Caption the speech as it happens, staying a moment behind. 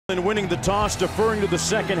And winning the toss, deferring to the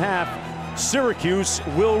second half, Syracuse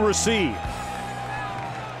will receive.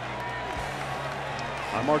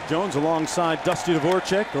 I'm Mark Jones alongside Dusty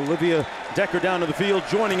Dvorak. Olivia Decker down to the field,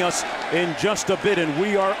 joining us in just a bit, and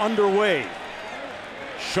we are underway.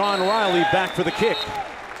 Sean Riley back for the kick.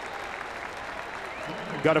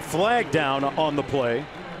 Got a flag down on the play.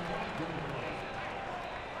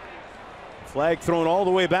 Flag thrown all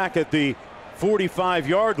the way back at the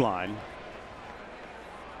 45-yard line.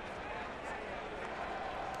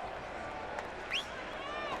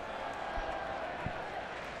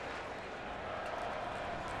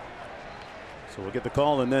 So we'll get the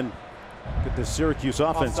call and then get the Syracuse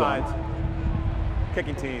offense on.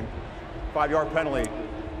 Kicking team, 5-yard penalty,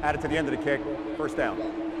 added to the end of the kick, first down.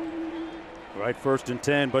 Right, 1st and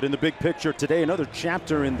 10, but in the big picture today, another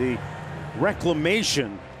chapter in the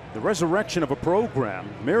reclamation, the resurrection of a program,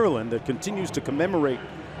 Maryland, that continues to commemorate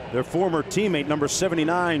their former teammate, number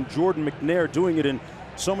 79, Jordan McNair, doing it in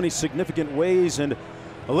so many significant ways. And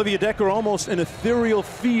Olivia Decker, almost an ethereal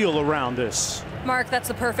feel around this. Mark, that's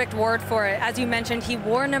the perfect word for it. As you mentioned, he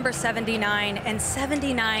wore number 79, and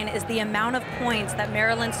 79 is the amount of points that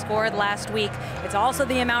Maryland scored last week. It's also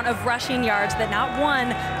the amount of rushing yards that not one,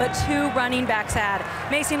 but 2 running backs had.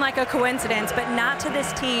 May seem like a coincidence, but not to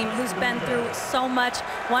this team who's been through so much.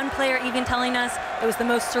 One player even telling us it was the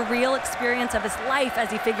most surreal experience of his life as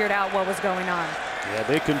he figured out what was going on. Yeah,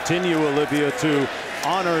 they continue, Olivia, to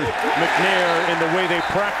honor McNair in the way they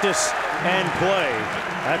practice and play.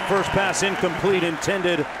 That first pass incomplete,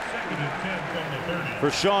 intended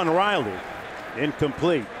for Sean Riley.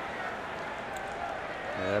 Incomplete.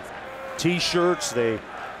 They have T-shirts. They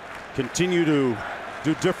continue to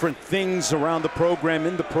do different things around the program.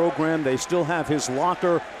 In the program, they still have his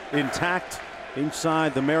locker intact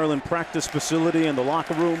inside the Maryland practice facility and the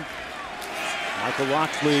locker room. Michael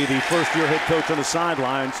Locksley, the first-year head coach, on the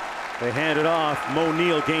sidelines. They hand it off. Mo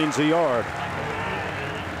Neal gains a yard.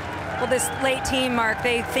 Well, this late team, Mark,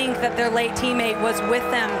 they think that their late teammate was with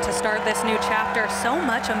them to start this new chapter. So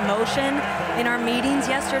much emotion in our meetings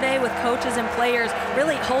yesterday with coaches and players,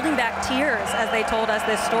 really holding back tears as they told us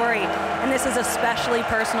this story. And this is especially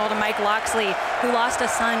personal to Mike Locksley, who lost a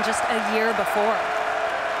son just a year before.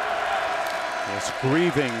 Yes,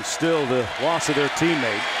 grieving still the loss of their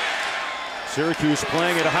teammate. Syracuse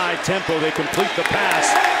playing at a high tempo. They complete the pass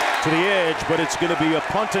to the edge, but it's going to be a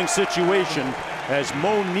punting situation as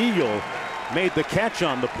Mo Neal made the catch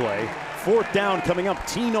on the play. 4th down coming up.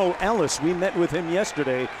 Tino Ellis, we met with him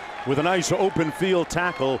yesterday with a nice open field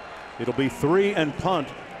tackle. It'll be 3 and punt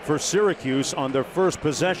for Syracuse on their first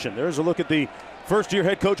possession. There's a look at the first-year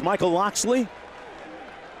head coach, Michael Locksley.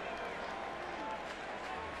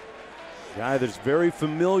 Guy that's very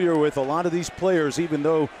familiar with a lot of these players, even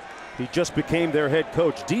though he just became their head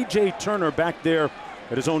coach. DJ Turner back there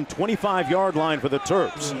at his own 25-yard line for the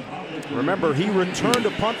Terps. Remember, he returned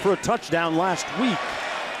a punt for a touchdown last week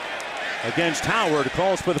against Howard.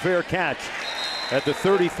 Calls for the fair catch at the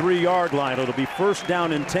 33-yard line. It'll be 1st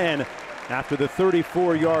down and 10 after the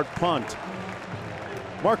 34-yard punt.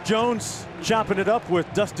 Mark Jones chopping it up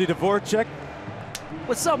with Dusty Dvorak.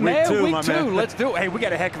 What's up, man? Week 2. Man. Let's do it. Hey, we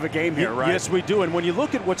got a heck of a game here, right? Yes, we do. And when you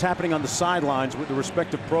look at what's happening on the sidelines with the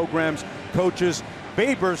respective programs, coaches,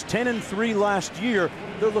 Babers 10-3 last year,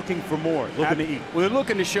 they're looking for more, looking to eat. Well, they're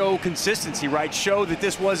looking to show consistency, right? Show that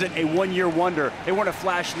this wasn't a one-year wonder. They weren't a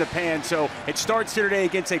flash in the pan. So it starts here today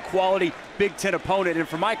against a quality Big Ten opponent. And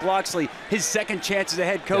for Mike Locksley, his second chance as a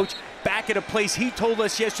head coach, back at a place he told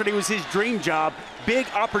us yesterday was his dream job. Big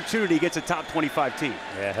opportunity against a top 25 team.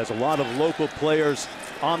 Yeah, it has a lot of local players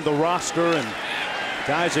on the roster and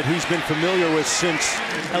guys that he's been familiar with since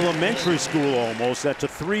elementary school almost. That's a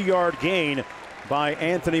 3-yard gain by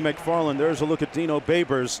Anthony McFarland. There's a look at Dino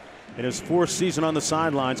Babers in his 4th season on the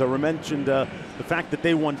sidelines. I mentioned the fact that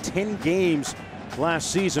they won 10 games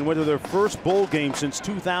last season, went to their first bowl game since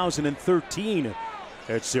 2013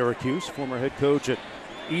 at Syracuse. Former head coach at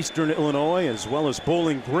Eastern Illinois as well as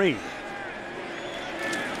Bowling Green.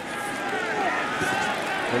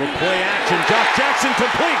 Little play action. Josh Jackson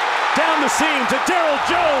complete down the seam to Darryl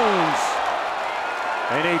Jones.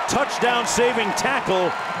 And a touchdown saving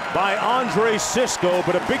tackle by Andre Cisco,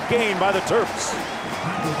 but a big gain by the Terps.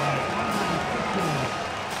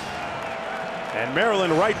 And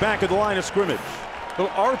Maryland right back at the line of scrimmage. So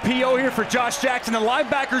RPO here for Josh Jackson. The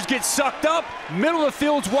linebackers get sucked up. Middle of the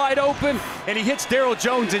field's wide open, and he hits Darryl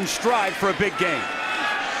Jones in stride for a big gain.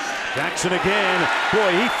 Jackson again.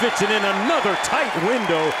 Boy, he fits it in another tight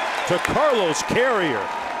window to Carlos Carrier.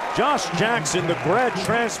 Josh Jackson, the grad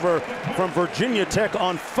transfer from Virginia Tech,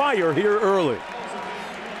 on fire here early.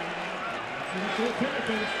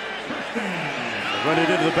 They run it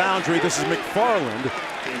into the boundary. This is McFarland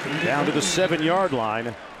down to the 7-yard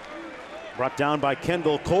line. Brought down by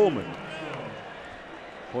Kendall Coleman.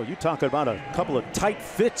 Well, you talk about a couple of tight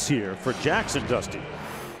fits here for Jackson, Dusty.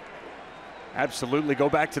 Absolutely. Go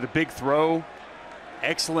back to the big throw.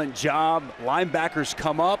 Excellent job. Linebackers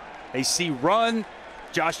come up. They see run.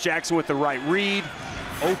 Josh Jackson with the right read.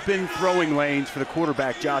 Open throwing lanes for the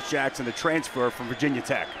quarterback, Josh Jackson, the transfer from Virginia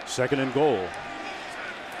Tech. 2nd and goal.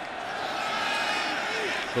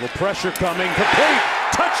 Little pressure coming. Complete.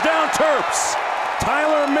 Touchdown, Terps.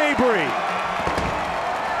 Tyler Mabry.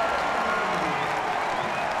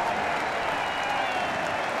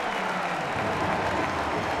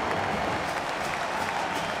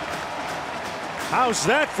 How's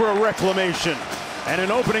that for a reclamation and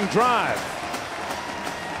an opening drive?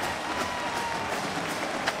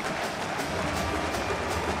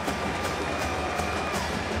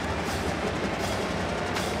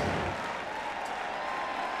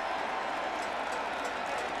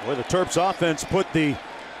 Well, the Terps offense put the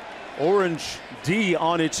Orange D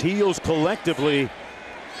on its heels collectively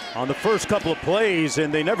on the first couple of plays,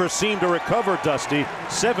 and they never seemed to recover, Dusty.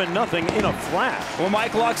 7-0 in a flash. Well,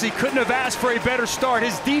 Mike Locksley couldn't have asked for a better start.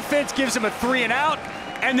 His defense gives him a 3-and-out,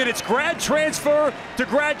 and then it's grad transfer to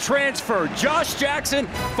grad transfer. Josh Jackson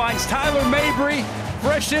finds Tyler Mabry,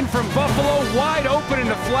 fresh in from Buffalo, wide open in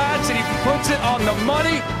the flats, and he puts it on the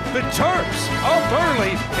money. The Terps up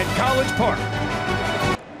early at College Park.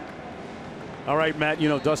 All right, Matt, you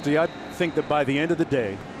know, Dusty, I think that by the end of the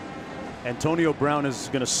day, Antonio Brown is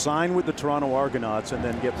going to sign with the Toronto Argonauts and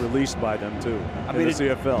then get released by them too. I mean, the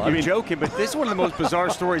CFL. You're joking, but this is one of the most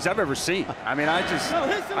bizarre stories I've ever seen. I mean, I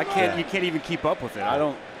can't. You can't even keep up with it. I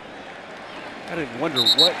wonder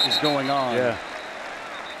what is going on. Yeah.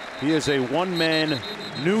 He is a one-man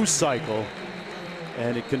news cycle,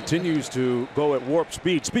 and it continues to go at warp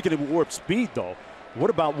speed. Speaking of warp speed, though, what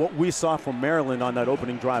about what we saw from Maryland on that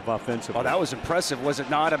opening drive offensively? Oh, that was impressive, was it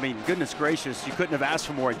not? I mean, goodness gracious, you couldn't have asked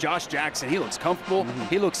for more. And Josh Jackson, he looks comfortable.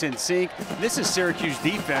 He looks in sync. This is Syracuse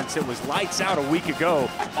defense that was lights out a week ago,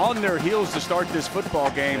 on their heels to start this football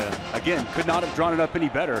game. Yeah. Again, could not have drawn it up any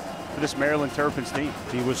better for this Maryland Terrapins team.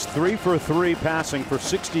 He was 3 for 3 passing for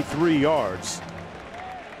 63 yards.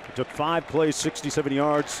 It took 5 plays, 67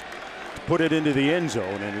 yards to put it into the end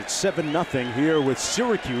zone, and it's 7-0 here with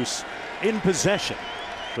Syracuse in possession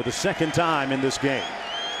for the second time in this game.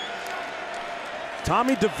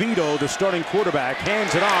 Tommy DeVito, the starting quarterback,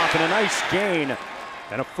 hands it off, and a nice gain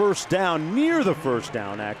and a first down. Near the first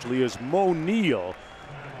down, actually, is Mo Neal.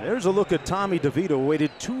 There's a look at Tommy DeVito.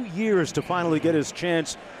 Waited 2 years to finally get his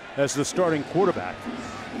chance as the starting quarterback.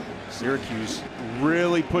 Syracuse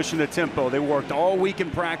really pushing the tempo. They worked all week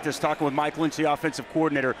in practice, talking with Mike Lynch, the offensive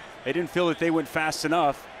coordinator. They didn't feel that they went fast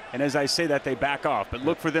enough. And as I say that, they back off. But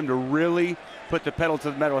look for them to really put the pedal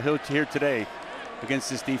to the metal here today against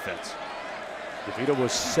this defense. DeVito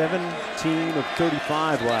was 17 of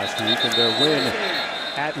 35 last week in their win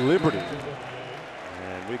at Liberty.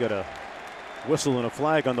 And we got a whistle and a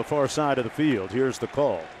flag on the far side of the field. Here's the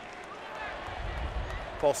call.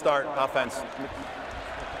 Full start, offense.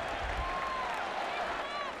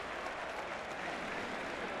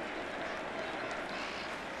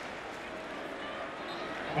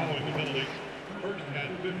 Following the penalty, first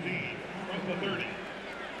and 15 from the 30.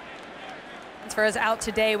 Transfer is out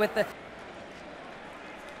today with the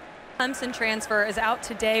Clemson transfer is out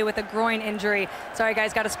today with a groin injury. Sorry,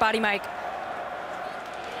 guys, got a spotty mic.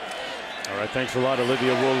 All right, thanks a lot,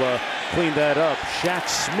 Olivia. We'll clean that up. Shaq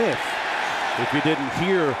Smith, if you didn't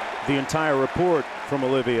hear the entire report from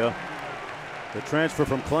Olivia, the transfer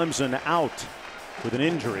from Clemson out with an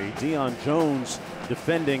injury. Deion Jones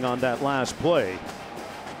defending on that last play.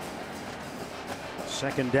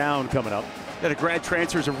 Second down coming up. Yeah, the grad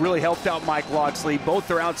transfers have really helped out Mike Locksley. Both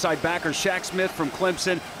their outside backers, Shaq Smith from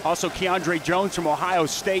Clemson, also Keandre Jones from Ohio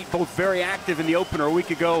State, both very active in the opener a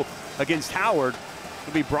week ago against Howard.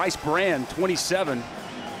 It'll be Bryce Brand, 27,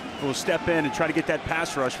 who will step in and try to get that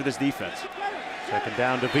pass rush for this defense. Second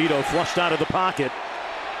down, DeVito flushed out of the pocket.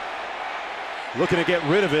 Looking to get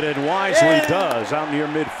rid of it, and wisely does, out near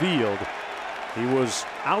midfield. He was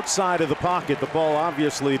outside of the pocket. The ball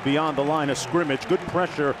obviously beyond the line of scrimmage. Good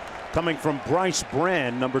pressure coming from Bryce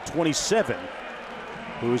Brand, number 27,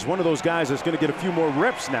 who is one of those guys that's going to get a few more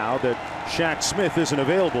reps now that Shaq Smith isn't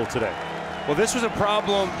available today. Well, this was a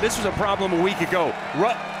problem. This was a problem a week ago.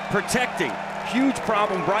 Protecting, huge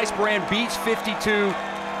problem. Bryce Brand beats 52.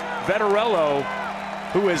 Vettorello,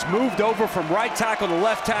 who has moved over from right tackle to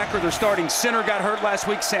left tackle. Their starting center got hurt last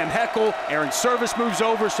week, Sam Heckel. Aaron Service moves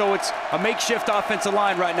over, so it's a makeshift offensive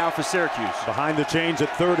line right now for Syracuse. Behind the chains at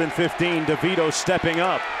 3rd and 15, DeVito stepping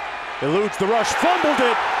up. Eludes the rush, fumbled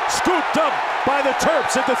it, scooped up by the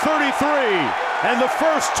Terps at the 33. And the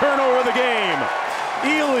first turnover of the game.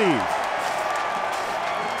 Ely.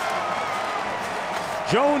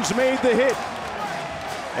 Jones made the hit.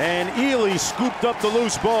 And Ely scooped up the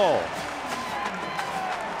loose ball.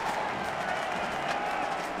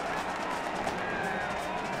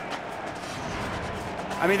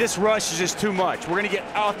 I mean, this rush is just too much. We're going to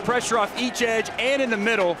get pressure off each edge and in the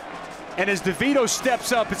middle. And as DeVito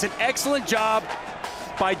steps up, it's an excellent job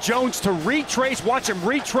by Jones to retrace, watch him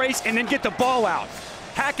retrace, and then get the ball out.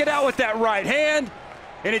 Hack it out with that right hand.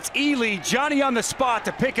 And it's Ely, Johnny on the spot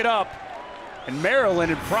to pick it up. And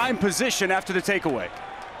Maryland in prime position after the takeaway.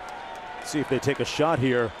 See if they take a shot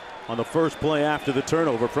here on the first play after the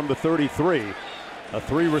turnover from the 33. A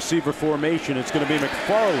 3-receiver formation. It's going to be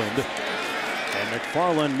McFarland. And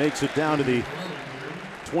McFarland makes it down to the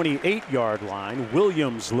 28-yard line.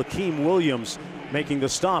 Williams, Lakeem Williams, making the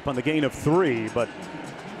stop on the gain of 3. But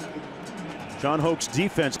John Hoke's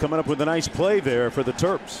defense coming up with a nice play there for the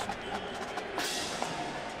Terps.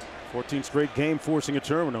 14th straight game forcing a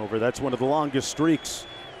turnover. That's one of the longest streaks.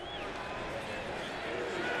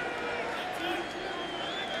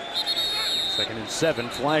 Second and 7,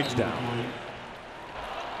 flags down.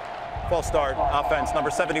 False start, offense,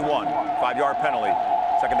 number 71, 5-yard penalty,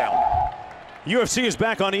 second down. UFC is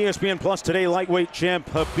back on ESPN Plus today. Lightweight champ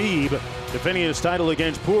Habib defending his title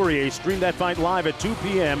against Poirier. Stream that fight live at 2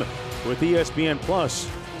 p.m. with ESPN Plus.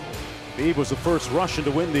 Habib was the first Russian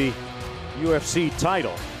to win the UFC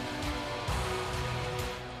title.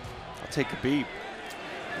 I'll take Habib.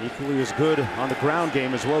 Equally as good on the ground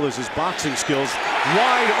game as well as his boxing skills.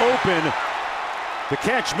 Wide open. The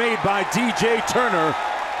catch made by DJ Turner.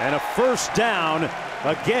 And a first down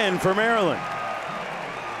again for Maryland.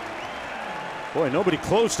 Boy, nobody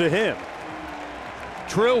close to him.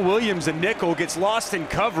 Trill Williams, a nickel, gets lost in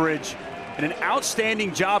coverage. And an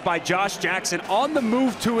outstanding job by Josh Jackson on the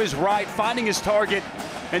move to his right, finding his target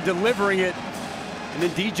and delivering it. And then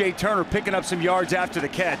DJ Turner picking up some yards after the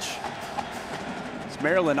catch. It's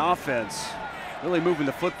Maryland offense really moving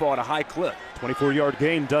the football at a high clip. 24-yard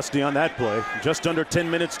gain, Dusty, on that play. Just under 10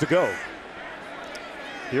 minutes to go.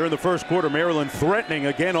 Here in the first quarter, Maryland threatening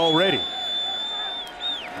again already.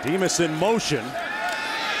 Demas in motion.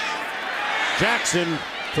 Jackson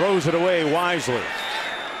throws it away wisely.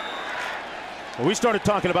 Well, we started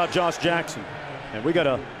talking about Josh Jackson, and we got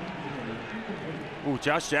a... Ooh,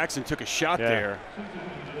 Josh Jackson took a shot there.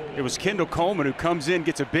 It was Kendall Coleman who comes in,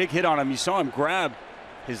 gets a big hit on him. You saw him grab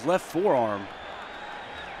his left forearm.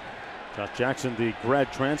 Josh Jackson, the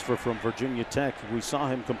grad transfer from Virginia Tech. We saw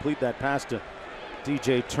him complete that pass to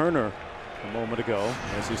DJ Turner a moment ago.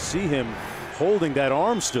 As you see him holding that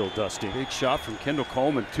arm still, Dusty. Big shot from Kendall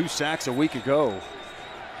Coleman, 2 sacks a week ago.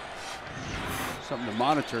 Something to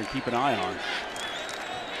monitor and keep an eye on.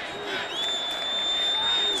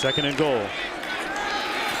 Second and goal.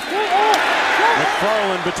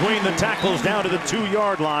 McFarland between the tackles down to the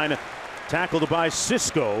 2-yard line. Tackled by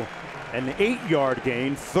Cisco. An 8-yard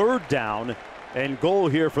gain, third down and goal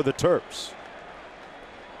here for the Terps.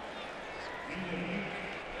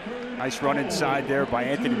 Nice run inside there by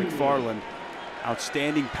Anthony McFarland.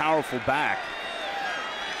 Outstanding, powerful back.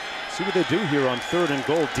 See what they do here on third and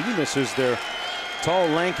goal. Demas is their tall,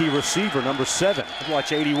 lanky receiver, number 7. Let's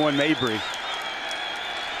watch 81 Mabry.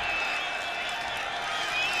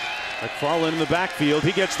 McFarland in the backfield.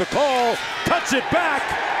 He gets the call, cuts it back.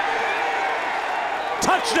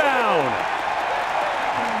 Touchdown!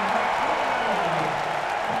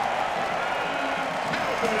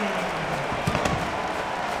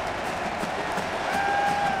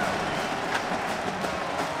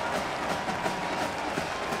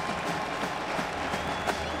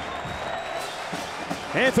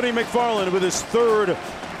 Anthony McFarland with his 3rd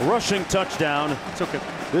rushing touchdown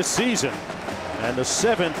this season and the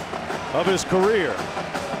 7th of his career.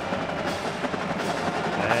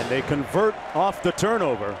 And they convert off the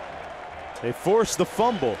turnover. They force the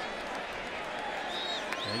fumble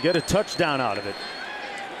and get a touchdown out of it.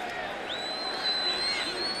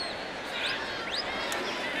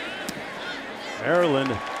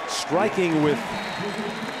 Maryland striking with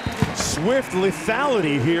swift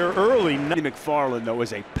lethality here early. McFarland, though,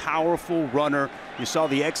 is a powerful runner. You saw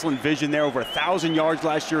the excellent vision there, over 1,000 yards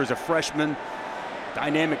last year as a freshman.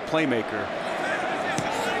 Dynamic playmaker.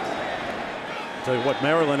 Tell you what,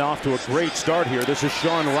 Maryland off to a great start here. This is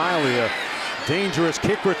Sean Riley, a dangerous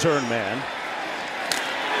kick return man.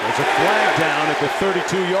 There's a flag down at the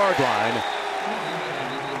 32-yard line.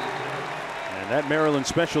 And that Maryland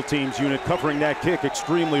special teams unit covering that kick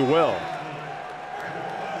extremely well.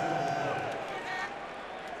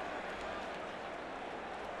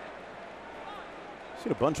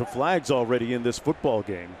 Seen a bunch of flags already in this football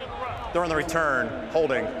game. During the return,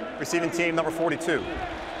 holding, receiving team number 42.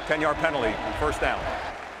 10-yard penalty, first down.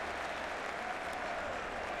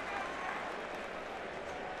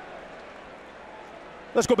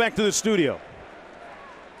 Let's go back to the studio.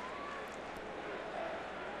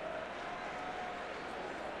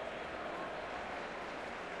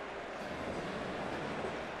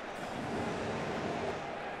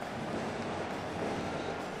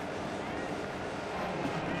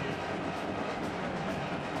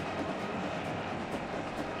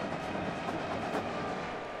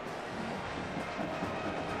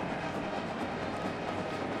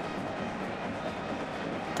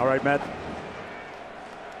 All right, Matt.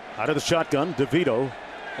 Out of the shotgun, DeVito,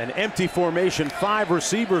 an empty formation, 5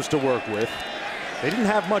 receivers to work with. They didn't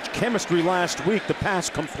have much chemistry last week. The pass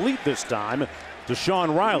complete this time to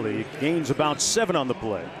Sean Riley. Gains about 7 on the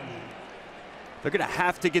play. They're going to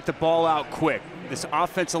have to get the ball out quick. This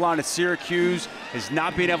offensive line of Syracuse is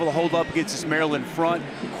not being able to hold up against this Maryland front.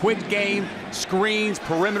 Quick game, screens,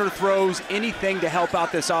 perimeter throws, anything to help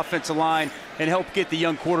out this offensive line and help get the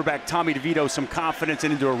young quarterback Tommy DeVito some confidence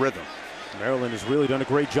and into a rhythm. Maryland has really done a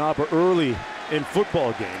great job early in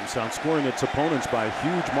football games on scoring its opponents by a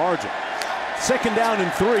huge margin. 2nd down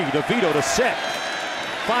and 3, DeVito to Sept.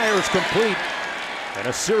 Fires complete, and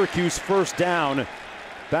a Syracuse first down.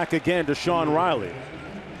 Back again to Sean Riley.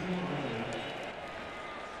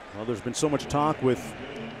 Well, there's been so much talk with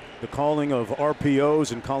the calling of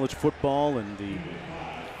RPOs in college football and the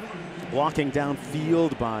blocking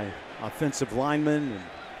downfield by offensive linemen.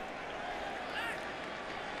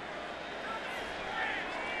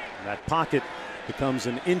 And that pocket becomes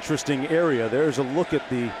an interesting area. There's a look at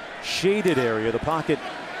the shaded area, the pocket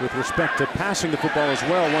with respect to passing the football as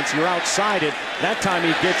well. Once you're outside it, that time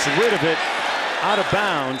he gets rid of it. Out of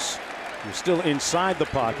bounds. You're still inside the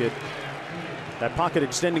pocket. That pocket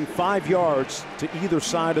extending 5 yards to either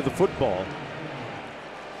side of the football.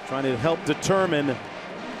 Trying to help determine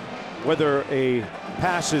whether a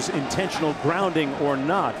pass is intentional grounding or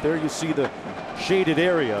not. There you see the shaded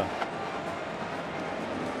area.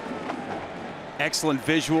 Excellent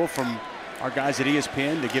visual from our guys at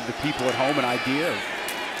ESPN to give the people at home an idea of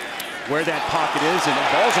where that pocket is, and the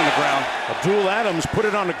ball's on the ground. Abdul Adams put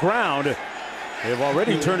it on the ground. They've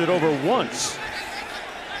already turned it over once.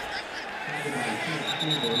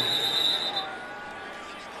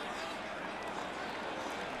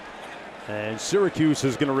 And Syracuse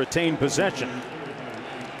is going to retain possession.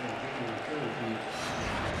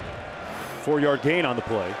 4-yard gain on the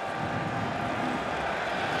play.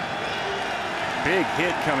 Big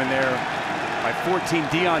hit coming there by 14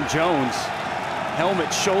 Deion Jones.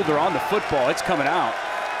 Helmet, shoulder on the football. It's coming out.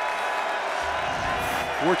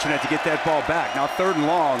 Fortunate to get that ball back. Now 3rd and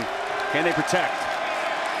long. Can they protect?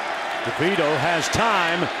 DeVito has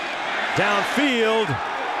time. Downfield.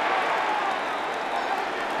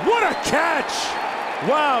 What a catch!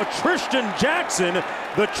 Wow, Tristan Jackson,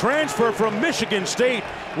 the transfer from Michigan State,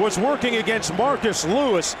 was working against Marcus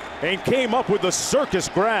Lewis and came up with a circus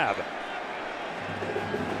grab.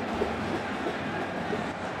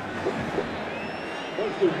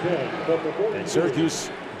 And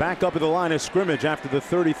Syracuse back up at the line of scrimmage after the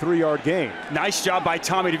 33-yard gain. Nice job by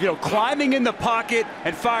Tommy DeVito, climbing in the pocket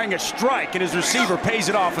and firing a strike, and his receiver pays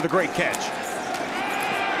it off with a great catch.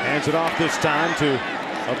 Hands it off this time to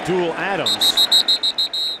Abdul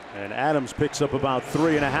Adams. And Adams picks up about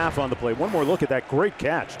 3.5 on the play. One more look at that great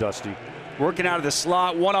catch, Dusty. Working out of the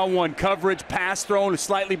slot, one-on-one coverage, pass thrown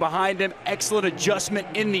slightly behind him. Excellent adjustment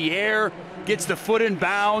in the air, gets the foot in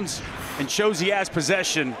bounds, and shows he has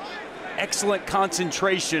possession. Excellent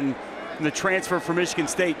concentration from the transfer from Michigan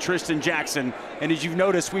State, Tristan Jackson. And as you've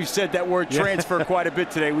noticed, we've said that word transfer quite a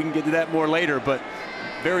bit today. We can get to that more later, but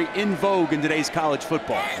very in vogue in today's college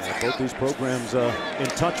football. Both these programs in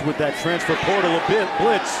touch with that transfer portal a bit.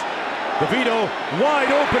 Blitz. DeVito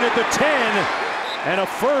wide open at the 10. And a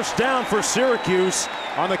first down for Syracuse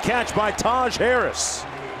on the catch by Taj Harris.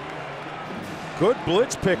 Good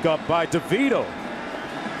blitz pickup by DeVito.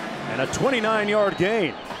 And a 29-yard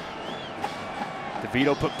gain.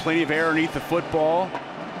 DeVito put plenty of air underneath the football.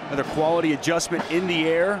 Another quality adjustment in the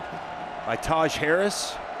air by Taj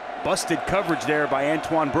Harris. Busted coverage there by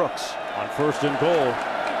Antoine Brooks. On 1st and goal,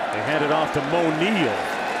 they hand it off to Mo Neal.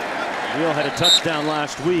 Neal had a touchdown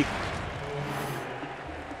last week.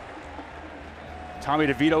 Tommy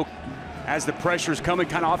DeVito, as the pressure's coming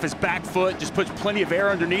kind of off his back foot, just puts plenty of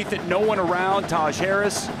air underneath it. No one around. Taj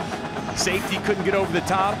Harris, safety couldn't get over the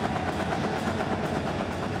top.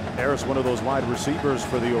 Harris, one of those wide receivers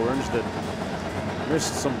for the Orange that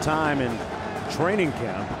missed some time in training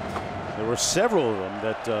camp. There were several of them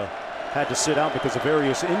that had to sit out because of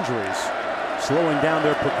various injuries, slowing down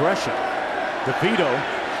their progression. DeVito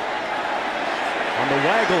on the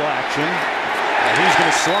waggle action, and he's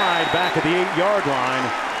going to slide back at the 8-yard line,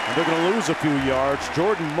 and they're going to lose a few yards.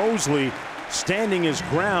 Jordan Mosley standing his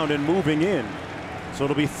ground and moving in. So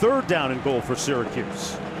it'll be 3rd down and goal for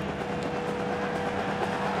Syracuse.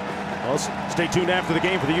 Well, stay tuned after the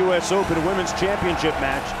game for the U.S. Open Women's Championship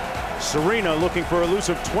match. Serena looking for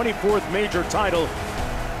elusive 24th major title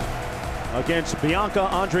against Bianca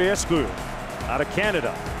Andreescu out of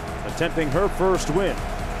Canada, attempting her first win.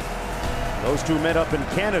 Those two met up in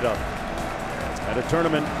Canada at a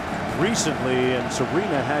tournament recently, and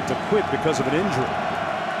Serena had to quit because of an injury.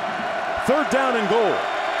 3rd down and goal.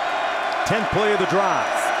 10th play of the drive.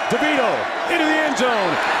 DeVito into the end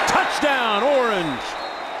zone. Touchdown, Orange.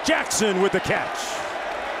 Jackson with the catch.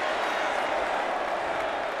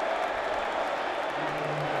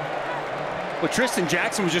 Well, Tristan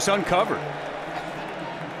Jackson was just uncovered.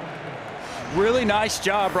 Really nice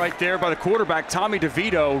job right there by the quarterback, Tommy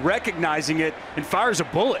DeVito, recognizing it and fires a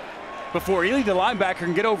bullet before Ely, the linebacker,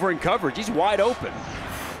 can get over in coverage. He's wide open.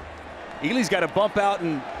 Ely's got to bump out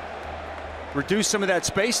and reduce some of that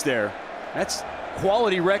space there. That's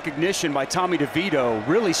quality recognition by Tommy DeVito.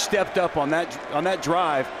 Really stepped up on that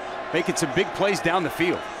drive, making some big plays down the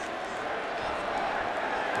field.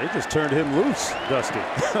 They just turned him loose, Dusty.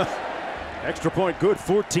 Extra point good,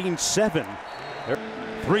 14-7.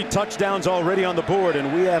 3 touchdowns already on the board,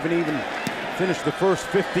 and we haven't even finished the first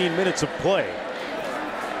 15 minutes of play.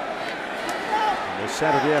 And this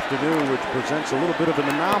Saturday afternoon, which presents a little bit of an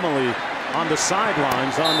anomaly on the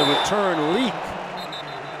sidelines on the return leak.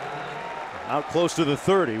 Out close to the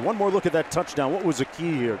 30. One more look at that touchdown. What was the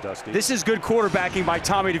key here, Dusty? This is good quarterbacking by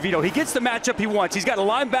Tommy DeVito. He gets the matchup he wants. He's got a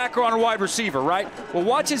linebacker on a wide receiver, right? Well,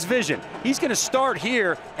 watch his vision. He's going to start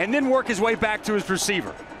here and then work his way back to his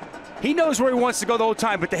receiver. He knows where he wants to go the whole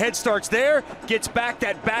time, but the head starts there, gets back,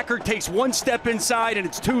 that backer takes 1 step inside, and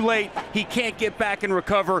it's too late. He can't get back and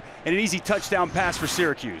recover, and an easy touchdown pass for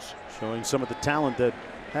Syracuse. Showing some of the talent that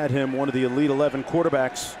had him one of the Elite 11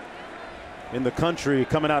 quarterbacks in the country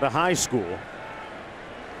coming out of high school.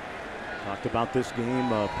 Talked about this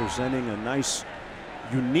game presenting a nice,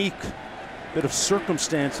 unique bit of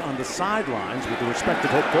circumstance on the sidelines with the respective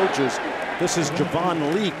head coaches. This is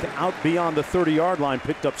Javon Leak out beyond the 30-yard line,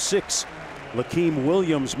 picked up 6. Lakeem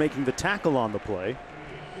Williams making the tackle on the play.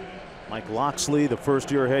 Mike Loxley, the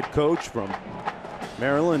first-year head coach from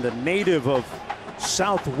Maryland, a native of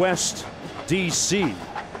Southwest D.C.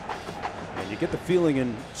 And you get the feeling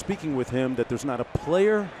in speaking with him that there's not a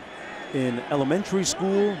player in elementary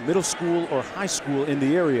school, middle school, or high school in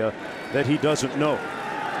the area that he doesn't know.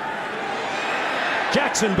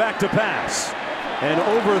 Jackson back to pass and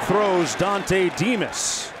overthrows Dante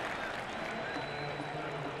Demas.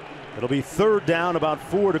 It'll be 3rd down, about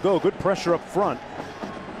 4 to go. Good pressure up front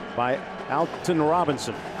by Alton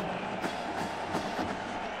Robinson.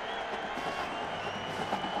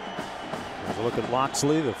 There's a look at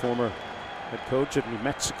Loxley, the former head coach at New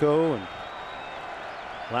Mexico, and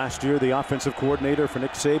last year the offensive coordinator for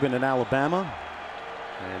Nick Saban in Alabama.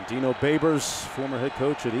 And Dino Babers, former head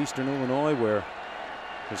coach at Eastern Illinois, where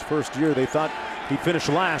his first year they thought he'd finish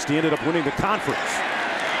last. He ended up winning the conference.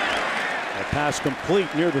 A pass complete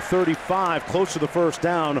near the 35, close to the first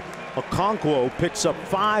down. Okonkwo picks up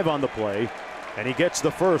 5 on the play, and he gets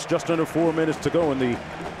the first just under 4 minutes to go in the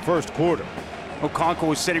first quarter. Okonkwo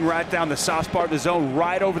was sitting right down the soft spot of the zone,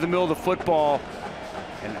 right over the middle of the football.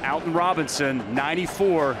 And Alton Robinson,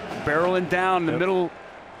 94, barreling down the middle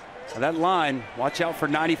of that line. Watch out for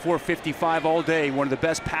 94-55 all day. One of the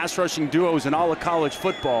best pass rushing duos in all of college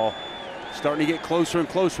football. Starting to get closer and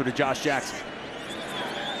closer to Josh Jackson.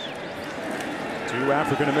 2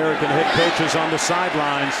 African-American head coaches on the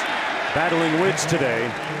sidelines battling wits today.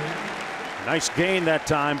 Nice gain that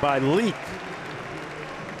time by Leak.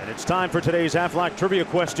 And it's time for today's Aflac trivia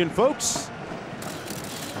question, folks.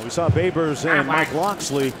 We saw Babers and Mike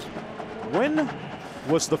Loxley. When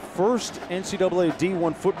was the first NCAA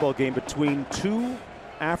D1 football game between 2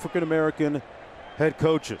 African-American head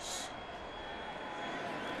coaches?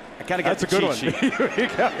 I kind of got That's a good one.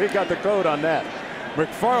 He got the code on that.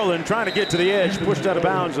 McFarland trying to get to the edge, pushed out of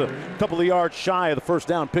bounds a couple of yards shy of the first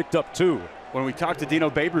down, picked up 2. When we talked to Dino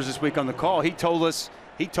Babers this week on the call, he told us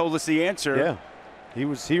the answer.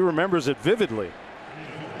 Yeah, he remembers it vividly.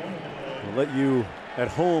 We'll let you at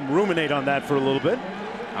home ruminate on that for a little bit.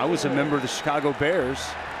 I was a member of the Chicago Bears.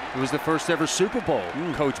 It was the first ever Super Bowl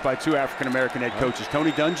coached by 2 African-American head coaches,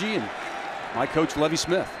 Tony Dungy and my coach, Levy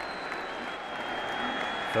Smith.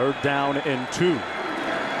 3rd down and 2.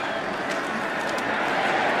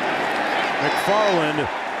 McFarland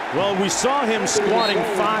Well, we saw him squatting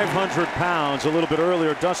 500 pounds a little bit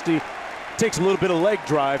earlier. Dusty takes a little bit of leg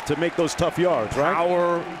drive to make those tough yards, right?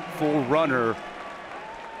 Powerful runner.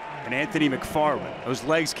 And Anthony McFarland, those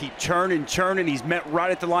legs keep churning. He's met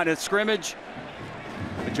right at the line of scrimmage,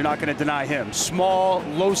 but you're not going to deny him. Small,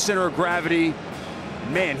 low center of gravity.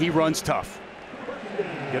 Man, he runs tough.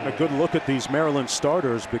 Getting a good look at these Maryland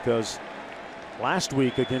starters, because last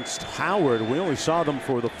week against Howard, we only saw them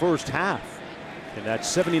for the first half in that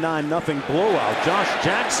 79-0 blowout. Josh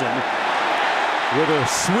Jackson with a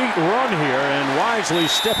sweet run here, and wisely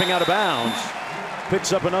stepping out of bounds,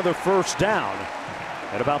 picks up another first down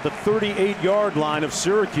at about the 38-yard line of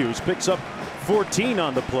Syracuse. Picks up 14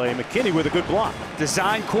 on the play. McKinney with a good block.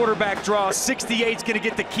 Design quarterback draw. 68's going to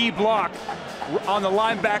get the key block on the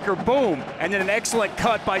linebacker. Boom. And then an excellent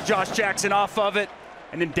cut by Josh Jackson off of it.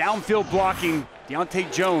 And then downfield blocking,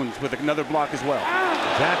 Deontay Jones with another block as well.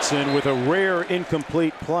 Jackson with a rare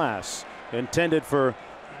incomplete pass intended for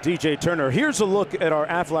DJ Turner. Here's a look at our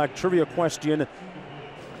Aflac trivia question.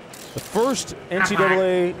 The first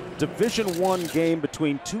NCAA Division I game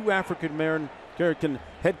between two African American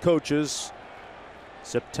head coaches,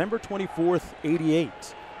 September 24th,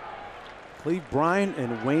 '88. Cleve Bryant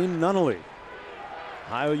and Wayne Nunnally.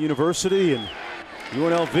 Ohio University and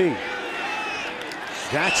UNLV.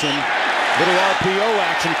 Jackson, little RPO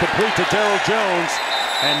action complete to Darrell Jones,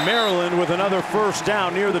 and Maryland with another first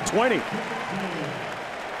down near the 20.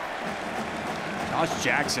 Josh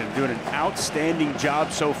Jackson doing an outstanding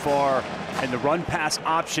job so far in the run-pass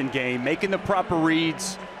option game, making the proper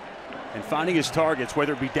reads and finding his targets,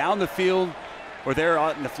 whether it be down the field or there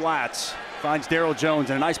out in the flats. Finds Darrell Jones,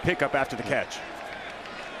 and a nice pickup after the catch.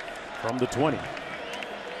 From the 20.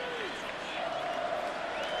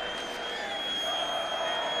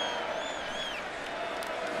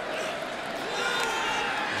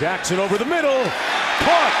 Jackson over the middle,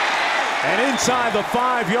 caught, and inside the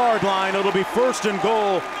 5-yard line, it'll be first and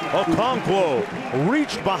goal. Okonkwo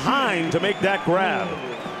reached behind to make that grab.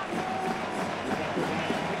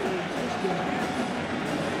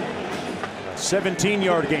 A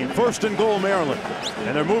 17-yard gain, first and goal Maryland,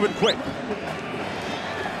 and they're moving quick.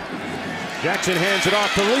 Jackson hands it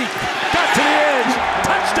off to Leak, got to the edge,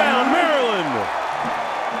 touchdown Maryland!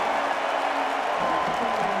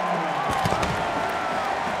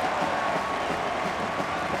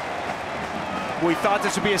 We thought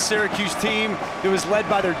this would be a Syracuse team that was led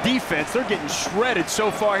by their defense. They're getting shredded so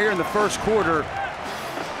far here in the first quarter.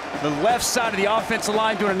 The left side of the offensive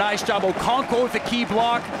line doing a nice job. Okonkwo with the key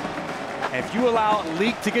block. And if you allow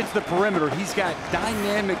Leak to get to the perimeter, he's got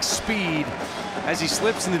dynamic speed as he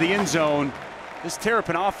slips into the end zone. This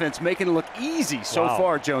Terrapin offense making it look easy so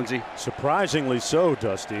far, Jonesy. Surprisingly so,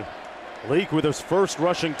 Dusty. Leak with his first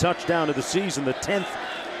rushing touchdown of the season, the 10th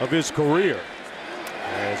of his career.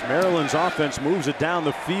 As Maryland's offense moves it down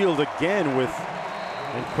the field again with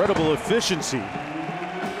incredible efficiency.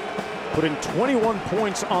 Putting 21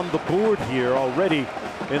 points on the board here already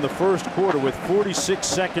in the first quarter with 46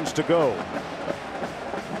 seconds to go.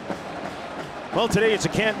 Well, today it's a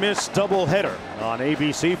can't-miss doubleheader on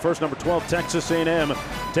ABC. First, number 12, Texas A&M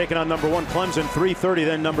taking on number 1, Clemson, 3:30.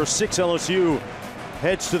 Then number 6, LSU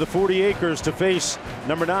heads to the 40 acres to face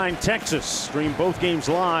number 9, Texas. Stream both games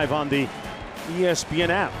live on the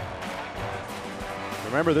ESPN app.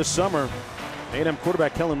 Remember, this summer, A&M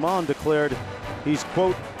quarterback Kellen Mond declared he's,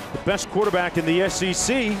 quote, the best quarterback in the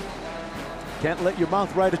SEC. Can't let your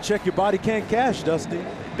mouth write a check your body can't cash, Dusty.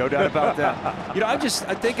 No doubt about that. You know, I'm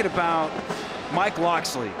thinking about Mike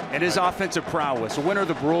Locksley and his offensive prowess, a winner of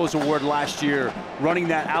the Broyles Award last year, running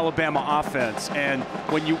that Alabama offense. And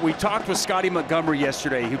when we talked with Scotty Montgomery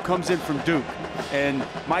yesterday, who comes in from Duke, and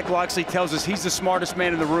Mike Locksley tells us he's the smartest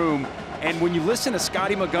man in the room. And when you listen to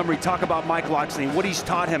Scotty Montgomery talk about Mike Locksley and what he's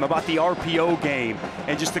taught him about the RPO game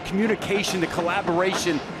and just the communication, the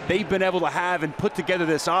collaboration they've been able to have and put together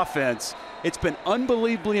this offense, it's been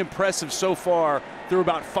unbelievably impressive so far through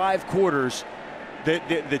about 5 quarters,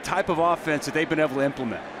 the type of offense that they've been able to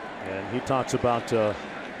implement. And he talks about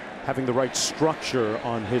having the right structure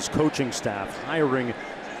on his coaching staff, hiring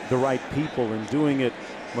the right people and doing it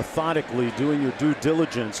methodically, doing your due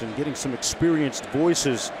diligence and getting some experienced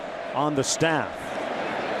voices on the staff.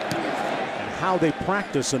 And how they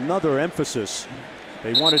practice, another emphasis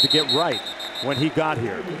they wanted to get right when he got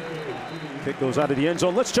here. Kick goes out of the end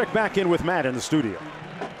zone. Let's check back in with Matt in the studio.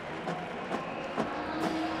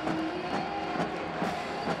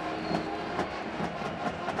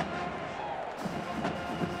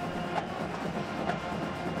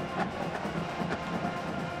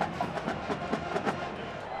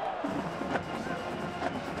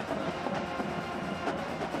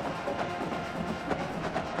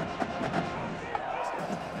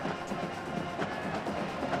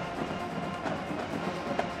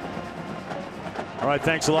 All right,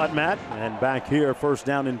 thanks a lot, Matt. And back here, first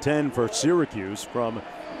down and 10 for Syracuse from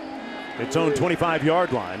its own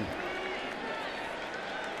 25-yard line.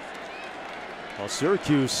 Well,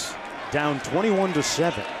 Syracuse down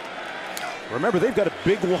 21-7. Remember, they've got a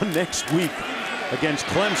big one next week against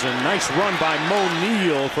Clemson. Nice run by Mo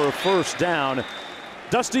Neal for a first down.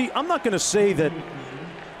 Dusty, I'm not going to say that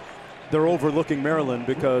they're overlooking Maryland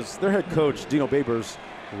because their head coach, Dino Babers,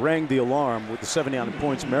 rang the alarm with the 79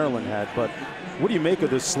 points Maryland had. But what do you make of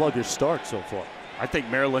this sluggish start so far? I think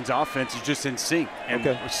Maryland's offense is just in sync.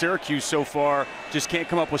 And Syracuse so far just can't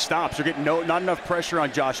come up with stops. They're getting not enough pressure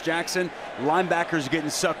on Josh Jackson. Linebackers are getting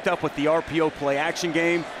sucked up with the RPO play action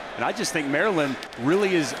game. And I just think Maryland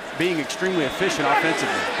really is being extremely efficient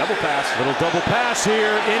offensively. Double pass. Little double pass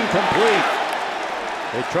here, incomplete.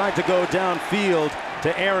 They tried to go downfield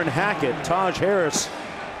to Aaron Hackett. Taj Harris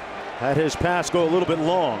had his pass go a little bit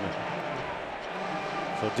long.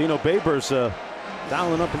 So Dino Babers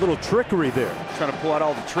dialing up a little trickery there. Trying to pull out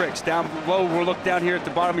all the tricks. Down below, we'll look down here at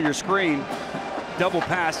the bottom of your screen. Double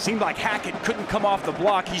pass. Seemed like Hackett couldn't come off the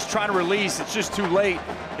block. He's trying to release. It's just too late,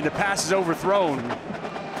 and the pass is overthrown.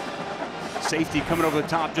 Safety coming over the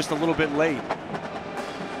top just a little bit late.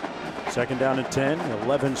 Second down and 10,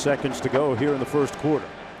 11 seconds to go here in the first quarter.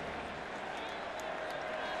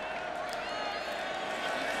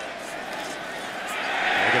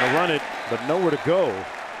 They're going to run it, but nowhere to go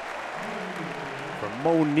for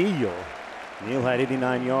Mo Neal. Neal had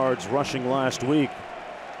 89 yards rushing last week.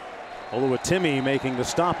 Oluwatimi making the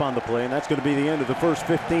stop on the play, and that's going to be the end of the first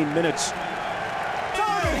 15 minutes.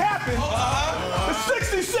 Something happened. The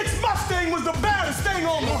 66 Mustang was the baddest thing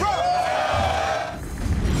on the road.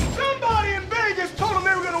 Somebody in Vegas told them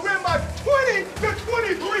they were going to win by 20 to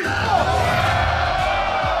 23 points.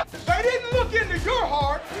 They didn't look into your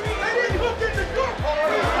heart. They didn't look into your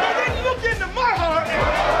heart. They didn't look into my heart.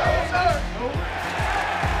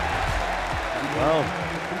 Well,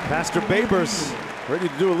 Pastor Babers ready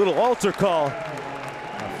to do a little altar call.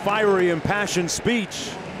 A fiery, impassioned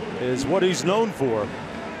speech is what he's known for.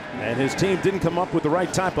 And his team didn't come up with the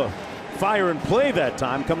right type of fire and play that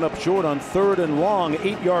time, coming up short on 3rd and long.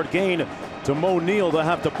 8-yard gain to Mo Neal. They'll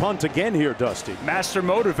have to punt again here, Dusty. Master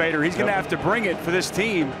motivator. He's going to have to bring it for this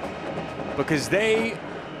team because they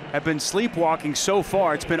have been sleepwalking so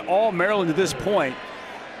far. It's been all Maryland to this point.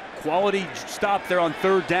 Quality stop there on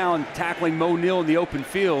 3rd down, tackling Mo Neal in the open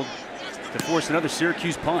field to force another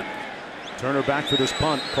Syracuse punt. Turner back for this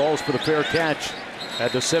punt, calls for the fair catch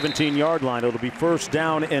at the 17-yard line. It'll be first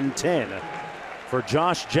down and 10 for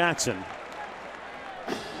Josh Jackson.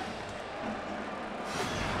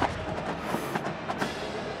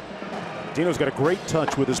 Dino's got a great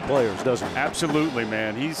touch with his players, doesn't he? Absolutely,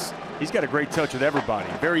 man. He's got a great touch with everybody.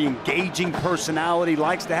 Very engaging personality,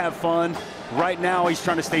 likes to have fun. Right now, he's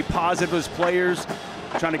trying to stay positive with his players,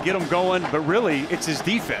 trying to get them going, but really, it's his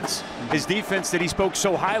defense. His defense that he spoke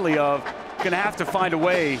so highly of, going to have to find a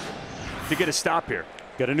way to get a stop here.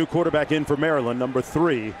 Got a new quarterback in for Maryland, number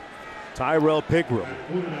 3, Tyrell Pigram.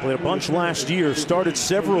 Played a bunch last year, started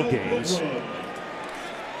several games.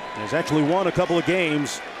 Has actually won a couple of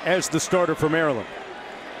games as the starter for Maryland.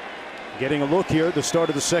 Getting a look here at the start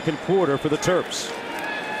of the second quarter for the Terps.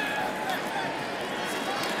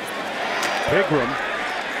 Pigram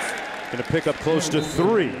going to pick up close to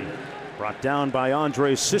 3. Brought down by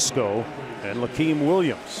Andre Sisco and Lakeem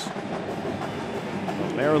Williams.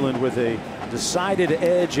 Maryland with a decided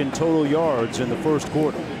edge in total yards in the first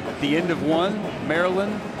quarter. At the end of one,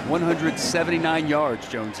 Maryland 179 yards,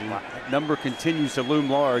 Jonesy. Number continues to loom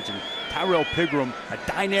large, and Tyrell Pigram, a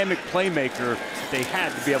dynamic playmaker, they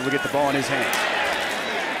had to be able to get the ball in his hands.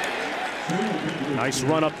 Nice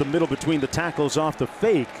run up the middle between the tackles off the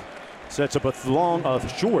fake. Sets up a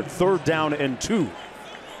short 3rd down and 2.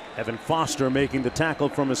 Evan Foster making the tackle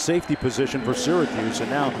from a safety position for Syracuse,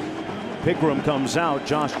 and now Pigram comes out.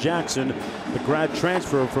 Josh Jackson, the grad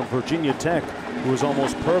transfer from Virginia Tech, who was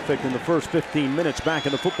almost perfect in the first 15 minutes back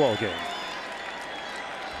in the football game.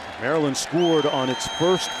 Maryland scored on its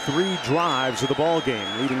first 3 drives of the ball game,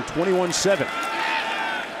 leading 21-7.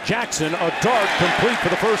 Jackson, a dart complete for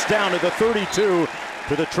the first down at the 32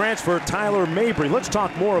 to the transfer Tyler Mabry. Let's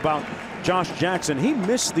talk more about Josh Jackson. He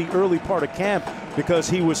missed the early part of camp because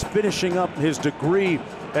he was finishing up his degree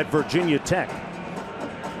at Virginia Tech.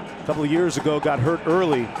 A couple of years ago, got hurt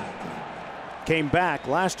early, came back.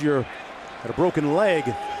 Last year, had a broken leg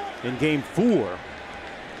in game 4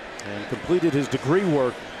 and completed his degree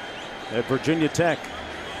work at Virginia Tech.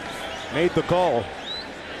 Made the call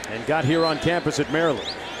and got here on campus at Maryland.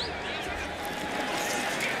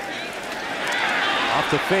 Off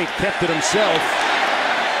the fake, kept it himself.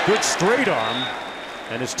 Good straight arm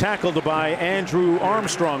and is tackled by Andrew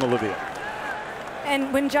Armstrong, Olivia.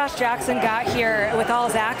 And when Josh Jackson got here with all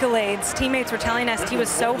his accolades, teammates were telling us he was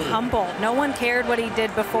so humble. No one cared what he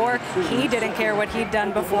did before. He didn't care what he'd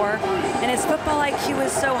done before. And his football IQ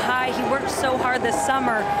was so high. He worked so hard this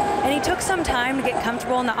summer. And he took some time to get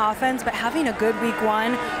comfortable in the offense, but having a good week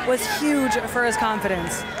one was huge for his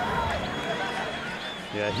confidence.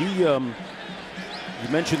 Yeah, you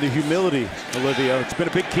mentioned the humility, Olivia. It's been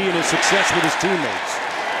a big key in his success with his teammates.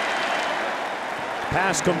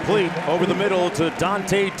 Pass complete over the middle to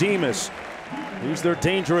Dante Demas. He's their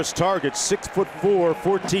dangerous target, 6'4",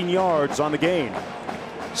 14 yards on the gain.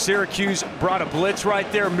 Syracuse brought a blitz right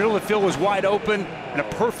there. Middle of the field was wide open, and a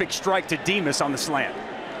perfect strike to Demas on the slant.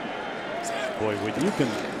 Boy, when you can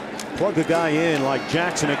plug a guy in like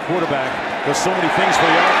Jackson at quarterback, does so many things for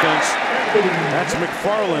the offense. That's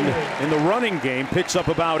McFarland in the running game, picks up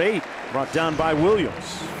about 8, brought down by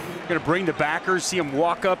Williams. Going to bring the backers, see him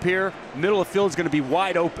walk up here. Middle of the field is going to be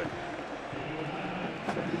wide open.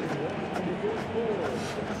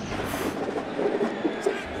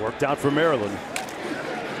 Worked out for Maryland.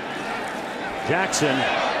 Jackson.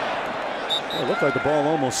 It looked like the ball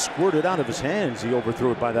almost squirted out of his hands. He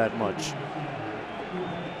overthrew it by that much.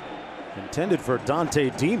 Intended for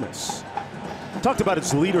Dante Demas. Talked about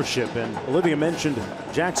his leadership, and Olivia mentioned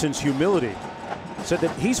Jackson's humility. Said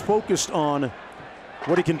that he's focused on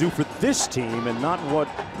what he can do for this team and not what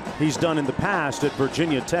he's done in the past at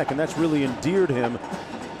Virginia Tech, and that's really endeared him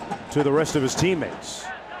to the rest of his teammates.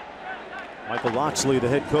 Michael Locksley, the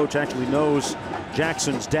head coach, actually knows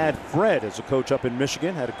Jackson's dad, Fred, as a coach up in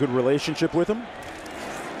Michigan, had a good relationship with him.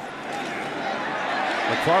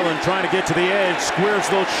 McFarland trying to get to the edge, squares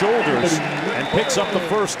those shoulders, and picks up the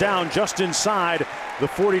first down just inside the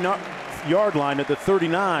 40-yard line at the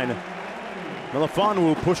 39.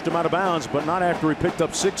 Melifonwu pushed him out of bounds, but not after he picked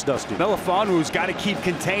up 6, Dusty. Melifonwu's got to keep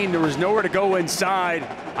contained. There was nowhere to go inside.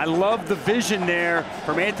 I love the vision there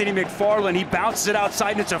from Anthony McFarland. He bounces it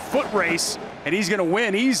outside, and it's a foot race, and he's going to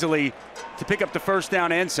win easily to pick up the first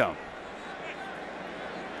down and some.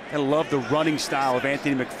 I love the running style of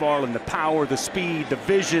Anthony McFarland, the power, the speed, the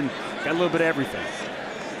vision, got a little bit of everything.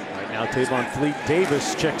 Right now, Tavon Fleet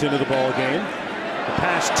Davis checked into the ball game. The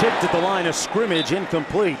pass tipped at the line of scrimmage,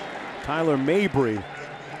 incomplete. Tyler Mabry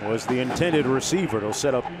was the intended receiver. It'll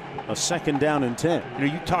set up a 2nd down and 10. You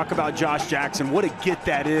know, you talk about Josh Jackson, what a get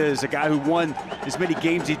that is, a guy who won as many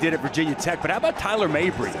games he did at Virginia Tech. But how about Tyler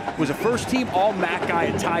Mabry? Was a first-team all-MAC guy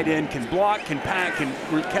at tight end, can block, can pack, can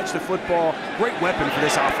catch the football. Great weapon for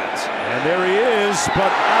this offense. And there he is,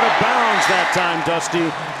 but out of bounds that time,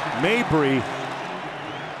 Dusty. Mabry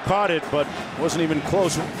caught it, but wasn't even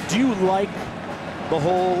close. Do you like the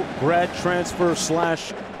whole grad transfer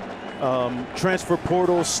slash transfer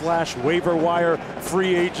portal slash waiver wire,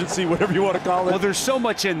 free agency, whatever you want to call it? Well, there's so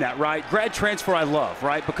much in that, right? Grad transfer I love,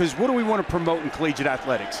 right? Because what do we want to promote in collegiate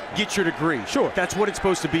athletics? Get your degree. Sure. That's what it's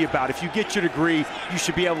supposed to be about. If you get your degree, you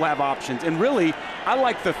should be able to have options. And really, I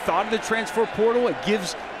like the thought of the transfer portal. It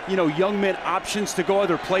gives, you know, young men options to go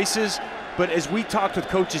other places. But as we talked with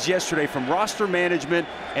coaches yesterday, from roster management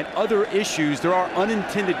and other issues, there are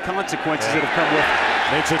unintended consequences that have come with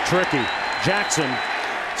it. Makes it tricky. Jackson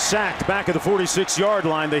sacked back at the 46-yard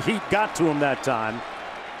line. The heat got to him that time.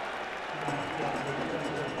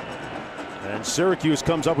 And Syracuse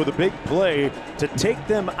comes up with a big play to take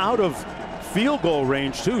them out of field goal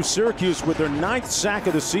range, too. Syracuse with their 9th sack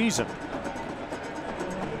of the season.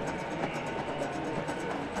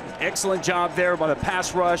 Excellent job there by the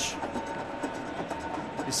pass rush.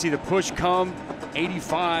 You see the push come.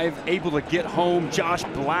 85, able to get home. Josh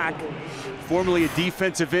Black, formerly a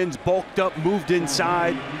defensive end, bulked up, moved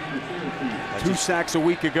inside. 2 sacks a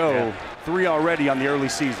week ago, 3 already on the early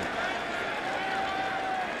season.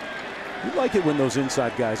 You like it when those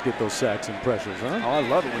inside guys get those sacks and pressures, huh? Oh, I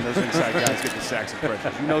love it when those inside guys get the sacks and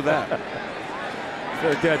pressures. You know that.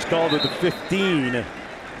 Fair catch called at the 15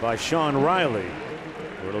 by Sean Riley.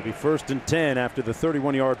 It'll be 1st and 10 after the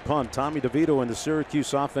 31-yard punt. Tommy DeVito and the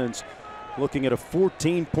Syracuse offense looking at a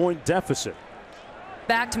 14-point deficit.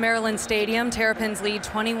 Back to Maryland Stadium, Terrapins lead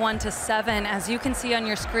 21-7. As you can see on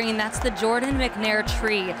your screen, that's the Jordan McNair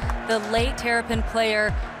tree, the late Terrapin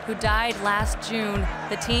player who died last June.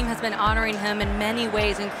 The team has been honoring him in many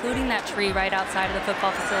ways, including that tree right outside of the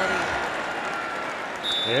football facility.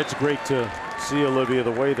 Yeah, it's great to see, Olivia,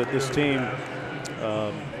 the way that this team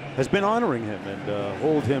has been honoring him and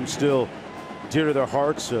hold him still dear to their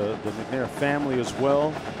hearts. The McNair family as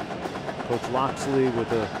well. Coach Locksley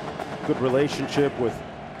with a good relationship with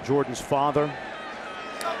Jordan's father.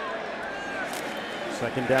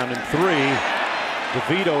 2nd down and 3.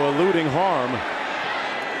 DeVito eluding harm.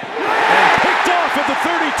 And picked off of the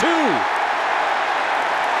 32.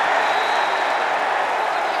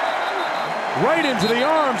 Right into the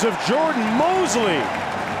arms of Jordan Mosley.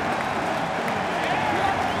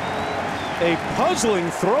 A puzzling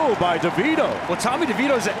throw by DeVito. Well, Tommy DeVito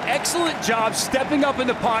does an excellent job stepping up in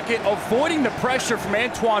the pocket, avoiding the pressure from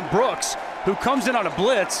Antoine Brooks, who comes in on a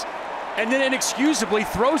blitz, and then inexcusably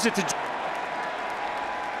throws it to...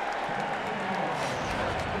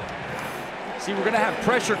 See, we're going to have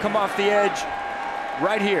pressure come off the edge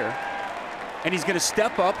right here. And he's going to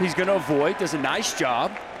step up, he's going to avoid, does a nice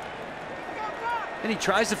job. And he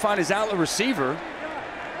tries to find his outlet receiver,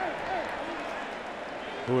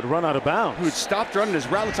 who had run out of bounds. Who had stopped running his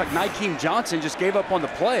route. Looks like Nykeem Johnson just gave up on the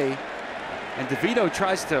play. And DeVito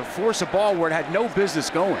tries to force a ball where it had no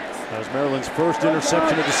business going. That was Maryland's first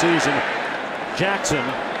interception of the season. Jackson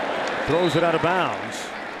throws it out of bounds.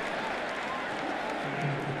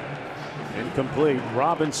 Incomplete.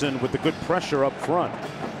 Robinson with the good pressure up front.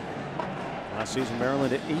 Last season,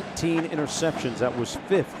 Maryland at 18 interceptions. That was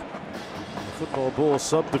 5th in the Football Bowl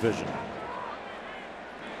subdivision.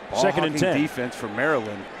 Second and 10. Defense for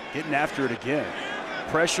Maryland, getting after it again.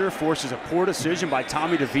 Pressure forces a poor decision by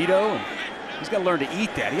Tommy DeVito, and he's got to learn to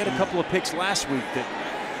eat that. He had a couple of picks last week that,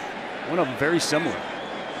 one of them very similar.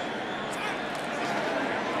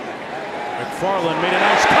 McFarland made a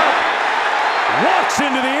nice cut. Walks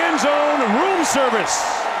into the end zone, room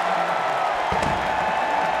service.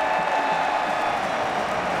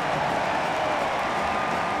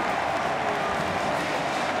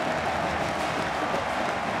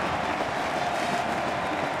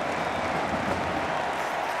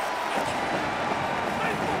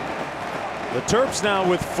 The Terps now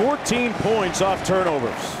with 14 points off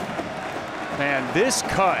turnovers. Man, this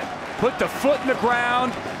cut, put the foot in the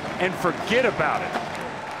ground and forget about it.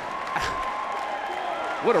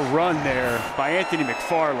 What a run there by Anthony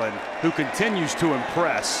McFarland, who continues to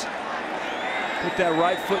impress. Put that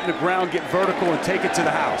right foot in the ground, get vertical, and take it to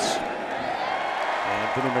the house.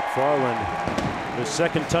 Anthony McFarland, the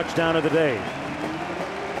second touchdown of the day.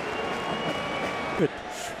 Good.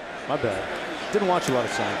 My bad. Didn't watch a lot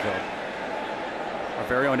of Seinfeld. Our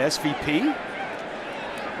very own SVP.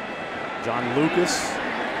 John Lucas,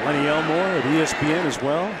 Lenny Elmore at ESPN as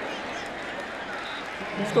well.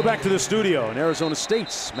 Let's go back to the studio in Arizona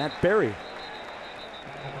State's Matt Berry.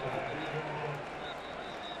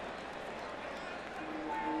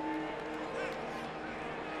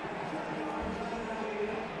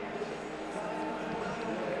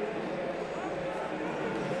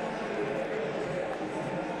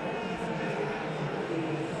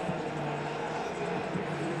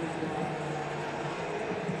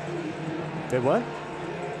 Did what?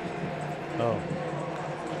 Oh.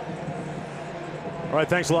 All right,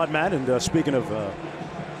 thanks a lot, Matt. And speaking of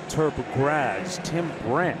Terp grads, Tim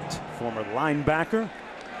Brandt, former linebacker,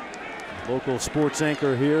 local sports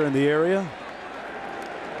anchor here in the area,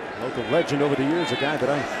 local legend over the years, a guy that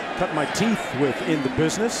I cut my teeth with in the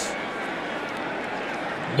business.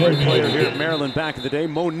 Great player here at Maryland back in the day.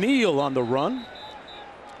 Mo Neal on the run.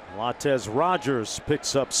 Latez Rogers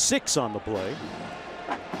picks up 6 on the play.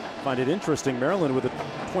 Find it interesting, Maryland with a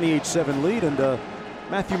 28-7 lead, and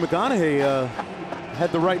Matthew McConaughey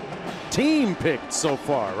had the right team picked so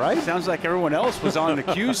far, right? Sounds like everyone else was on the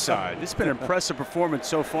Q side. It's been an impressive performance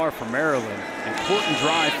so far for Maryland. Important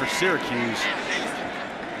drive for Syracuse.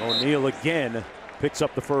 O'Neal again picks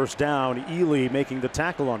up the first down. Ely making the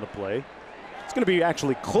tackle on the play. It's going to be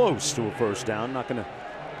actually close to a first down. Not going to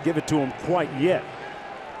give it to him quite yet.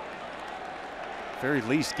 Very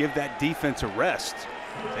least, give that defense a rest.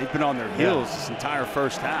 They've been on their heels this entire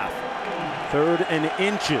first half. 3rd and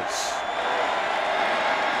inches.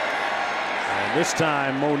 And this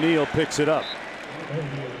time, O'Neal picks it up.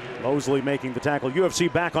 Mosley making the tackle.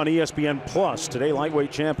 UFC back on ESPN Plus. Today,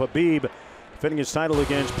 lightweight champ Habib defending his title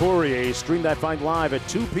against Poirier. Stream that fight live at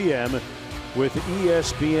 2 p.m. with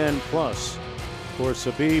ESPN Plus. Of course,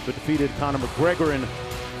 Habib defeated Conor McGregor in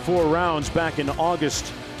 4 rounds back in August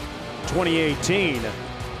 2018.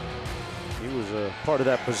 He was a part of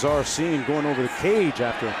that bizarre scene going over the cage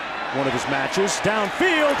after one of his matches.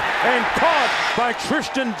 Downfield and caught by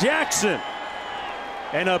Tristan Jackson.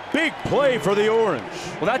 And a big play for the Orange.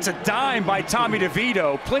 Well, that's a dime by Tommy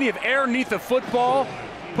DeVito. Plenty of air underneath the football.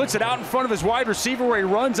 Puts it out in front of his wide receiver where he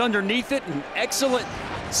runs underneath it. And excellent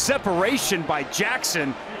separation by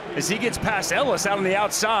Jackson as he gets past Ellis out on the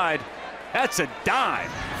outside. That's a dime.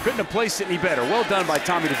 Couldn't have placed it any better. Well done by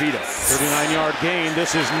Tommy DeVito. 39-yard gain.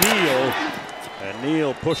 This is Neal. And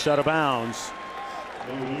Neal pushed out of bounds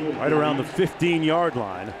right around the 15-yard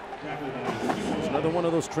line. It's another one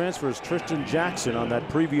of those transfers. Tristan Jackson on that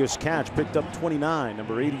previous catch picked up 29,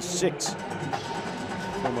 number 86.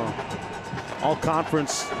 former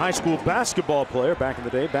all-conference high school basketball player back in the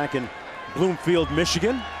day, back in Bloomfield,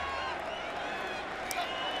 Michigan.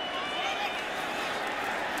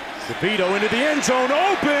 DeVito into the end zone,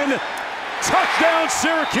 open, touchdown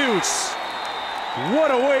Syracuse.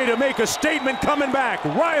 What a way to make a statement coming back.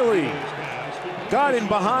 Riley got in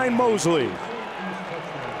behind Mosley.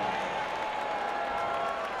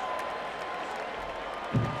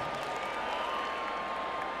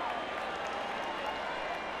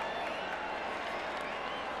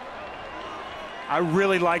 I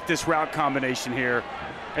really like this route combination here,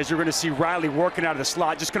 as you're going to see Riley working out of the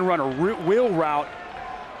slot, just going to run a wheel route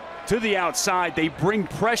to the outside. They bring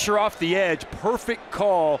pressure off the edge. Perfect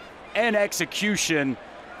call and execution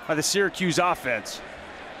by the Syracuse offense.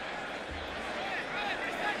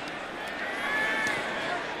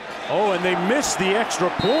 Oh, and they missed the extra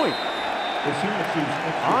point.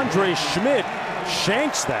 Andre Schmidt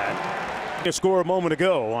shanks that. A score a moment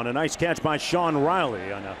ago on a nice catch by Sean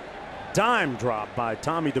Riley on a dime drop by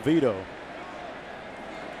Tommy DeVito.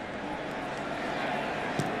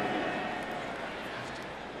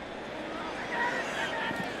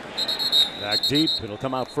 Back deep, it'll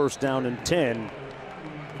come out first down and 10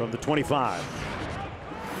 from the 25.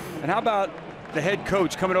 And how about the head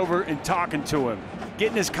coach coming over and talking to him,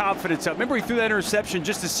 getting his confidence up? Remember, he threw that interception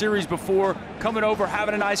just a series before, coming over,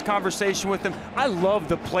 having a nice conversation with him. I love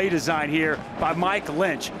the play design here by Mike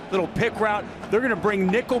Lynch. Little pick route. They're going to bring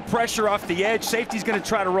nickel pressure off the edge. Safety's going to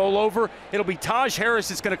try to roll over. It'll be Taj Harris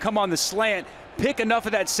that's going to come on the slant, pick enough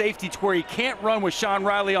of that safety to where he can't run with Sean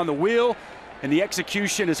Riley on the wheel. And the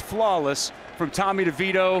execution is flawless from Tommy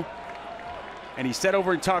DeVito. And he sat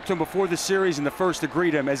over and talked to him before the series, and the first to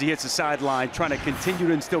greet him as he hits the sideline, trying to continue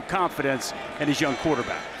to instill confidence in his young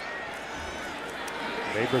quarterback.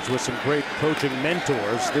 Neighbors with some great coaching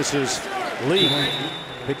mentors. This is Lee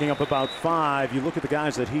picking up about 5. You look at the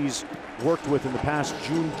guys that he's worked with in the past: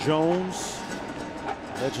 June Jones,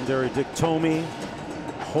 legendary Dick Tomey,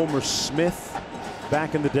 Homer Smith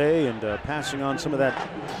back in the day, and passing on some of that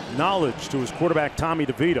knowledge to his quarterback, Tommy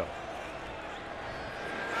DeVito.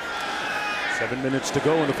 7 minutes to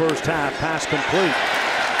go in the first half. Pass complete.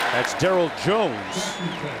 That's Darrell Jones.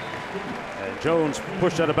 And Jones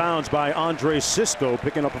pushed out of bounds by Andre Cisco,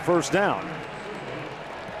 picking up a first down.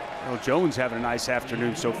 Well, Jones having a nice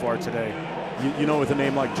afternoon so far today. You know, with a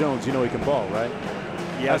name like Jones, you know he can ball, right?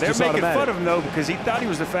 Yeah, That's they're making automatic. fun of him, though, because he thought he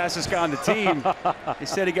was the fastest guy on the team. He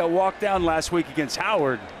said he got walked down last week against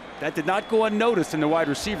Howard. That did not go unnoticed in the wide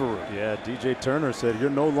receiver room. Yeah, DJ Turner said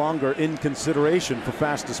you're no longer in consideration for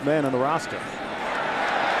fastest man on the roster.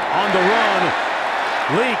 On the run,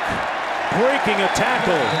 Leak breaking a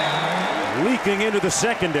tackle, leaking into the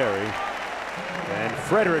secondary. And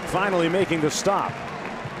Frederick finally making the stop.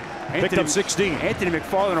 Picked up 16. Anthony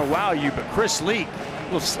McFarland will wow you, but Chris Leak,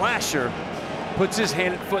 little slasher, puts his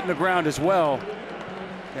hand and foot in the ground as well.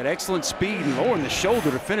 Got excellent speed and lowering the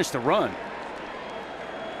shoulder to finish the run.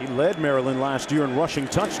 He led Maryland last year in rushing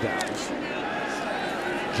touchdowns.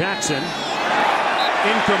 Jackson,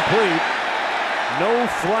 incomplete. No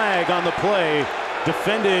flag on the play.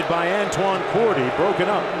 Defended by Antoine Cordy, broken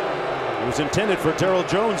up. It was intended for Darrell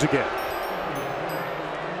Jones again.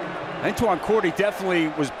 Antoine Cordy definitely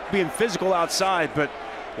was being physical outside, but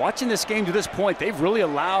watching this game to this point, they've really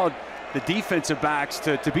allowed the defensive backs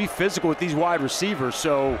to be physical with these wide receivers.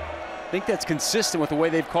 So I think that's consistent with the way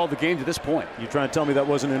they've called the game to this point. You trying to tell me that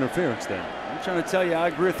wasn't interference then? I'm trying to tell you I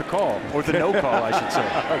agree with the call, or the no call, I should say.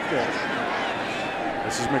 Okay.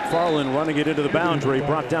 This is McFarland running it into the boundary,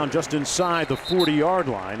 brought down just inside the 40-yard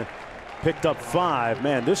line. Picked up 5.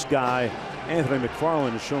 Man, this guy, Anthony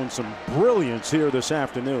McFarland, has shown some brilliance here this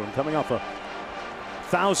afternoon. Coming off a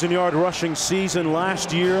 1,000-yard rushing season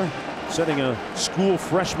last year, setting a school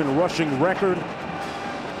freshman rushing record.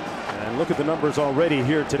 And look at the numbers already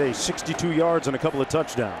here today: 62 yards and a couple of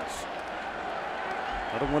touchdowns.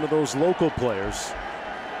 Another one of those local players.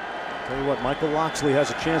 Tell you what, Michael Locksley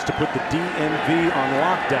has a chance to put the DMV on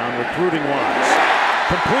lockdown recruiting-wise.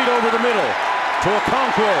 Complete over the middle to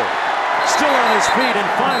Okonkwo. Still on his feet and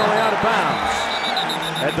finally out of bounds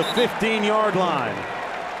at the 15-yard line.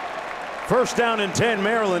 First down and 10,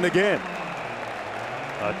 Maryland again.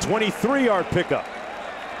 A 23-yard pickup.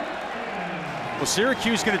 Well,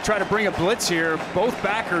 Syracuse going to try to bring a blitz here. Both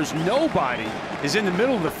backers, nobody is in the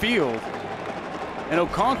middle of the field. And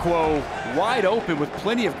Okonkwo wide open with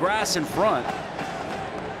plenty of grass in front.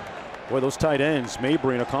 Boy, those tight ends,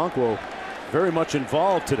 Mabry and Okonkwo, very much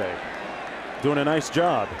involved today. Doing a nice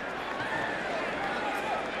job.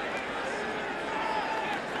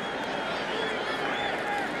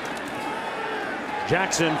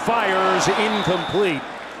 Jackson fires, incomplete.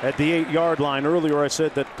 at the 8-yard line. Earlier I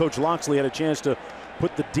said that Coach Loxley had a chance to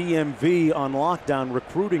put the DMV on lockdown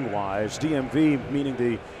recruiting-wise. DMV meaning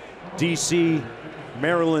the D.C.,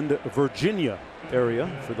 Maryland, Virginia area,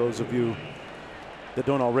 for those of you that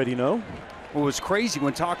don't already know. Well, it was crazy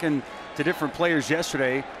when talking to different players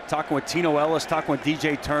yesterday, talking with Tino Ellis, talking with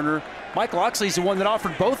DJ Turner. Mike Loxley's the one that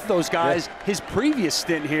offered both of those guys his previous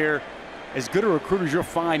stint here. As good a recruiter as you'll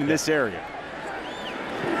find in this area.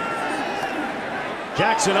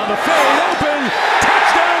 Jackson on the fade, open,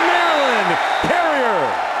 touchdown Maryland,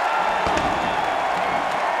 Carrier.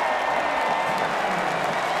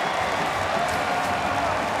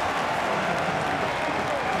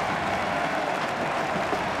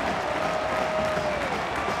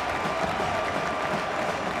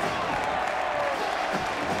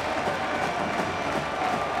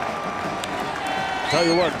 Tell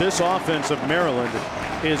you what, this offense of Maryland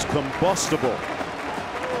is combustible.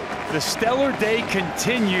 The stellar day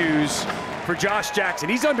continues for Josh Jackson.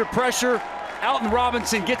 He's under pressure. Alton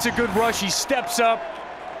Robinson gets a good rush. He steps up,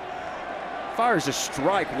 fires a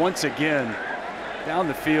strike once again down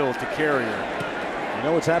the field to Carrier. You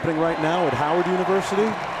know what's happening right now at Howard University?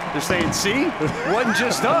 They're saying, see, it wasn't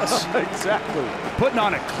just us. Exactly. Putting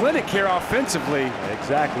on a clinic here offensively.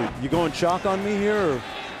 Exactly. You going chalk on me here? Or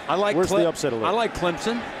I like where's the upset alert? I like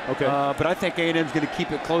Clemson. Okay. But I think A&M's going to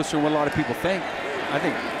keep it closer than what a lot of people think. I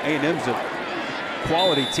think A&M's a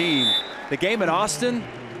quality team. The game in Austin,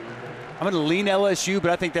 I'm going to lean LSU,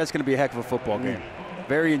 but I think that's going to be a heck of a football game.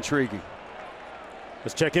 Very intriguing.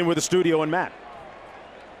 Let's check in with the studio and Matt.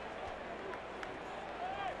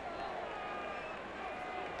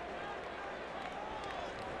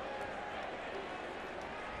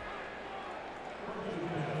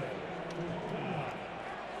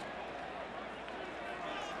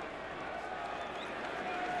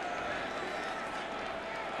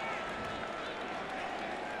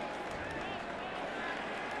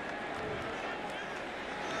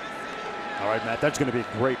 All right, Matt, that's going to be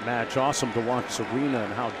a great match. Awesome to watch Serena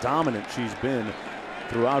and how dominant she's been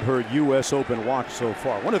throughout her U.S. Open watch so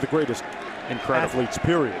far. One of the greatest athletes,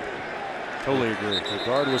 period. Totally agree.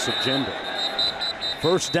 Regardless of gender.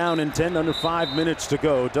 First down and 10, under 5 minutes to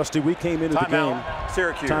go. Dusty, we came into the game.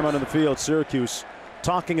 Syracuse. Timeout on the field, Syracuse.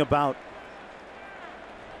 Talking about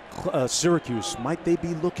Syracuse. Might they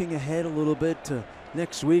be looking ahead a little bit to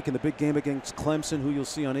next week in the big game against Clemson, who you'll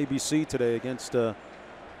see on ABC today against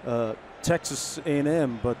Texas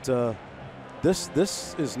A&M, but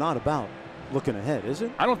this is not about looking ahead, is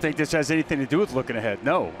it? I don't think this has anything to do with looking ahead.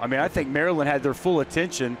 No. I mean, I think Maryland had their full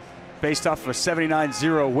attention based off of a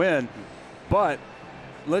 79-0 win. But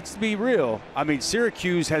let's be real. I mean,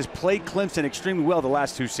 Syracuse has played Clemson extremely well the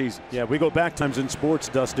last 2 seasons. Yeah, we go back times in sports,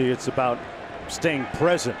 Dusty. It's about staying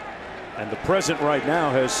present. And the present right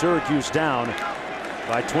now has Syracuse down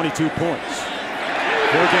by 22 points.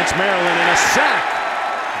 Here against Maryland, and a sack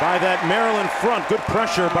by that Maryland front. Good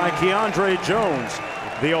pressure by Keandre Jones,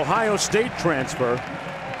 the Ohio State transfer.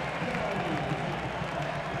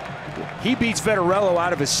 He beats Vettorello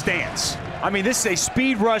out of his stance. I mean, this is a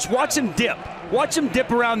speed rush. Watch him dip. Watch him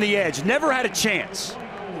dip around the edge. Never had a chance.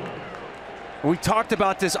 We talked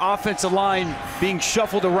about this offensive line being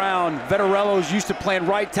shuffled around. Vettorello's used to playing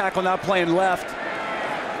right tackle, now playing left.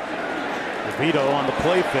 Vito on the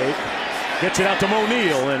play fake. Gets it out to Mo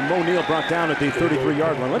Neal, and Mo Neal brought down at the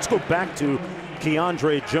 33-yard line. Let's go back to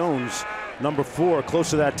Keandre Jones, number 4, close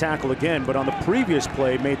to that tackle again, but on the previous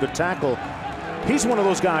play made the tackle. He's one of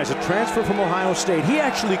those guys, a transfer from Ohio State. He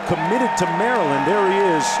actually committed to Maryland. There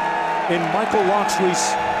he is in Michael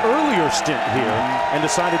Loxley's earlier stint here and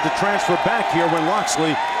decided to transfer back here when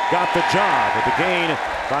Loxley got the job. The gain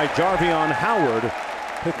by Jarvion Howard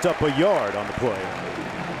picked up a yard on the play.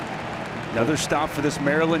 Another stop for this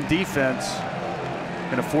Maryland defense.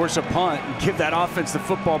 Going to force a punt and give that offense the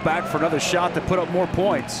football back for another shot to put up more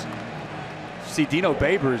points. See Dino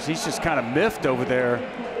Babers, he's just kind of miffed over there.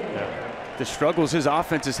 The struggles his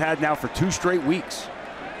offense has had now for 2 straight weeks.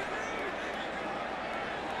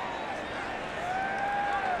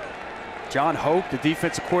 John Hoke, the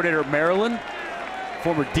defensive coordinator at Maryland,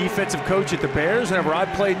 former defensive coach at the Bears. Whenever I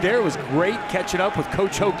played there, it was great catching up with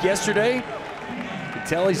Coach Hoke yesterday. You can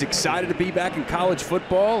tell he's excited to be back in college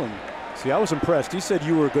football. And see, I was impressed. He said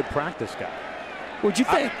you were a good practice guy. What'd you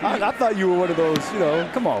think? I thought you were one of those, you know.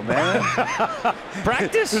 Come on, man.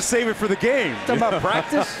 Practice? Just save it for the game. Talking about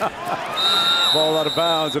practice? Ball out of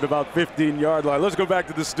bounds at about 15-yard line. Let's go back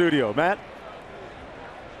to the studio. Matt?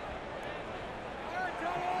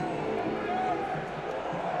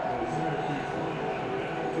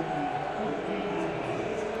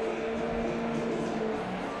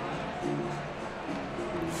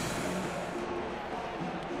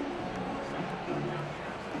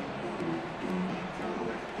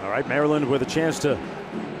 All right, Maryland with a chance to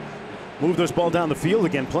move this ball down the field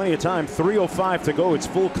again. Plenty of time. 3:05 to go. It's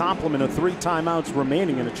full complement of 3 timeouts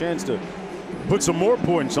remaining and a chance to put some more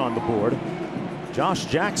points on the board. Josh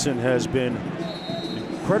Jackson has been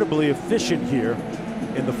incredibly efficient here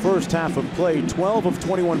in the first half of play. 12 of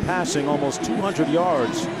 21 passing, almost 200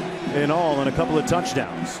 yards in all, and a couple of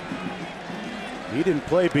touchdowns. He didn't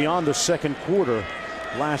play beyond the second quarter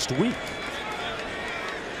last week.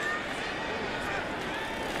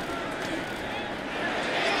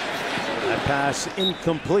 That pass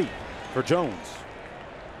incomplete for Jones.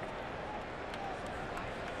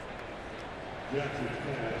 Jackson's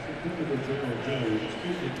pass intended for Gerald Jones,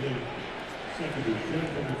 incomplete. Second and 10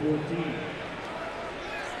 from the 14.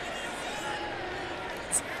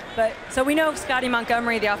 But so we know Scotty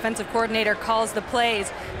Montgomery, the offensive coordinator, calls the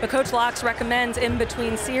plays, but Coach Locks recommends in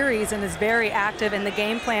between series and is very active in the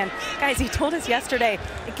game plan. Guys, he told us yesterday,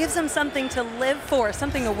 it gives them something to live for,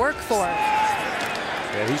 something to work for.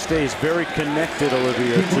 Yeah, he stays very connected,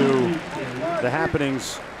 Olivia, to the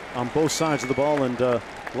happenings on both sides of the ball, and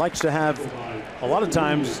likes to have, a lot of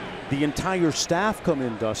times, the entire staff come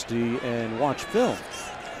in, Dusty, and watch film.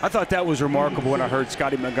 I thought that was remarkable when I heard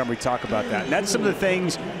Scotty Montgomery talk about that. And that's some of the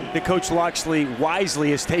things that Coach Locksley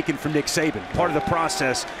wisely has taken from Nick Saban. Part of the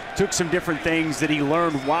process, took some different things that he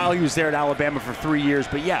learned while he was there at Alabama for 3 years.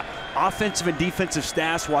 But yeah, offensive and defensive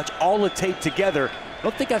staffs watch all the tape together. I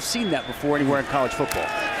don't think I've seen that before anywhere in college football.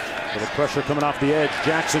 With the pressure coming off the edge,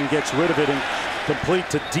 Jackson gets rid of it and complete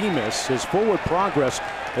to Demas. His forward progress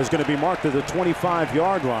is going to be marked at the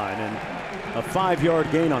 25-yard line, and a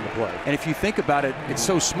 5-yard gain on the play. And if you think about it, it's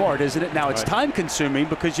so smart, isn't it? Now, it's time consuming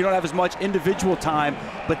because you don't have as much individual time,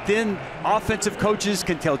 but then offensive coaches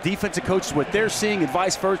can tell defensive coaches what they're seeing and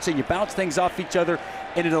vice versa, and you bounce things off each other,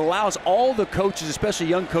 and it allows all the coaches, especially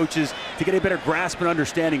young coaches, to get a better grasp and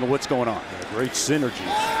understanding of what's going on. Yeah, great synergy.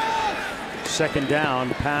 Second down,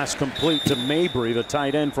 pass complete to Mabry, the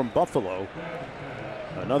tight end from Buffalo.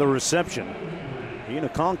 Another reception. Ian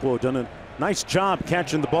Okonkwo done a nice job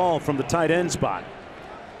catching the ball from the tight end spot.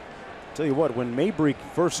 Tell you what, when Mabry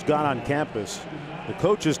first got on campus, the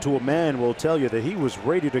coaches to a man will tell you that he was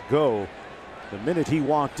ready to go the minute he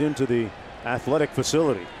walked into the athletic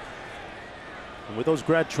facility. And with those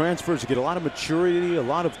grad transfers, you get a lot of maturity, a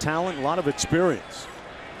lot of talent, a lot of experience.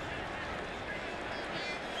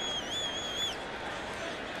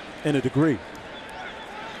 In a degree.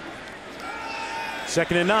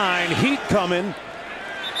 2nd and 9, heat coming.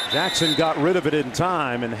 Jackson got rid of it in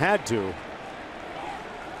time and had to.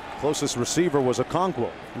 Closest receiver was Okonkwo.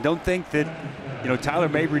 Don't think that, Tyler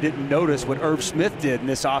Mabry didn't notice what Irv Smith did in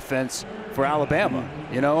this offense for Alabama.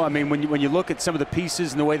 I mean, when you look at some of the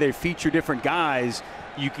pieces and the way they feature different guys,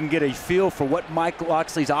 you can get a feel for what Mike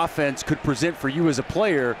Locksley's offense could present for you as a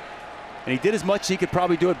player. And he did as much as he could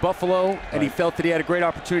probably do at Buffalo, and he felt that he had a great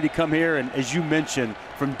opportunity to come here. And as you mentioned,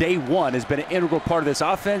 from day one has been an integral part of this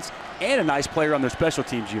offense and a nice player on their special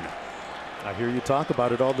teams unit. I hear you talk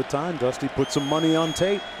about it all the time, Dusty. Put some money on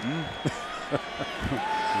tape.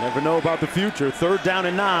 Never know about the future. 3rd down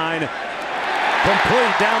and 9.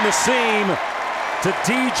 Complete down the seam to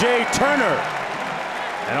DJ Turner.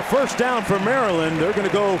 And a first down for Maryland. They're going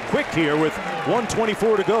to go quick here with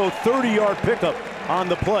 1:24 to go. 30-yard pickup on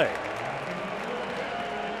the play.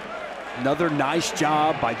 Another nice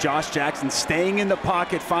job by Josh Jackson staying in the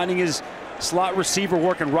pocket, finding his slot receiver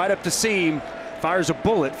working right up the seam. Fires a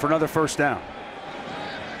bullet for another first down.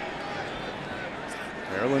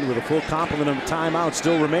 Maryland with a full complement of timeouts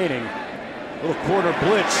still remaining. Little corner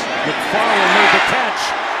blitz. McFarland made the catch.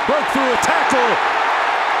 Broke through a tackle.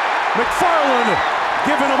 McFarland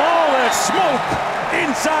giving them all that smoke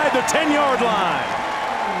inside the 10-yard line.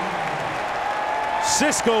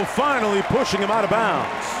 Cisco finally pushing him out of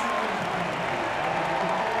bounds.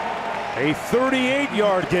 A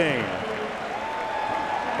 38-yard gain.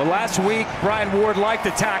 But last week, Brian Ward liked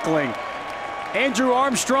the tackling. Andrew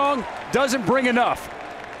Armstrong doesn't bring enough.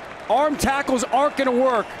 Arm tackles aren't going to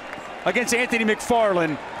work against Anthony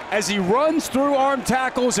McFarland as he runs through arm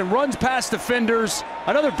tackles and runs past defenders.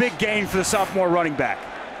 Another big gain for the sophomore running back.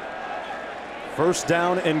 First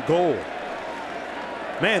down and goal.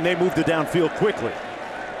 Man, they moved it downfield quickly.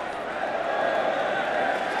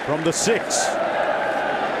 From the 6.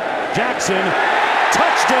 Jackson,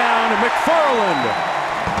 touchdown, McFarland.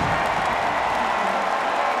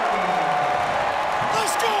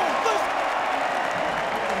 Let's go!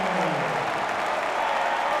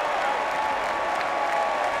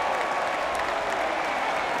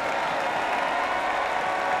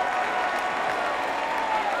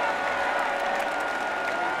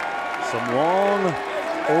 Some long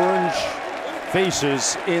orange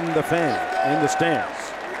faces in the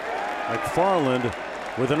stands. McFarland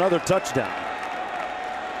with another touchdown.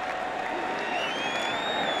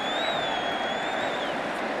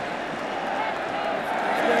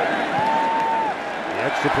 The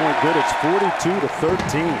extra point good. It's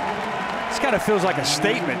 42-13. This kind of feels like a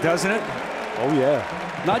statement, doesn't it? Oh, yeah.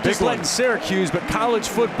 Not just letting Syracuse, but college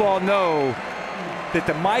football know that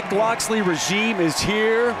the Mike Locksley regime is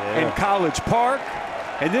here in College Park.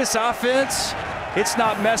 And this offense, it's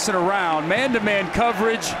not messing around. Man-to-man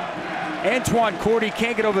coverage. Antoine Cordy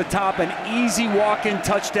can't get over the top. An easy walk-in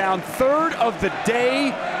touchdown. Third of the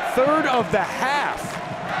day, third of the half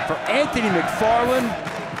for Anthony McFarland,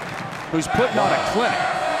 who's putting on a clinic.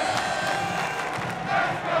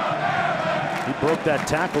 He broke that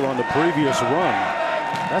tackle on the previous run.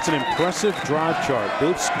 That's an impressive drive chart.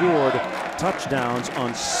 They've scored touchdowns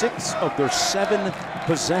on 6 of their 7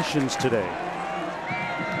 possessions today.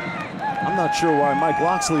 I'm not sure why Mike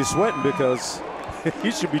Locksley is sweating, because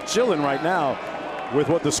he should be chilling right now with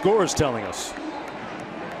what the score is telling us.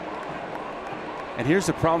 And here's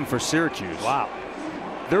the problem for Syracuse. Wow.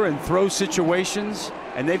 They're in throw situations,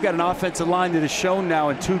 and they've got an offensive line that has shown now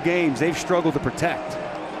in 2 games they've struggled to protect.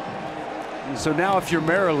 And so now if you're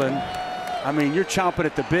Maryland, I mean, you're chomping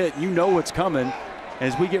at the bit. You know what's coming.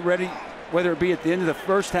 As we get ready, whether it be at the end of the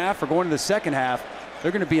first half or going to the second half,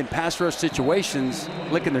 they're going to be in pass rush situations,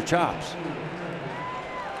 licking their chops.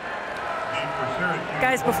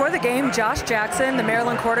 Guys, before the game, Josh Jackson, the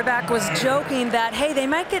Maryland quarterback, was joking that, hey, they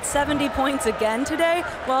might get 70 points again today.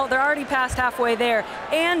 Well, they're already past halfway there.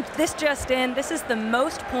 And this just in, this is the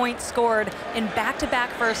most points scored in back-to-back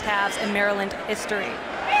first halves in Maryland history.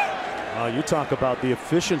 You talk about the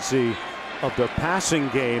efficiency of the passing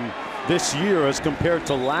game this year as compared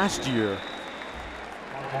to last year.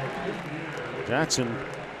 Jackson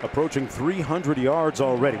approaching 300 yards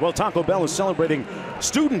already. Well, Taco Bell is celebrating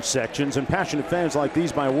student sections and passionate fans like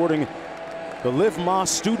these by awarding the Liv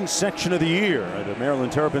Moss Student Section of the Year. The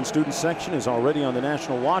Maryland Terrapin Student Section is already on the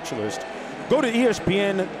national watch list. Go to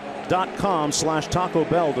ESPN.com/Taco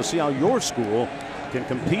Bell to see how your school can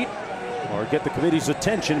compete or get the committee's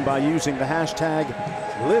attention by using the hashtag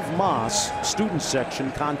Liv Moss Student Section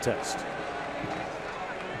Contest.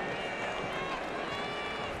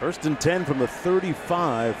 First and 10 from the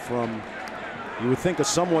 35 from, you would think, a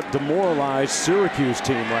somewhat demoralized Syracuse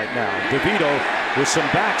team right now. DeVito with some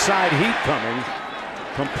backside heat coming,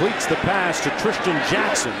 completes the pass to Tristan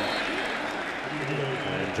Jackson.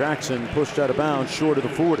 And Jackson pushed out of bounds short of the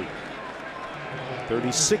 40.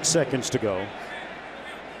 36 seconds to go.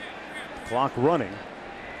 Clock running.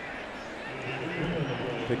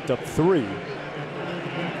 Picked up 3.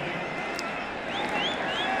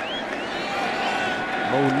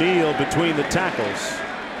 O'Neal between the tackles.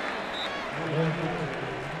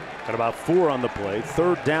 Got about 4 on the play.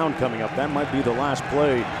 3rd down coming up. That might be the last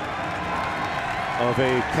play of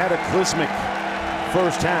a cataclysmic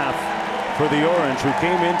first half for the Orange, who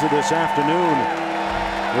came into this afternoon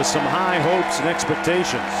with some high hopes and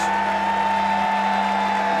expectations.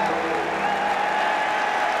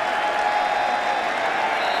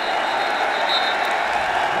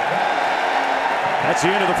 That's the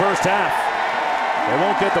end of the first half. They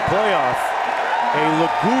won't get the playoff. A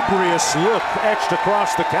lugubrious look etched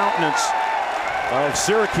across the countenance of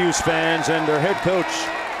Syracuse fans and their head coach,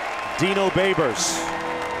 Dino Babers.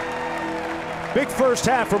 Big first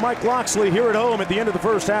half for Mike Locksley here at home at the end of the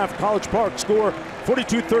first half. College Park score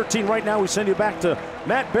 42-13. Right now we send you back to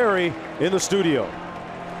Matt Berry in the studio.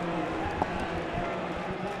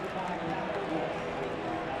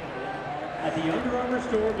 At the Under Armour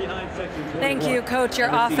store behind section 21. Thank you, Coach. Your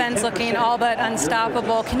offense looking all but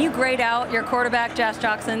unstoppable. Can you grade out your quarterback, Josh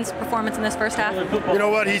Jackson's performance in this first half? You know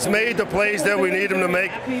what? He's made the plays that we need him to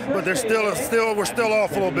make, but we're still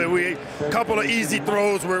off a little bit. A couple of easy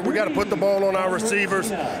throws where we got to put the ball on our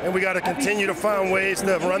receivers, and we got to continue to find ways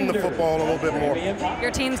to run the football a little bit more.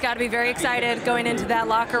 Your team's got to be very excited going into that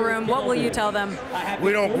locker room. What will you tell them?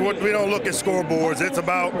 We don't look at scoreboards. It's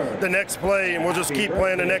about the next play, and we'll just keep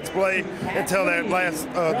playing the next play until that last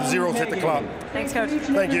zeros hit the clock. Thanks, Coach.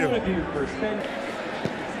 Thank you.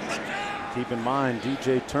 Keep in mind,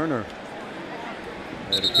 DJ Turner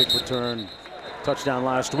had a kick return touchdown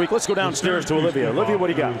last week. Let's go downstairs to Olivia. Olivia, what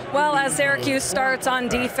do you got? Well, as Syracuse starts on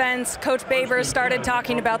defense, Coach Babers started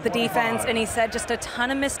talking about the defense, and he said just a ton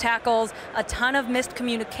of missed tackles, a ton of missed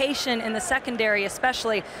communication in the secondary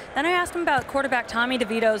especially. Then I asked him about quarterback Tommy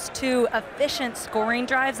DeVito's 2 efficient scoring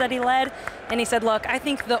drives that he led, and he said, look, I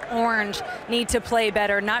think the Orange need to play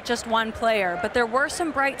better, not just one player, but there were some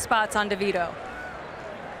bright spots on DeVito.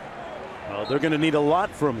 Well, they're going to need a lot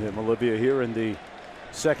from him, Olivia, here in the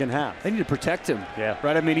second half. They need to protect him. Yeah.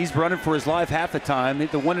 Right? I mean, he's running for his life half the time.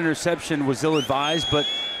 The one interception was ill-advised, but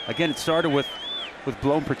again, it started with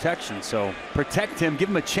blown protection. So protect him, give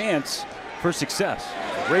him a chance for success.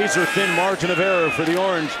 Razor-thin margin of error for the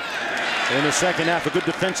Orange in the second half. A good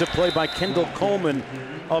defensive play by Kendall Coleman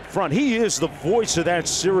up front. He is the voice of that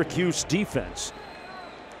Syracuse defense.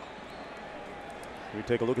 We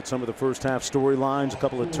take a look at some of the first half storylines. A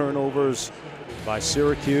couple of turnovers by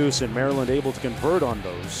Syracuse, and Maryland able to convert on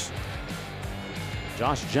those.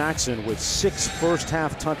 Josh Jackson with 6 first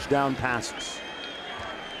half touchdown passes.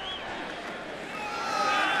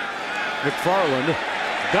 McFarland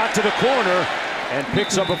got to the corner and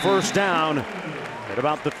picks up a first down at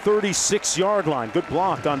about the 36-yard line. Good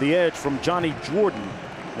block on the edge from Johnny Jordan,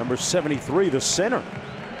 number 73, the center.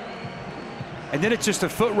 And then it's just a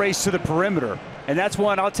foot race to the perimeter. And that's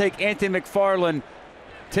one I'll take Anthony McFarland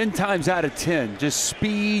 10 times out of 10. Just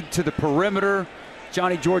speed to the perimeter.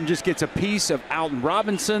 Johnny Jordan just gets a piece of Alton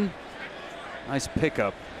Robinson. Nice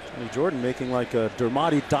pickup. Johnny Jordan making like a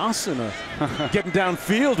Dermody Dawson, getting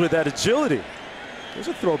downfield with that agility. There's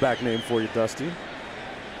a throwback name for you, Dusty.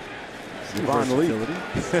 Devon Lee.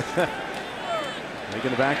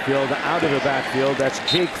 Making the backfield, out of the backfield, that's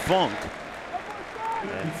Jake Funk.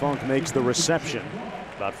 And Funk makes the reception.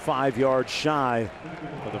 About 5 yards shy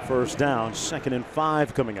of the first down. 2nd and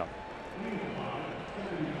 5 coming up.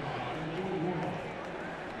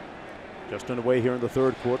 Just underway here in the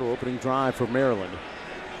third quarter. Opening drive for Maryland.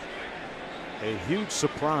 A huge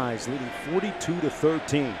surprise, leading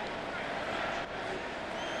 42-13.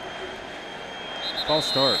 False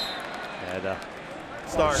start. And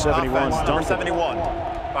Start 71. Offense, number 71.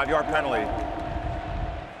 5-yard penalty.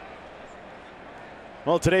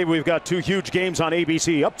 Well, today we've got 2 huge games on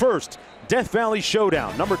ABC. Up first, Death Valley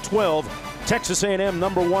Showdown. Number 12, Texas A&M.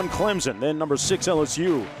 Number 1, Clemson. Then number 6,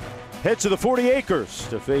 LSU. Head to the 40 acres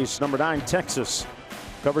to face number 9, Texas.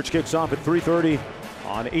 Coverage kicks off at 3:30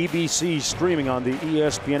 on ABC, streaming on the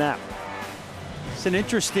ESPN app. It's an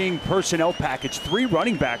interesting personnel package. 3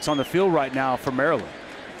 running backs on the field right now for Maryland.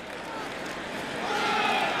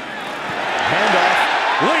 Handoff.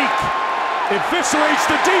 Leak eviscerates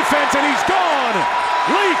the defense, and he's gone.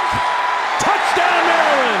 Leak. Touchdown,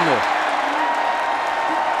 Maryland.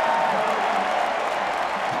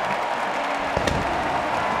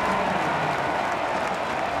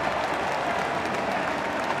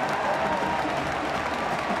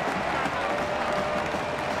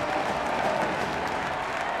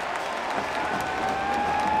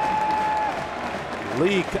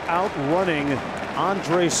 Leak outrunning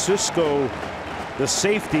Andre Sisco, the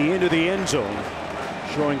safety, into the end zone,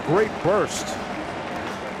 showing great burst.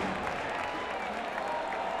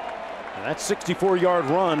 And that 64-yard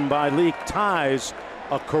run by Leak ties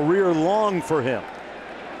a career long for him.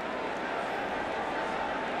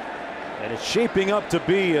 And it's shaping up to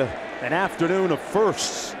be an afternoon of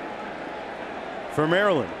firsts for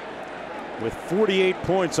Maryland, with 48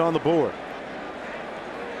 points on the board.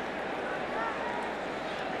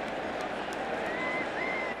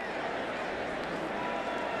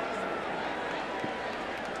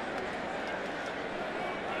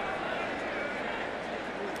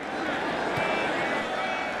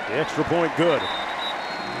 The extra point good.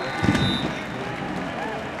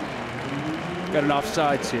 Got an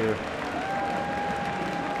offsides here.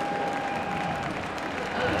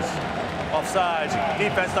 Offsides.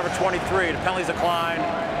 Defense number 23. The penalty's declined.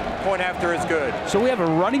 Point after is good. So we have a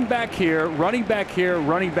running back here, running back here,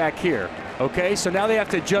 running back here. Okay, so now they have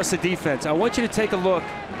to adjust the defense. I want you to take a look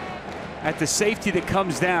at the safety that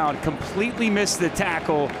comes down, completely missed the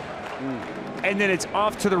tackle. And then it's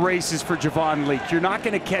off to the races for Javon Leak. You're not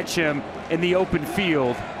going to catch him in the open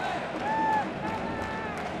field.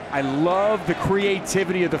 I love the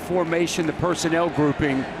creativity of the formation, the personnel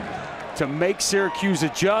grouping to make Syracuse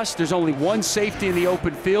adjust. There's only one safety in the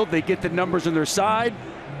open field. They get the numbers on their side.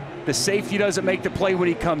 The safety doesn't make the play when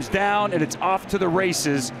he comes down, and it's off to the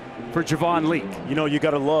races for Javon Leak. You know, you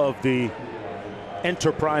got to love the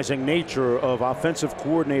enterprising nature of offensive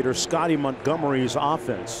coordinator Scotty Montgomery's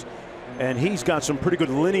offense. And he's got some pretty good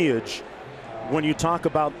lineage when you talk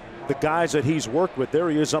about the guys that he's worked with.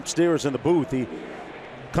 There he is upstairs in the booth. He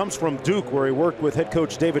comes from Duke, where he worked with head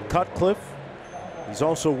coach David Cutcliffe. He's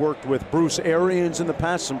also worked with Bruce Arians in the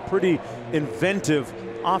past, some pretty inventive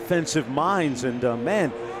offensive minds. And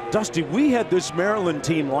man, Dusty, we had this Maryland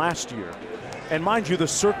team last year. And mind you, the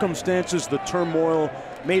circumstances, the turmoil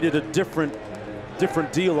made it a different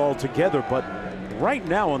deal altogether. But right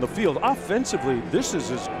now on the field, offensively, this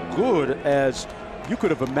is as good as you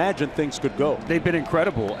could have imagined things could go. They've been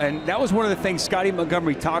incredible, and that was one of the things Scotty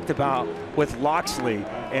Montgomery talked about with Loxley.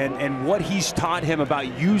 and what he's taught him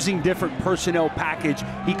about using different personnel package.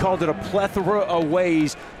 He called it a plethora of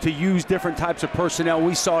ways to use different types of personnel.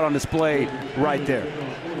 We saw it on display right there.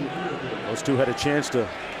 Those two had a chance to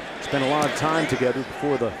spend a lot of time together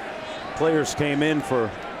before the players came in for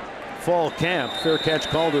fall camp. Fair catch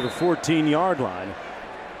called at the 14-yard line.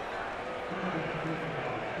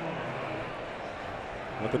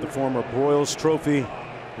 Look at the former Broyles Trophy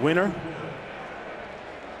winner,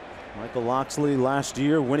 Michael Locksley, last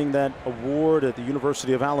year winning that award at the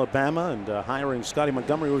University of Alabama and hiring Scotty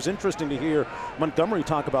Montgomery. It was interesting to hear Montgomery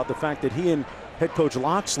talk about the fact that he and head coach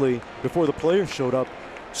Locksley, before the players showed up,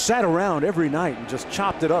 sat around every night and just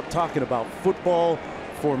chopped it up, talking about football,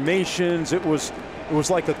 formations. It was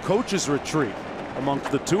like a coach's retreat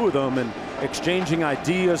amongst the two of them, and exchanging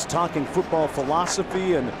ideas, talking football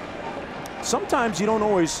philosophy. And sometimes you don't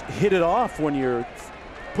always hit it off when you're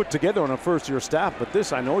put together on a first-year staff, but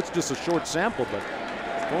this, I know it's just a short sample, but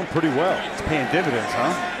it's going pretty well. It's paying dividends,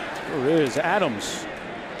 huh? Sure is. Adams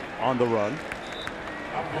on the run.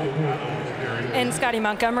 And Scotty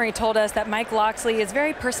Montgomery told us that Mike Locksley is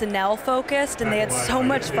very personnel focused, and they had so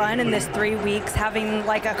much fun in this 3 weeks, having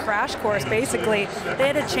like a crash course basically. They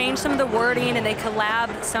had to change some of the wording and they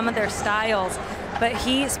collabed some of their styles. But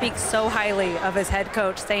he speaks so highly of his head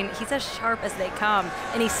coach, saying he's as sharp as they come,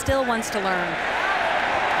 and he still wants to learn.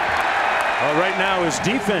 Well, right now his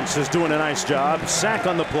defense is doing a nice job. Sack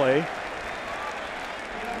on the play.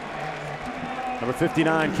 Number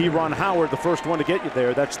 59, Kieron Howard, the first one to get you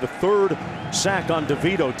there. That's the third sack on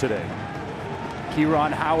DeVito today.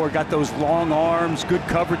 Kieron Howard got those long arms, good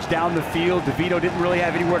coverage down the field. DeVito didn't really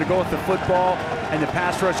have anywhere to go with the football, and the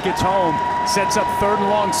pass rush gets home, sets up third and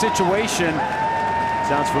long situation.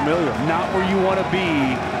 Sounds familiar. Not where you want to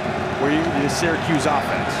be, where you're the Syracuse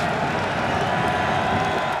offense.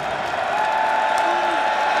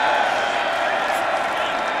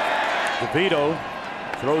 DeVito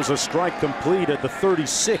throws a strike complete at the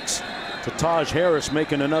 36 to Taj Harris,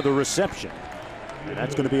 making another reception. And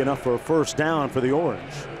that's going to be enough for a first down for the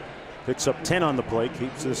Orange. Picks up 10 on the play,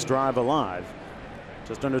 keeps this drive alive.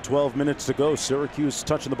 Just under 12 minutes to go. Syracuse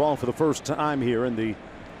touching the ball for the first time here in the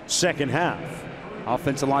second half.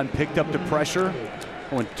 Offensive line picked up the pressure.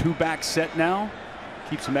 Going two-back set now.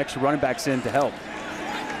 Keep some extra running backs in to help.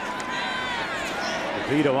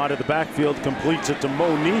 DeVito out of the backfield, completes it to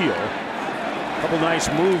Mo Neal. Couple nice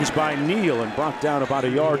moves by Neal and brought down about a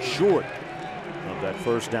yard short of that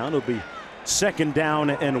first down. It'll be second down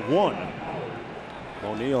and 1.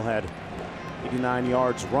 Mo Neal had 89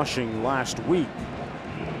 yards rushing last week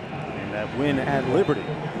in that win at Liberty,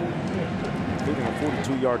 including a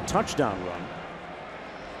 42-yard touchdown run.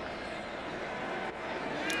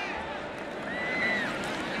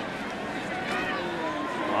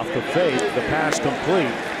 Off the fake, the pass complete,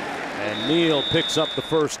 and Neal picks up the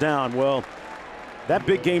first down. Well, that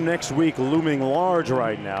big game next week looming large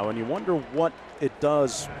right now, and you wonder what it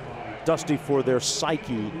does, Dusty, for their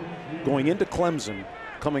psyche going into Clemson,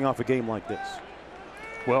 coming off a game like this.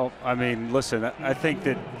 Well, I mean, listen, I think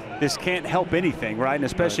that this can't help anything, right? And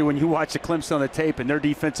especially when you watch the Clemson on the tape and their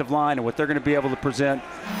defensive line and what they're going to be able to present.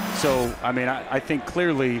 So, I mean, I think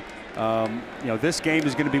clearly, you know, this game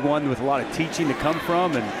is going to be one with a lot of teaching to come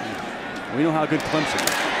from, and we know how good Clemson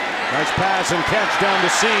is. Nice pass and catch down the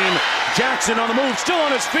seam. Jackson on the move, still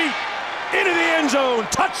on his feet, into the end zone.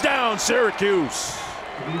 Touchdown, Syracuse.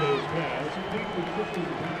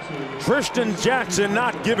 Tristan Jackson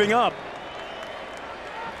not giving up,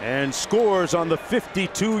 and scores on the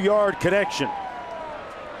 52-yard connection.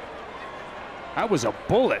 That was a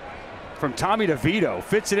bullet from Tommy DeVito.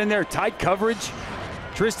 Fits it in there, tight coverage.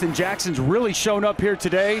 Tristan Jackson's really shown up here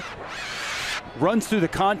today. Runs through the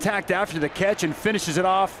contact after the catch and finishes it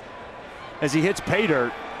off as he hits pay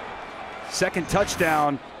dirt. Second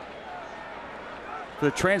touchdown for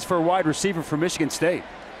the transfer wide receiver from Michigan State.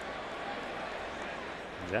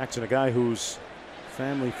 Jackson, a guy whose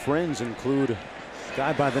family friends include a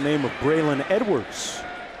guy by the name of Braylon Edwards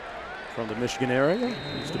from the Michigan area.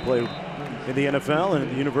 He used to play in the NFL and at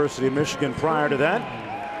the University of Michigan prior to that.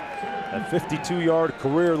 A 52-yard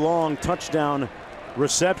career-long touchdown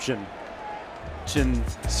reception. And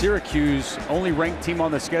Syracuse, only ranked team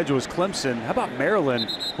on the schedule is Clemson. How about Maryland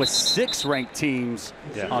with 6 ranked teams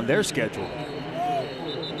on their schedule?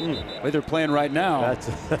 The way they're playing right now.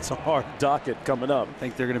 That's a hard docket coming up. I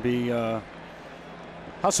think they're going to be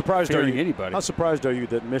how surprised are you? Anybody. How surprised are you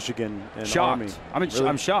that Michigan and Army? I mean, really?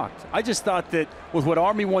 I'm shocked. I just thought that with what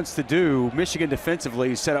Army wants to do, Michigan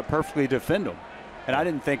defensively is set up perfectly to defend them. And I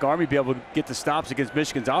didn't think Army would be able to get the stops against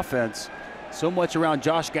Michigan's offense. So much around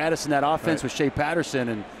Josh Gaddis in that offense with Shea Patterson,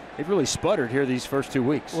 and they've really sputtered here these first 2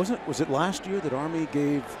 weeks. Was it last year that Army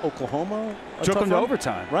gave Oklahoma a took tough them to run?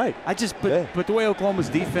 overtime? Right. But the way Oklahoma's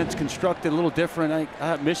defense constructed a little different. I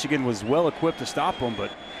thought Michigan was well equipped to stop them,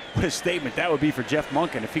 but what a statement that would be for Jeff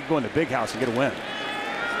Monken if he could go in the big house and get a win.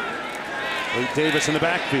 Lee Davis in the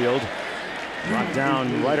backfield. Brought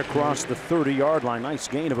down right across the 30-yard line. Nice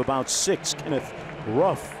gain of about 6. Kenneth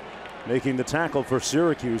Ruff making the tackle for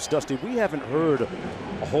Syracuse. Dusty, we haven't heard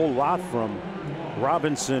a whole lot from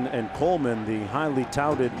Robinson and Coleman, the highly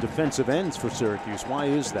touted defensive ends for Syracuse. Why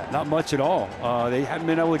is that? Not much at all. They haven't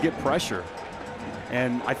been able to get pressure.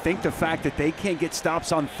 And I think the fact that they can't get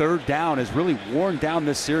stops on third down has really worn down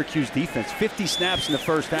this Syracuse defense. 50 snaps in the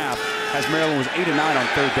first half as Maryland was 8 of 9 on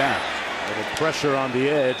third down. Little pressure on the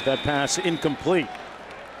edge. That pass incomplete.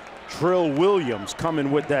 Trill Williams coming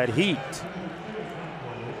with that heat.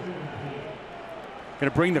 Going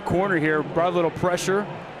to bring the corner here. Brought a little pressure.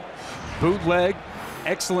 Bootleg.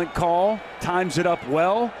 Excellent call. Times it up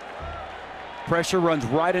well. Pressure runs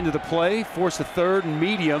right into the play. Force a third and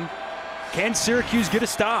medium. Can Syracuse get a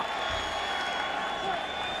stop?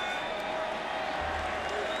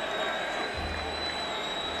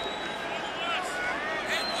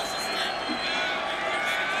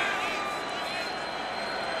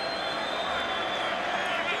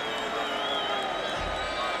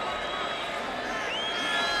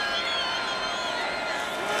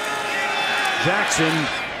 Jackson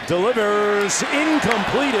delivers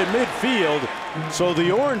incomplete at midfield. So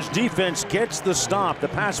the Orange defense gets the stop. The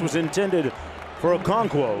pass was intended for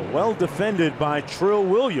Okonkwo. Well defended by Trill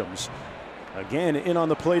Williams. Again, in on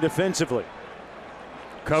the play defensively.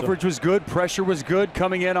 Coverage was good. Pressure was good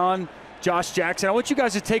coming in on Josh Jackson. I want you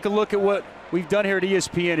guys to take a look at what we've done here at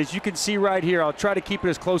ESPN. As you can see right here, I'll try to keep it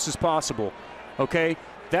as close as possible. Okay?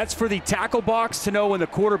 That's for the tackle box to know when the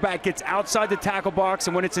quarterback gets outside the tackle box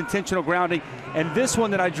and when it's intentional grounding. And this one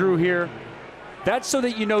that I drew here, that's so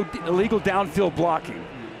that you know illegal downfield blocking.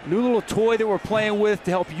 New little toy that we're playing with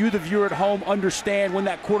to help you, the viewer at home, understand when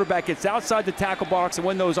that quarterback gets outside the tackle box and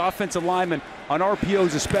when those offensive linemen, on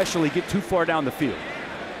RPOs especially, get too far down the field.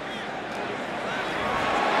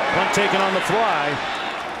 Punt taken on the fly.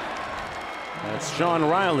 That's Sean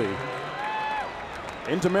Riley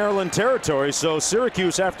into Maryland territory. So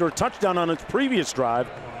Syracuse, after a touchdown on its previous drive,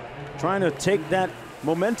 trying to take that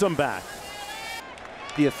momentum back.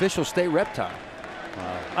 The official state rep time.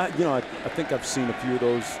 I think I've seen a few of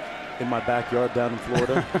those in my backyard down in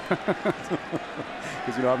Florida.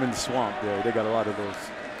 Because, I'm in the swamp there. They got a lot of those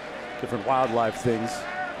different wildlife things.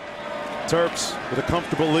 Terps with a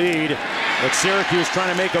comfortable lead. But Syracuse trying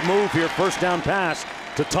to make a move here. First down pass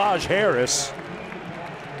to Taj Harris.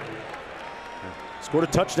 Scored a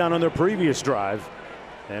touchdown on their previous drive.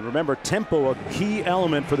 And remember, tempo, a key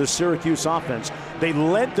element for the Syracuse offense. They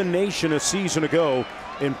led the nation a season ago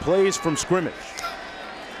in plays from scrimmage.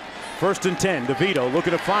 1st and 10, DeVito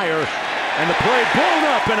looking to fire, and the play blown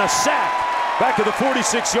up and a sack back to the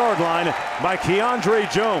 46-yard line by Keandre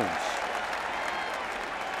Jones.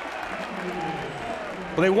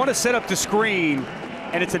 Well, they want to set up the screen,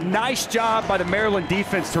 and it's a nice job by the Maryland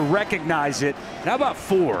defense to recognize it. And how about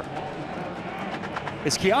 4?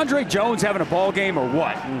 Is Keandre Jones having a ball game or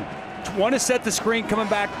what? Want to set the screen, coming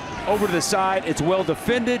back over to the side. It's well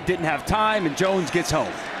defended, didn't have time, and Jones gets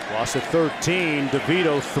home. Loss of 13.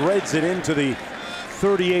 DeVito threads it into the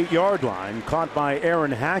 38-yard line, caught by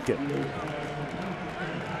Aaron Hackett.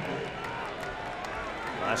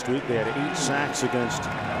 Last week they had 8 sacks against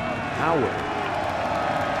Howard.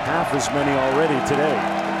 Half as many already today.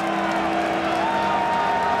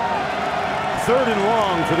 3rd and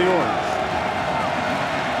long for the Orange.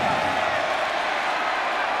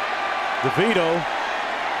 DeVito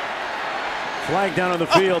flag down on the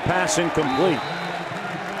field, pass incomplete.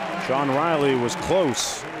 Sean Riley was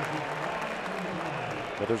close,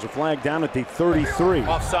 but there's a flag down at the 33.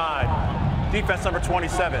 Offside. Defense number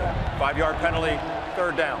 27. 5-yard penalty.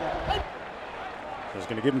 3rd down. He's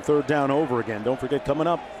going to give him 3rd down over again. Don't forget, coming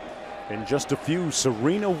up in just a few,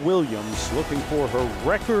 Serena Williams looking for her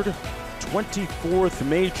record 24th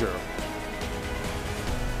major,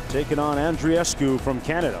 taking on Andreescu from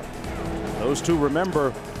Canada. Those two,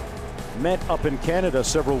 remember, met up in Canada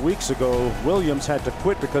several weeks ago. Williams had to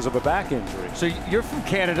quit because of a back injury. So you're from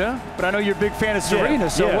Canada, but I know you're a big fan of Serena.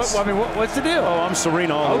 So yes. What's the deal? Oh, I'm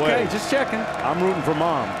Serena all the way. Okay, just checking. I'm rooting for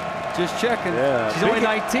Mom. Just checking. Yeah. She's only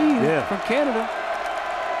 19 from Canada.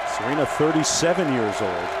 Serena, 37 years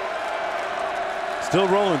old. Still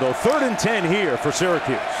rolling, though. 3rd and 10 here for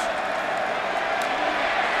Syracuse.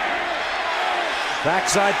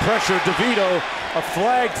 Backside pressure, DeVito, a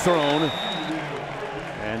flag thrown.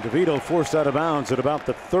 And DeVito forced out of bounds at about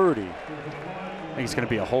the 30. I think it's going to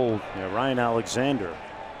be a hold. Yeah, Ryan Alexander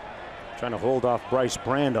trying to hold off Bryce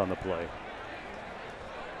Brand on the play.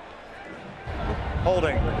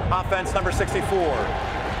 Holding. Offense number 64.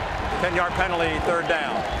 10-yard penalty, 3rd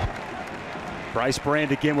down. Bryce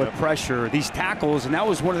Brand again with pressure. These tackles, and that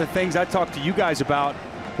was one of the things I talked to you guys about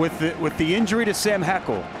with the injury to Sam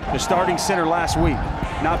Heckel, the starting center last week,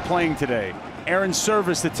 not playing today. Aaron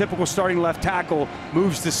Service, the typical starting left tackle,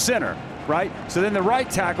 moves to center, right? So then the right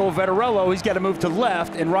tackle, Vettorello, he's got to move to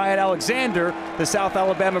left, and Ryan Alexander, the South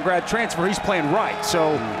Alabama grad transfer, he's playing right.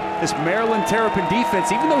 So this Maryland Terrapin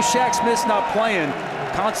defense, even though Shaq Smith's not playing,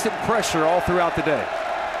 constant pressure all throughout the day.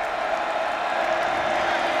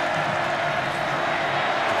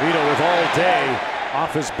 Vito with all day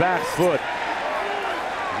off his back foot.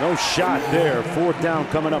 No shot there. 4th down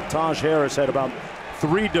coming up. Taj Harris had about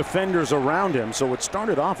 3 defenders around him, so it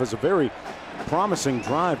started off as a very promising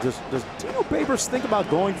drive. Does Dino Babers think about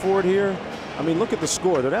going for it here? I mean, look at the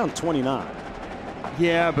score. They're down 29.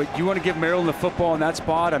 Yeah, but you want to give Maryland the football in that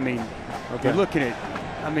spot? I mean, you're looking at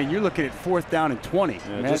 4th down and 20.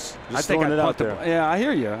 Yeah, just throwing it out there. Yeah, I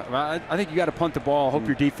hear you. I think you got to punt the ball, hope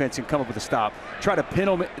your defense can come up with a stop. Try to pin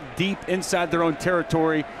them deep inside their own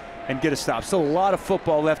territory and get a stop. Still a lot of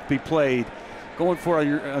football left to be played. Going for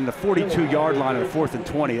on the 42-yard line on the 4th and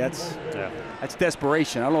 20, that's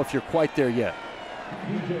desperation. I don't know if you're quite there yet.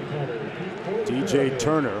 DJ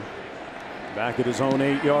Turner back at his own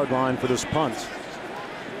 8-yard line for this punt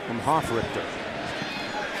from Hofrichter.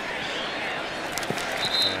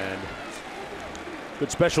 And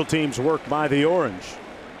good special teams work by the Orange.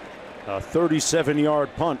 A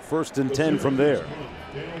 37-yard punt, 1st and 10 from there.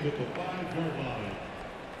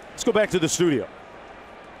 Let's go back to the studio.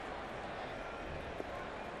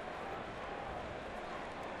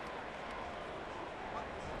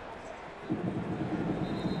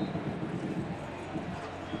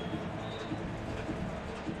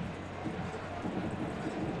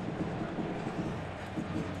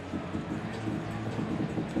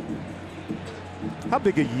 How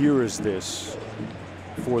big a year is this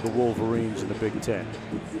for the Wolverines in the Big Ten?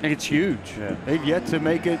 I think it's huge. Yeah. They've yet to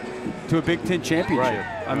make it to a Big Ten championship.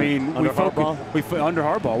 Right. I mean, under Harbaugh? Under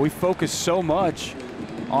Harbaugh, we focus so much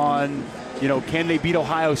on, can they beat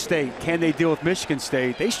Ohio State? Can they deal with Michigan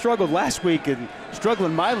State? They struggled last week and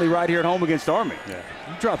struggling mightily right here at home against Army. Yeah.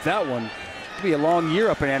 You drop that one, it'll be a long year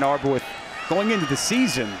up in Ann Arbor with going into the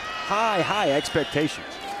season, high expectations.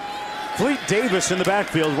 Fleet Davis in the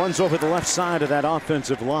backfield runs over the left side of that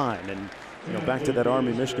offensive line, and back to that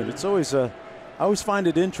Army Michigan. It's always I always find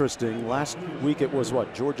it interesting. Last week it was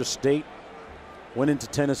Georgia State went into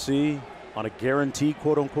Tennessee on a guarantee,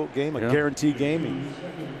 quote unquote, game, guarantee game. And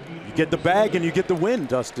you get the bag and you get the win,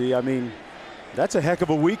 Dusty. I mean, that's a heck of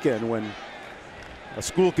a weekend when a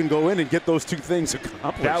school can go in and get those 2 things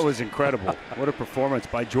accomplished. That was incredible. What a performance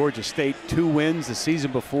by Georgia State. 2 wins the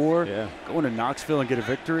season before. Yeah. Going to Knoxville and get a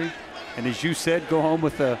victory. And as you said, go home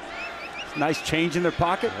with a nice change in their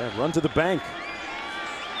pocket. Yeah, run to the bank.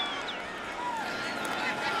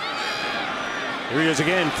 Here he is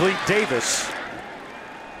again, Fleet Davis.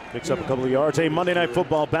 Picks up a couple of yards. A Monday Night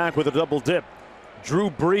Football back with a double dip. Drew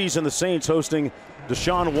Brees and the Saints hosting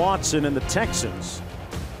Deshaun Watson and the Texans.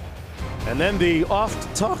 And then the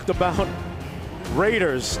oft-talked about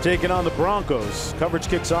Raiders taking on the Broncos. Coverage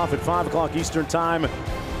kicks off at 5 o'clock Eastern time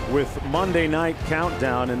with Monday Night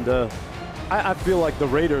Countdown. And I feel like the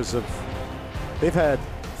Raiders they've had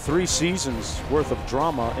 3 seasons worth of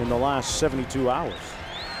drama in the last 72 hours.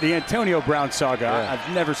 The Antonio Brown saga,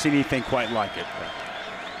 I've never seen anything quite like it.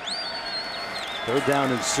 3rd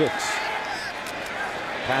down and 6.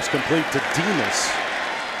 Pass complete to Demas.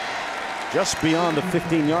 Just beyond the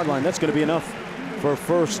 15-yard line. That's going to be enough for a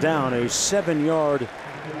 1st down, a 7-yard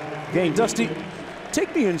gain. Dusty,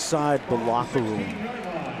 take me inside the locker room.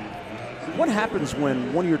 What happens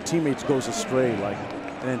when one of your teammates goes astray like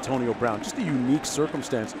Antonio Brown? Just a unique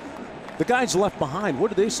circumstance. The guys left behind, what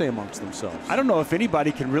do they say amongst themselves? I don't know if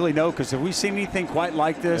anybody can really know, because have we seen anything quite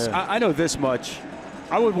like this? Yeah. I know this much.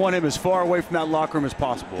 I would want him as far away from that locker room as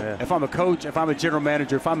possible. Yeah. If I'm a coach, if I'm a general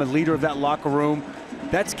manager, if I'm a leader of that locker room,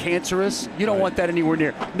 that's cancerous. You don't want that anywhere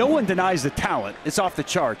near. No one denies the talent. It's off the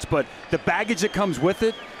charts. But the baggage that comes with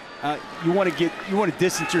it, you want to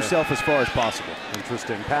distance yourself as far as possible.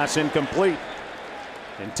 Interesting. Pass incomplete.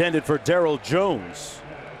 Intended for Darrell Jones.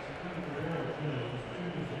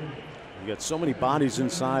 You got so many bodies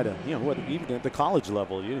inside, even at the college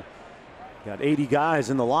level. You got 80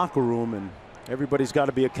 guys in the locker room, and everybody's got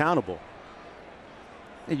to be accountable.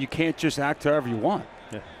 And you can't just act however you want.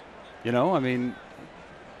 Yeah. I mean,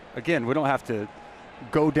 again, we don't have to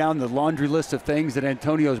go down the laundry list of things that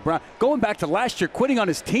Antonio's Brown, going back to last year, quitting on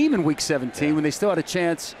his team in Week 17 when they still had a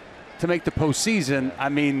chance to make the postseason. I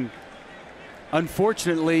mean,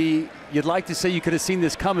 unfortunately, you'd like to say you could have seen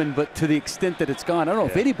this coming, but to the extent that it's gone, I don't know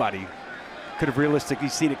if anybody could have realistically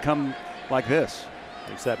seen it come like this.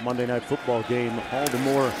 Makes that Monday Night Football game all the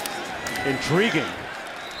more intriguing.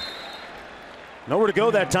 Nowhere to go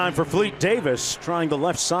that time for Fleet Davis, trying the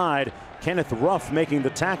left side. Kenneth Ruff making the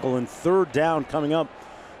tackle, and third down coming up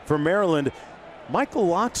for Maryland. Michael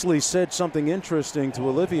Locksley said something interesting to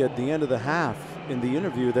Olivia at the end of the half in the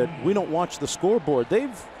interview, that we don't watch the scoreboard.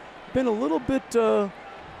 They've been a little bit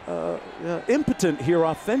impotent here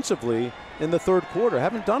offensively in the third quarter.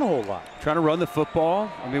 Haven't done a whole lot. Trying to run the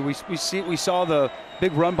football. I mean, we saw the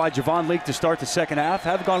big run by Javon Leake to start the second half.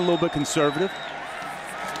 Have gone a little bit conservative.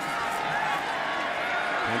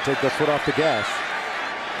 And take their foot off the gas.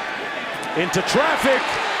 Into traffic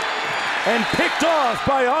and picked off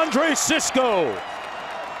by Andre Cisco.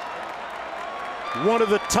 One of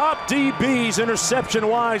the top DBs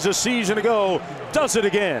interception-wise a season ago does it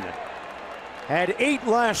again. Had 8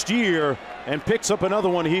 last year and picks up another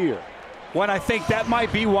one here. Well, I think that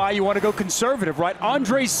might be why you want to go conservative, right?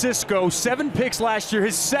 Andre Cisco, 7 picks last year,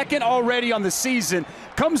 his second already on the season,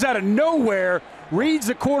 comes out of nowhere, reads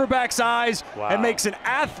the quarterback's eyes, and makes an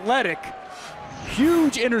athletic,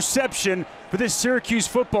 huge interception for this Syracuse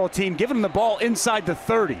football team, giving them the ball inside the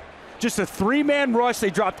 30. Just a 3-man rush. They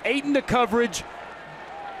dropped 8 into coverage,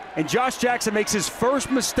 and Josh Jackson makes his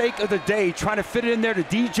first mistake of the day, trying to fit it in there to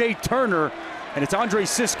DJ Turner, and it's Andre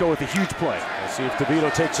Cisco with a huge play. Let's see if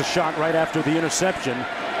DeVito takes a shot right after the interception.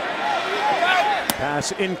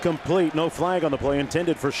 Pass incomplete. No flag on the play,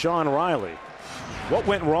 intended for Sean Riley. What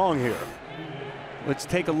went wrong here? Let's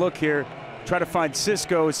take a look here. Try to find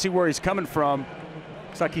Cisco, see where he's coming from.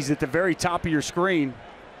 Looks like he's at the very top of your screen.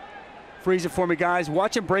 Freeze it for me, guys.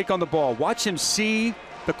 Watch him break on the ball. Watch him see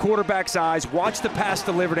the quarterback's eyes. Watch the pass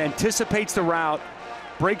delivered, anticipates the route,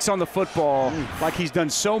 breaks on the football like he's done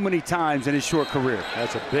so many times in his short career.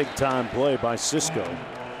 That's a big-time play by Cisco.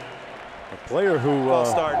 A player who...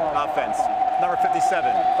 False start, offense. Number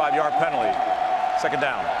 57, 5-yard penalty. Second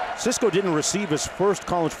down. Cisco didn't receive his first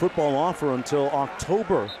college football offer until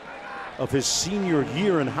October of his senior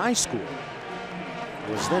year in high school.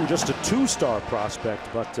 He was then just a 2-star prospect,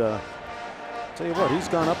 but tell you what, he's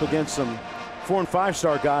gone up against some 4- and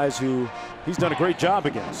 5-star guys who he's done a great job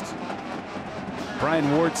against.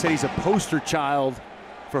 Brian Ward said he's a poster child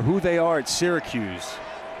for who they are at Syracuse.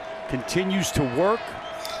 Continues to work.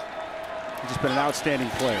 He's just been an outstanding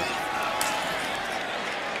player.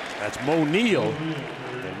 That's Mo Neal.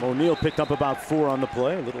 And Mo Neal picked up about 4 on the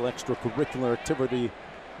play. A little extracurricular activity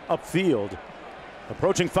upfield.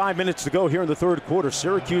 Approaching 5 minutes to go here in the third quarter.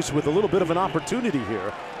 Syracuse with a little bit of an opportunity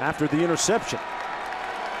here after the interception.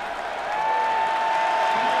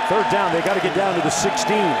 Third down, they got to get down to the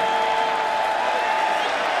 16.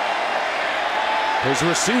 His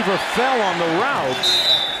receiver fell on the route.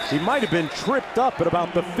 He might have been tripped up at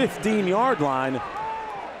about the 15-yard line.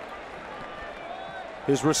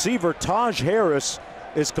 His receiver, Taj Harris,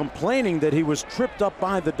 is complaining that he was tripped up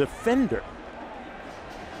by the defender.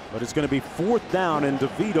 But it's going to be 4th down, and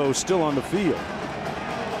DeVito still on the field.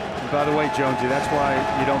 And by the way, Jonesy, that's why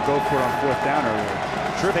you don't go for it on 4th down earlier.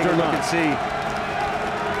 Tripped or not. And see.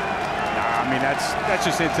 Nah, I mean, that's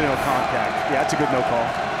just incidental contact. Yeah, that's a good no call.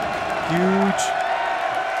 Huge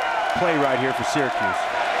play right here for Syracuse.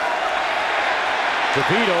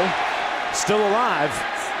 DeVito still alive.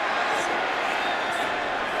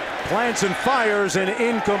 Plants and fires, and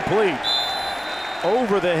incomplete.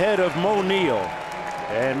 Over the head of Mo Neal.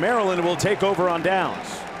 And Maryland will take over on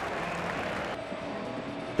downs.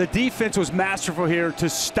 The defense was masterful here to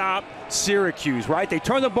stop Syracuse, right? They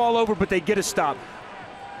turn the ball over, but they get a stop.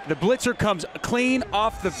 The blitzer comes clean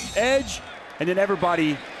off the edge, and then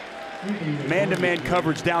everybody man-to-man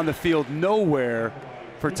coverage down the field. Nowhere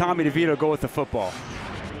for Tommy DeVito to go with the football.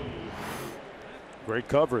 Great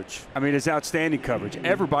coverage. I mean, it's outstanding coverage.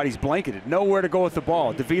 Everybody's blanketed. Nowhere to go with the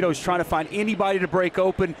ball. DeVito's trying to find anybody to break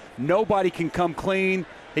open. Nobody can come clean.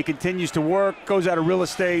 He continues to work, goes out of real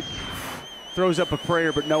estate, throws up a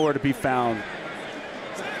prayer, but nowhere to be found.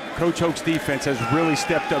 Coach Hoke's defense has really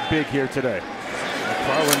stepped up big here today.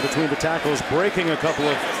 McFarland between the tackles, breaking a couple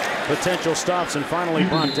of potential stops, and finally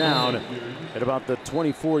brought down at about the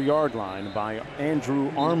 24-yard line by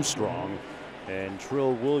Andrew Armstrong and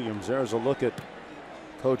Trill Williams. There's a look at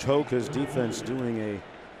Coach Hoke, his defense doing a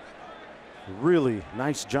really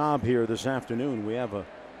nice job here this afternoon. We have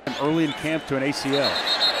early in camp to an ACL.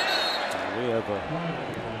 And we have a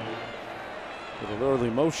little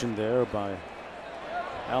early motion there by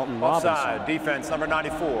Alton Robinson. Offside, defense number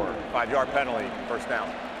 94, 5-yard penalty, first down.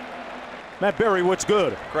 Matt Berry, what's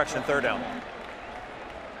good? Correction, third down.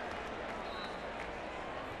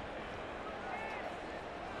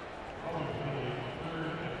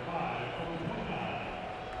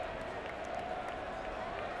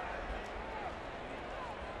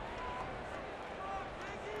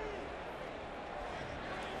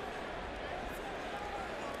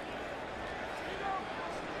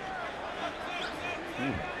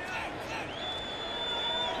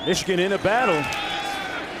 Michigan in a battle.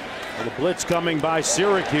 Well, the blitz coming by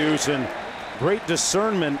Syracuse, and great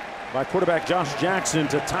discernment by quarterback Josh Jackson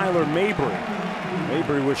to Tyler Mabry.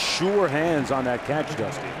 Mabry with sure hands on that catch,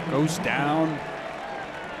 Dusty. Goes down.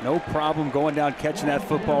 No problem going down catching that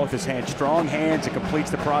football with his hands. Strong hands, and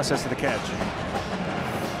completes the process of the catch.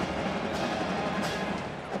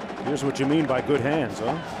 Here's what you mean by good hands,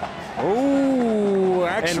 huh? Oh,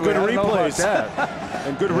 actually, and good I don't know about replays. that.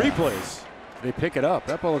 And good replays. They pick it up.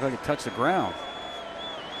 That ball looked like it touched the ground.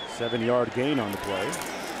 7-yard gain on the play.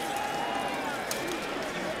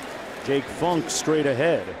 Jake Funk straight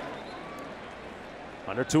ahead.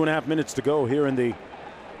 Under 2.5 minutes to go here in the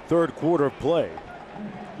third quarter of play.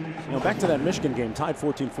 You know, back to that Michigan game, tied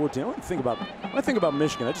 14-14. When I think about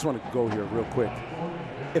Michigan, I just want to go here real quick.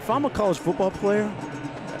 If I'm a college football player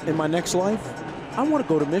in my next life, I want to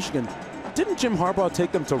go to Michigan. Didn't Jim Harbaugh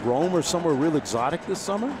take them to Rome or somewhere real exotic this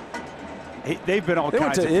summer? They've been all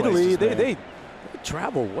kinds of places. They went to Italy. They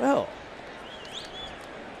travel well.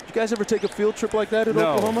 Did you guys ever take a field trip like that in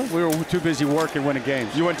Oklahoma? We were too busy working winning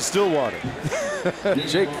games. You went to Stillwater.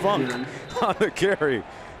 Jake Funk on the carry.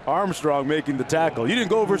 Armstrong making the tackle. You didn't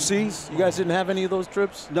go overseas? You guys didn't have any of those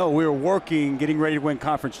trips? No, we were working, getting ready to win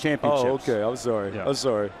conference championships. Oh, okay. I'm sorry. Yeah. I'm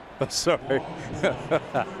sorry. I'm sorry.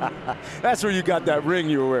 That's where you got that ring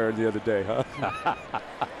you were wearing the other day, huh?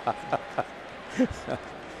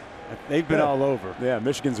 They've been all over. Yeah,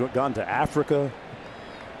 Michigan's gone to Africa.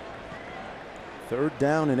 3rd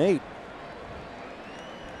down and 8.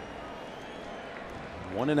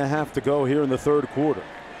 1.5 to go here in the third quarter.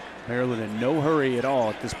 Maryland in no hurry at all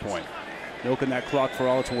at this point. Milking that clock for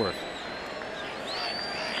all it's worth.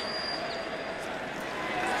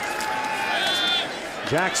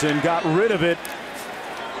 Jackson got rid of it.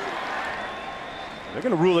 They're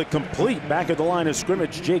going to rule it complete back at the line of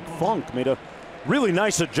scrimmage. Jake Funk made a really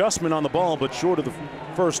nice adjustment on the ball, but short of the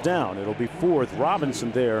first down. It'll be 4th.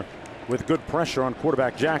 Robinson there with good pressure on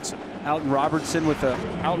quarterback Jackson. Alton Robinson with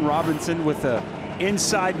a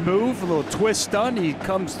inside move, a little twist stunt. He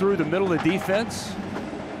comes through the middle of the defense.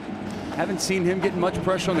 Haven't seen him getting much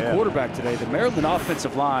pressure on the quarterback today. The Maryland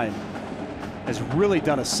offensive line has really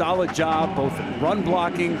done a solid job, both run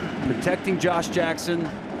blocking, protecting Josh Jackson.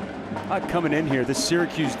 Coming in here, this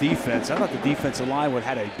Syracuse defense, I thought the defensive line would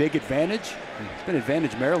have had a big advantage. It's been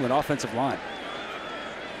advantage Maryland offensive line.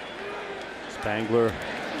 Spangler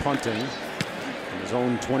punting from his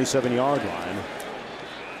own 27-yard line.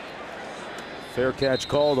 Fair catch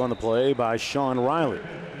called on the play by Sean Riley.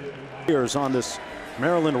 Players on this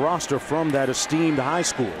Maryland roster from that esteemed high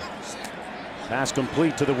school. Pass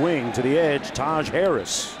complete to the wing, to the edge, Taj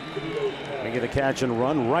Harris. Making the catch and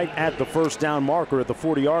run right at the first down marker at the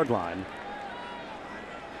 40-yard line.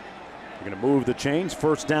 We're going to move the chains.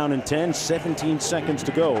 1st down and 10, 17 seconds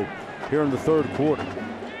to go here in the third quarter.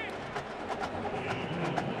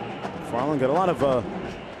 Farland got a lot of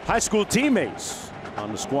high school teammates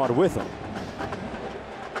on the squad with him.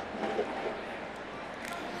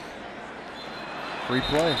 Free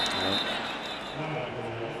play.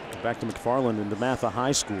 Back to McFarland in DeMatha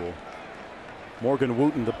High School. Morgan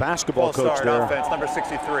Wooten, the basketball Full coach start there. offense, number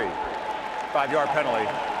 63. 5-yard penalty.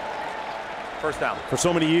 First down. For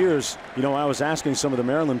so many years, you know, I was asking some of the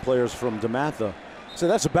Maryland players from DeMatha, so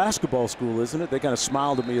that's a basketball school, isn't it? They kind of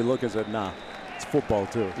smiled at me and looked and said, nah, it's football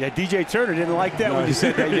too. Yeah, DJ Turner didn't like that when you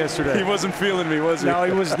said that yesterday. He wasn't feeling me, was he? No,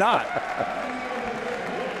 he was not.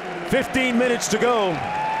 15 minutes to go.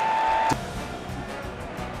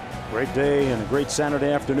 Great day and a great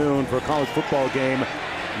Saturday afternoon for a college football game.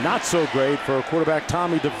 Not so great for quarterback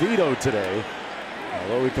Tommy DeVito today.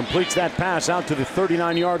 Although he completes that pass out to the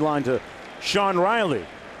 39-yard line to Sean Riley.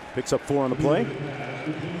 Picks up 4 on the play.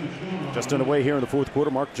 Just underway here in the fourth quarter.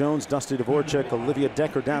 Mark Jones, Dusty Dvorak, Olivia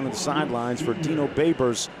Decker down on the sidelines for Dino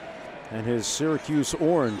Babers and his Syracuse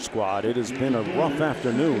Orange squad. It has been a rough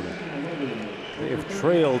afternoon. They have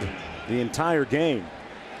trailed the entire game.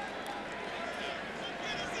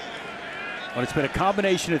 Well, it's been a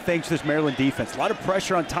combination of things for this Maryland defense. A lot of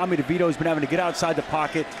pressure on Tommy DeVito. He's been having to get outside the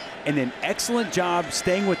pocket, and an excellent job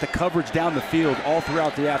staying with the coverage down the field all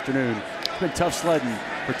throughout the afternoon. It's been tough sledding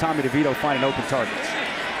for Tommy DeVito finding open targets.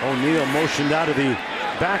 O'Neal motioned out of the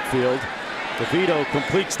backfield. DeVito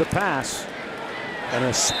completes the pass. And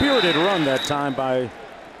a spirited run that time by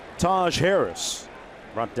Taj Harris.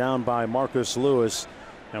 Brought down by Marcus Lewis.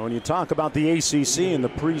 And when you talk about the ACC in the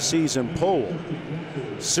preseason poll,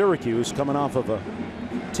 Syracuse, coming off of a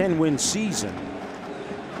 10-win season,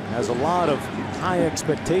 has a lot of high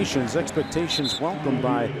expectations. Expectations welcomed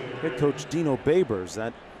by head coach Dino Babers.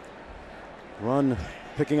 That run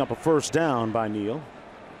picking up a first down by Neal.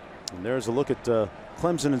 And there's a look at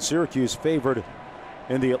Clemson and Syracuse favored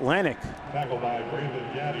in the Atlantic.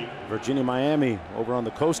 Virginia, Miami over on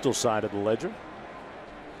the coastal side of the ledger.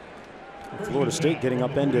 Florida State getting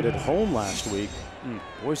upended at home last week.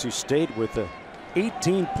 Boise State with a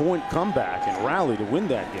 18-point comeback and rally to win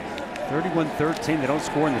that game. 31-13. They don't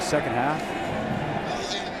score in the second half.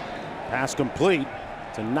 Pass complete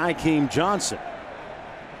to Nykeem Johnson.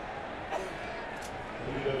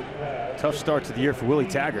 Tough start to the year for Willie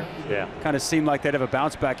Taggart. Yeah. Kind of seemed like they'd have a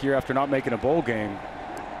bounce back year after not making a bowl game.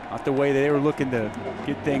 Not the way they were looking to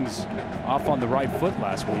get things off on the right foot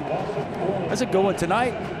last week. How's it going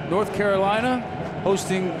tonight? North Carolina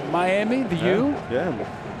hosting Miami, the U? Yeah.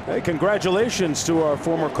 Hey, congratulations to our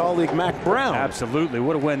former colleague Mac Brown. Absolutely.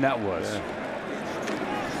 What a win that was. Yeah.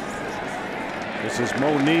 This is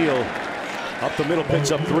Mo Neal up the middle,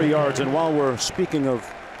 picks up 3 yards. And while we're speaking of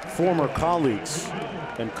former colleagues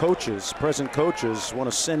and coaches, present coaches,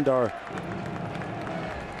 want to send our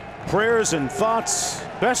prayers and thoughts,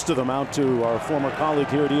 best of them, out to our former colleague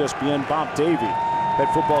here at ESPN, Bob Davie, head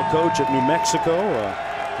football coach at New Mexico,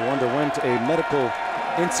 who underwent a medical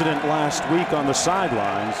incident last week on the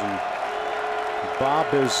sidelines. And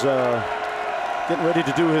Bob is getting ready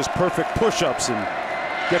to do his perfect push-ups and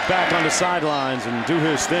get back on the sidelines and do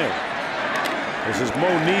his thing. This is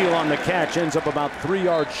Mo Neal on the catch, ends up about 3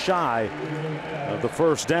 yards shy of the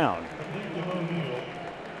first down.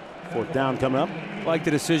 Fourth down coming up. Like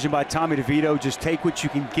the decision by Tommy DeVito, just take what you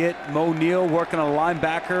can get. Mo Neal working on a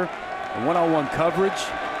linebacker, a one-on-one coverage.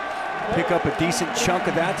 Pick up a decent chunk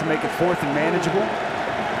of that to make it fourth and manageable.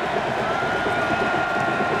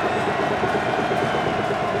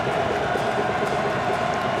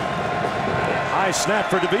 High snap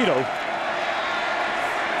for DeVito.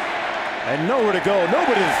 And nowhere to go,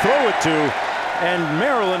 nobody to throw it to, and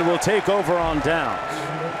Maryland will take over on downs.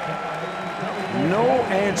 No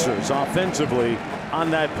answers offensively on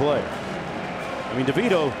that play. I mean,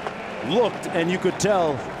 DeVito looked, and you could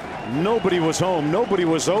tell nobody was home, nobody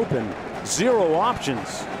was open, 0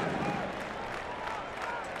 options.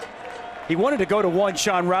 He wanted to go to one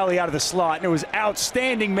Sean Riley out of the slot, and it was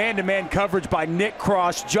outstanding man-to-man coverage by Nick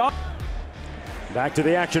Cross. Back to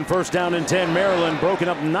the action, first down and 10. Maryland broken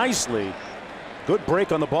up nicely. Good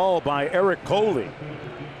break on the ball by Eric Coley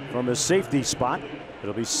from his safety spot.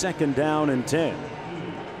 It'll be second down and 10.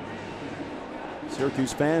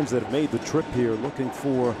 Syracuse fans that have made the trip here looking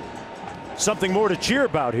for something more to cheer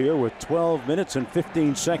about here with 12 minutes and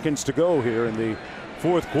 15 seconds to go here in the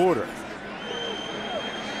fourth quarter.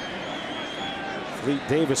 Fleet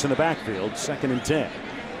Davis in the backfield, second and 10.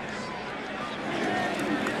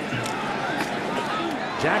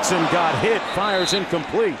 Jackson got hit, fires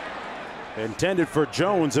incomplete. Intended for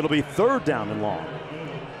Jones. It'll be third down and long.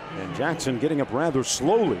 And Jackson getting up rather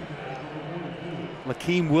slowly.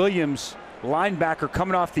 Lakeem Williams, linebacker,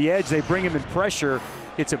 coming off the edge. They bring him in pressure.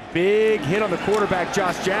 It's a big hit on the quarterback,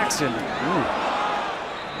 Josh Jackson.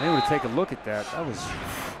 They would take a look at that. That was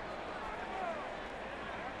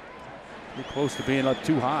pretty close to being up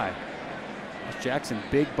too high. Josh Jackson,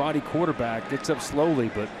 big body quarterback, gets up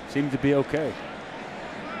slowly, but seemed to be okay.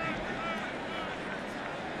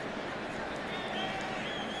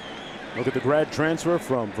 Look at the grad transfer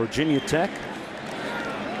from Virginia Tech.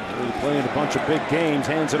 Really playing a bunch of big games.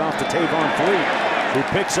 Hands it off to Tavon Fleet, who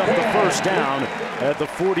picks up the first down at the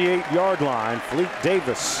 48-yard line. Fleet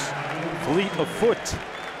Davis. Fleet afoot.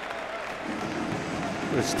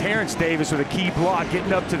 It was Terrence Davis with a key block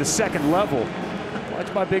getting up to the second level. Watch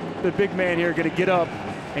the big man here going to get up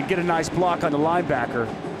and get a nice block on the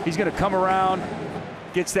linebacker. He's going to come around,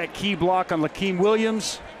 gets that key block on Lakeem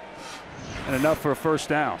Williams, and enough for a first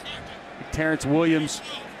down. Terrence Williams,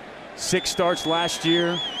 6 starts last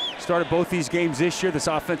year, started both these games this year. This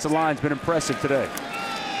offensive line's been impressive today.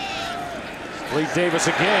 Fleet Davis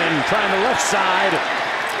again, trying the left side.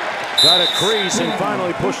 Got a crease and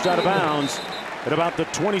finally pushed out of bounds at about the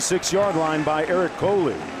 26-yard line by Eric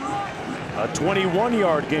Coley. A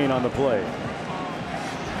 21-yard gain on the play.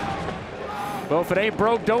 Well, if it ain't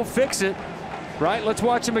broke, don't fix it. Right? Let's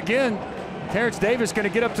watch him again. Terrence Davis going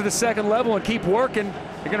to get up to the second level and keep working.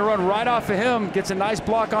 They're going to run right off of him. Gets a nice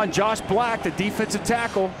block on Josh Black, the defensive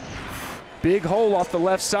tackle. Big hole off the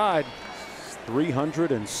left side.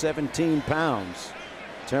 317 pounds.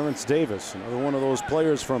 Terrence Davis, another one of those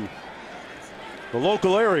players from the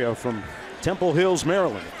local area, from Temple Hills,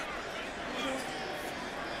 Maryland.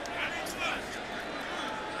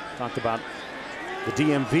 Talked about the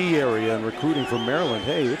DMV area and recruiting from Maryland.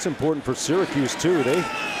 Hey, it's important for Syracuse too. They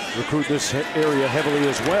recruit this area heavily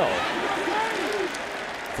as well.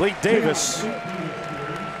 Fleet Davis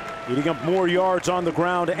eating up more yards on the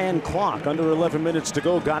ground and clock. Under 11 minutes to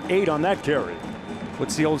go, got 8 on that carry.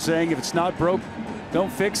 What's the old saying? If it's not broke,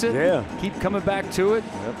 don't fix it. Yeah. Keep coming back to it.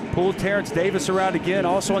 Yep. Pull Terrence Davis around again.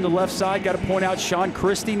 Also on the left side, got to point out Sean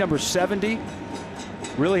Christie, number 70.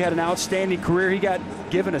 Really had an outstanding career. He got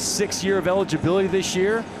given a 6 year of eligibility this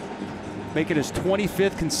year, making his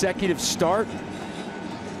 25th consecutive start.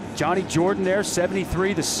 Johnny Jordan there,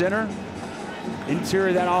 73, the center. Interior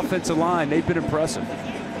of that offensive line, they've been impressive.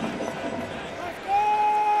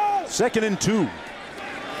 2nd and 2.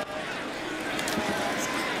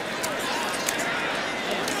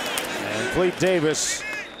 And Fleet Davis,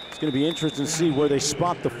 it's going to be interesting to see where they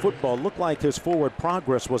spot the football. Looked like his forward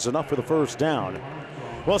progress was enough for the first down.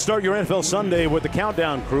 Well, start your NFL Sunday with the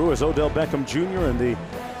Countdown Crew as Odell Beckham Jr. and the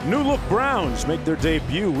new look Browns make their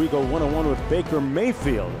debut. We go 1-on-1 with Baker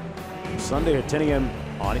Mayfield. Sunday at 10 a.m.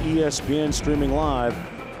 on ESPN, streaming live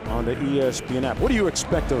on the ESPN app. What do you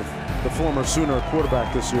expect of the former Sooner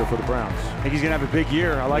quarterback this year for the Browns? I think he's going to have a big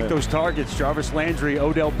year. I like those targets. Jarvis Landry,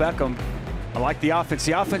 Odell Beckham. I like the offense.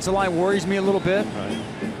 The offensive line worries me a little bit. Right.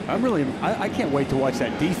 I can't wait to watch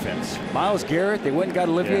that defense. Myles Garrett, they went and got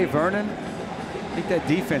Olivier Vernon. I think that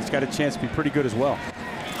defense got a chance to be pretty good as well.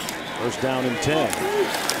 First down and 10.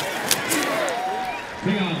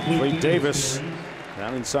 Fleet Davis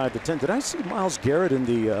down inside the 10. Did I see Myles Garrett in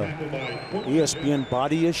the ESPN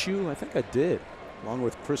body issue? I think I did, along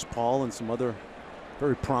with Chris Paul and some other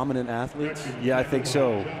very prominent athletes. Yeah, I think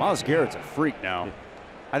so. Myles Garrett's a freak now.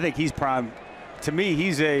 I think he's prime. To me,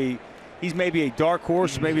 he's maybe a dark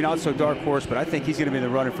horse, maybe not so dark horse, but I think he's going to be in the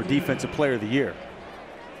running for Defensive Player of the Year.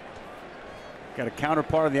 Got a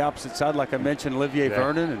counterpart on the opposite side, like I mentioned, Olivier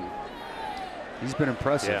Vernon, and he's been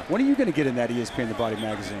impressive. Yeah. When are you going to get in that ESPN The Body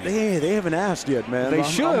magazine? They haven't asked yet, man. They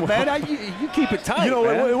should, man. You keep it tight, you know,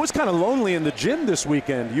 man. it was kind of lonely in the gym this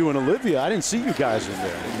weekend, you and Olivia. I didn't see you guys in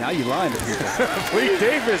there. Now you're lying to people. Fleet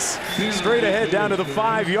Davis straight ahead down to the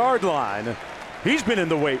 5-yard line. He's been in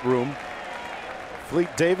the weight room.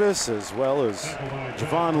 Fleet Davis as well as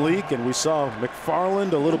Javon Leake, and we saw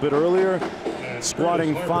McFarland a little bit earlier,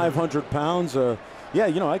 squatting 500 pounds. Yeah,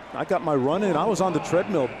 you know, I got my run in. I was on the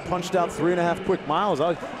treadmill, punched out 3.5 quick miles.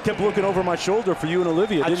 I kept looking over my shoulder for you and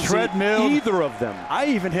Olivia. Didn't see either of them. I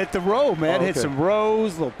even hit the row, man. Okay. Hit some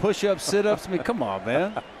rows, little push-ups, sit-ups. I mean, come on,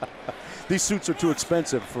 man. These suits are too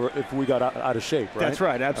expensive for if we got out of shape, right? That's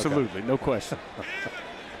right, absolutely, okay. No question.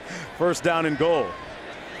 First down and goal.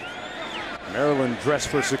 Maryland dressed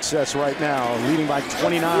for success right now, leading by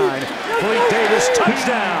 29. Fleet Davis,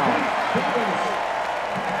 touchdown!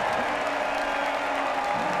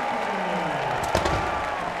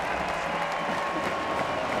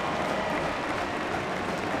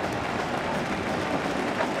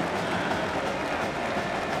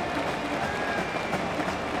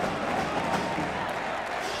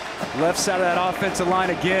 Left side of that offensive line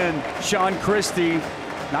again, Sean Christie.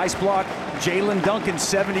 Nice block. Jalen Duncan,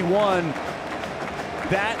 71.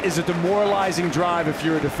 That is a demoralizing drive if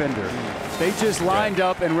you're a defender. They just lined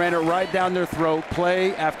up and ran it right down their throat,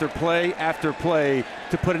 play after play after play,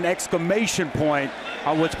 to put an exclamation point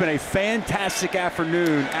on what's been a fantastic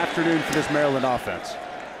afternoon for this Maryland offense.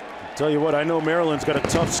 Tell you what, I know Maryland's got a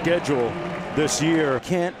tough schedule this year.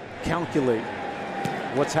 Can't calculate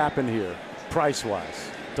what's happened here, price-wise,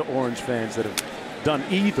 to Orange fans that have done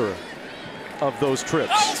either of those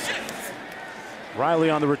trips. Riley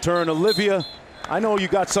on the return. Olivia, I know you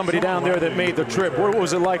got somebody down there that made the trip. What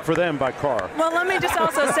was it like for them by car? Well, let me just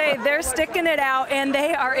also say they're sticking it out, and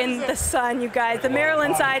they are in the sun, you guys. The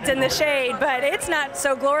Maryland side's in the shade, but it's not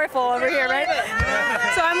so glorious over here, right?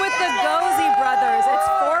 So I'm with the Gozy brothers. It's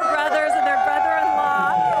 4 brothers and their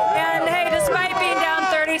brother-in-law. And hey, despite being down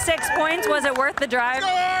 36 points, was it worth the drive?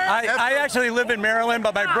 I actually live in Maryland,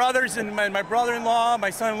 but my brothers and my brother-in-law, my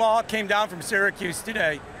son-in-law came down from Syracuse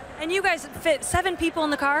today. And you guys fit 7 people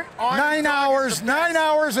in the car? 9 hours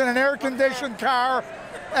in an air-conditioned car,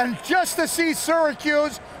 and just to see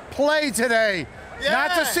Syracuse play today. Yeah.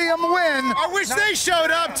 Not to see them win. I wish they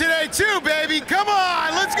showed up today too, baby. Come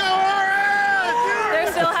on, let's go Orange!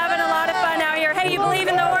 They're still having a lot of fun out here. Hey, you believe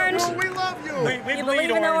in the Orange? We love you. You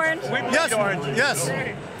believe in the Orange? Yes, Orange. Yes.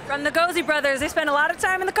 From the Gozy brothers, they spent a lot of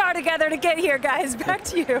time in the car together to get here, guys. Back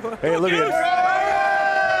to you. Hey, Olivia.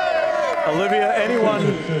 Olivia, anyone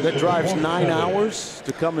that drives 9 hours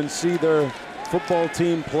to come and see their football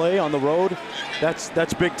team play on the road, that's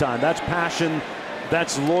big time. That's passion,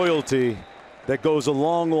 that's loyalty that goes a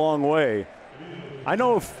long, long way. I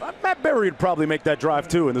know if Matt Berry would probably make that drive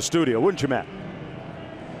too in the studio, wouldn't you, Matt?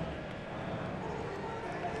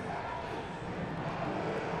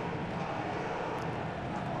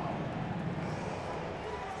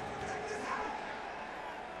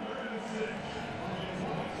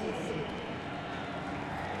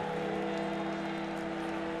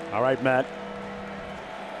 All right, Matt.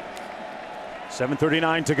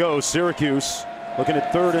 7:39 to go. Syracuse looking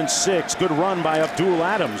at 3rd and 6. Good run by Abdul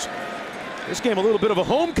Adams. This game a little bit of a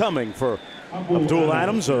homecoming for Abdul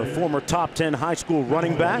Adams, a former top 10 high school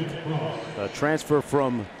running back. A transfer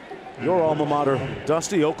from your alma mater,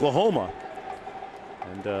 Dusty, Oklahoma.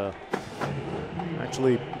 And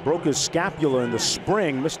actually broke his scapula in the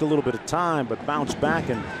spring. Missed a little bit of time, but bounced back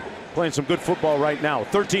and playing some good football right now.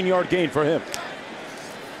 13-yard gain for him.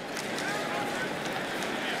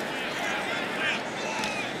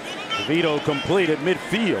 DeVito complete at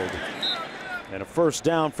midfield. And a first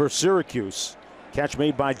down for Syracuse. Catch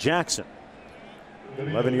made by Jackson.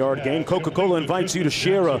 11-yard gain. Coca-Cola invites you to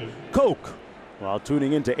share a Coke while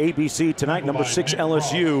tuning into ABC tonight. Number 6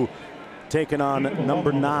 LSU taking on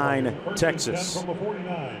number 9 Texas.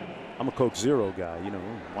 I'm a Coke Zero guy, you know,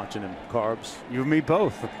 watching him carbs. You and me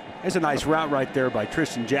both. There's a nice route right there by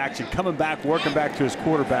Tristan Jackson, coming back, working back to his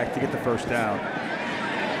quarterback to get the first down.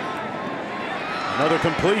 Another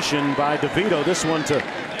completion by DeVito, this one to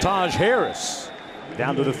Taj Harris.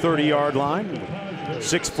 Down to the 30-yard line,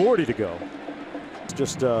 6:40 to go.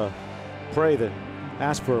 Just pray that,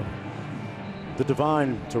 ask for the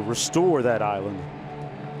divine to restore that island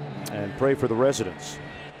and pray for the residents.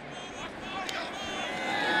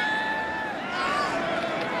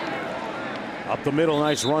 Up the middle,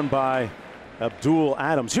 nice run by Abdul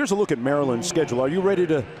Adams. Here's a look at Maryland's schedule. Are you ready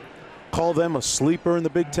to call them a sleeper in the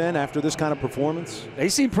Big Ten after this kind of performance? They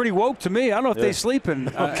seem pretty woke to me. I don't know if they're sleeping.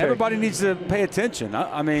 Okay. Everybody needs to pay attention.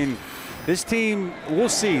 I mean, this team, we'll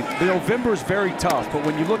see. November is very tough, but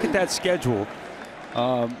when you look at that schedule,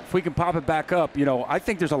 if we can pop it back up, you know, I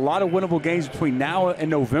think there's a lot of winnable games between now and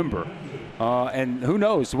November. And who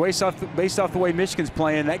knows, based off the way Michigan's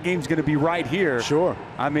playing, that game's going to be right here. Sure.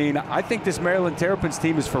 I mean, I think this Maryland Terrapins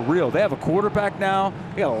team is for real. They have a quarterback now.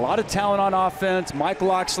 They got a lot of talent on offense. Mike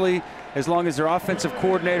Loxley, as long as their offensive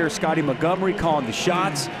coordinator, Scotty Montgomery, calling the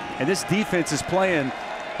shots. And this defense is playing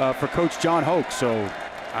for Coach John Hoke. So,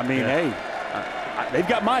 I mean, hey, they've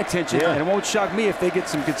got my attention. And it won't shock me if they get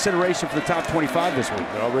some consideration for the top 25 this week.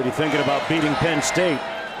 They're already thinking about beating Penn State.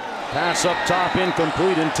 Pass up top,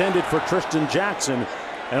 incomplete, intended for Tristan Jackson.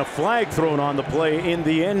 And a flag thrown on the play in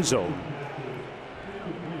the end zone.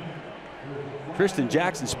 Tristan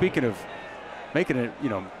Jackson, speaking of making it, you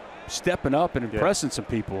know, stepping up and impressing some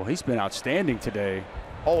people. He's been outstanding today.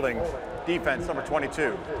 Holding, defense, number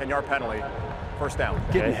 22, 10-yard penalty, first down.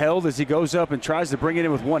 Getting held as he goes up and tries to bring it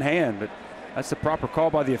in with one hand, but that's the proper call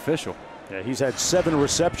by the official. Yeah, he's had 7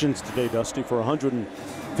 receptions today, Dusty, for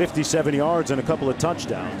 157 yards and a couple of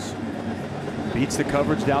touchdowns. Beats the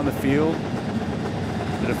coverage down the field.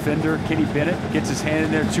 The defender, Kenny Bennett, gets his hand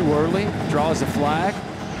in there too early, draws a flag.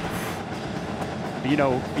 You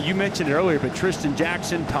know, you mentioned it earlier, but Tristan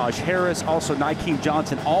Jackson, Taj Harris, also Nykeem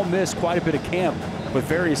Johnson all missed quite a bit of camp with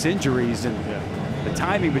various injuries, and the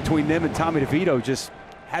timing between them and Tommy DeVito just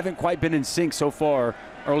haven't quite been in sync so far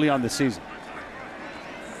early on this season.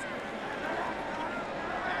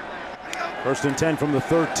 First and 10 from the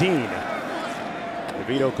 13.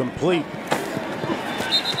 DeVito complete.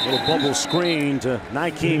 Little bubble screen to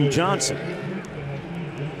Nykeem Johnson.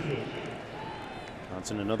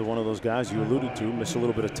 Johnson, another one of those guys you alluded to, missed a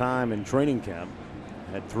little bit of time in training camp.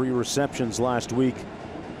 Had 3 receptions last week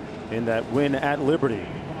in that win at Liberty.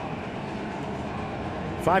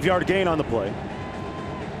 5-yard gain on the play.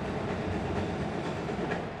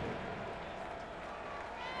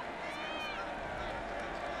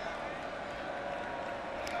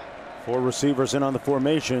 Four receivers in on the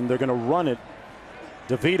formation. They're going to run it.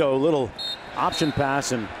 DeVito, little option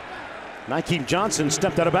pass, and Nykeem Johnson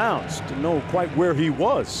stepped out of bounds. Didn't know quite where he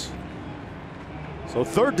was. So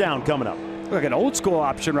 3rd down coming up. Like an old school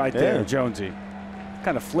option right there, Jonesy.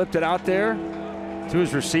 Kind of flipped it out there to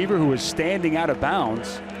his receiver who was standing out of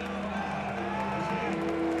bounds.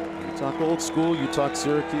 You talk old school, you talk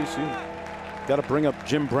Syracuse, you got to bring up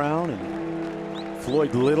Jim Brown and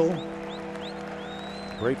Floyd Little.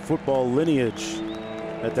 Great football lineage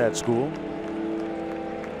at that school.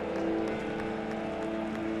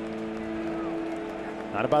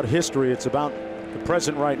 Not about history, it's about the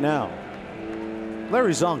present right now.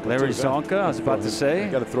 Larry Zonka. Larry Zonka, I was about to say.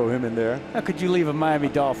 Got to throw him in there. How could you leave a Miami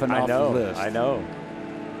Dolphin off the list? I know.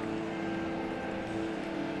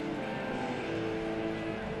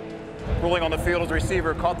 Ruling on the field as the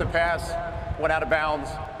receiver caught the pass, went out of bounds.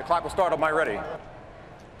 The clock will start on my ready. I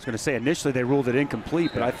was going to say initially they ruled it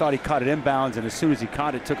incomplete, but I thought he caught it inbounds, and as soon as he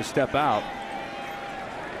caught it, took a step out.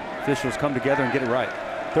 Officials come together and get it right.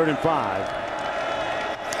 3rd and 5.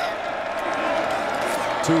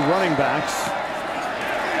 2 running backs.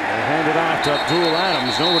 They hand it off to Abdul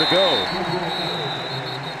Adams. Nowhere to go.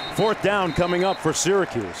 4th down coming up for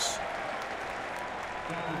Syracuse.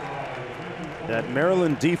 That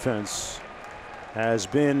Maryland defense has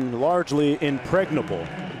been largely impregnable,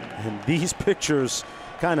 and these pictures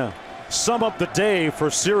kind of sum up the day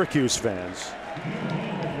for Syracuse fans.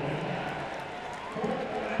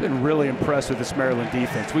 Been really impressed with this Maryland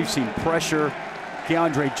defense. We've seen pressure.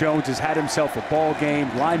 Keandre Jones has had himself a ball game.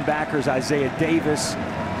 Linebackers Isaiah Davis,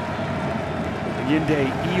 Yinde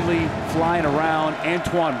Ely flying around.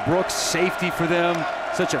 Antoine Brooks, safety for them.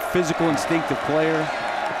 Such a physical, instinctive player.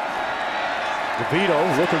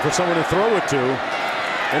 DeVito looking for someone to throw it to.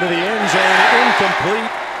 Into the end zone, incomplete.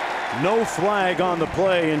 No flag on the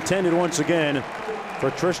play, intended once again for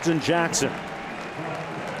Tristan Jackson.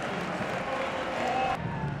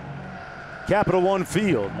 Capital One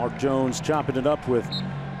Field. Mark Jones chopping it up with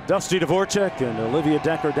Dusty Dvorak and Olivia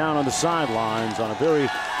Decker down on the sidelines on a very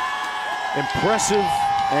impressive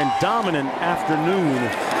and dominant afternoon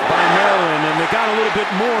by Maryland. And they got a little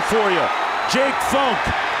bit more for you. Jake Funk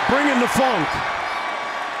bringing the funk.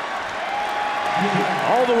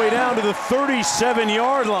 All the way down to the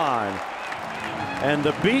 37-yard line. And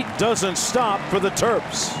the beat doesn't stop for the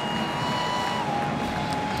Terps.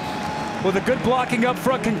 Well, the good blocking up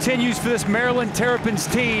front continues for this Maryland Terrapins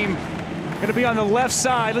team. Going to be on the left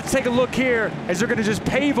side. Let's take a look here as they're going to just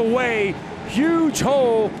pave away. Huge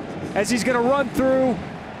hole as he's going to run through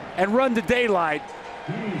and run to daylight.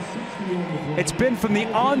 It's been from the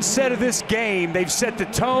onset of this game. They've set the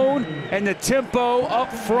tone and the tempo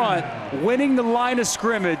up front, winning the line of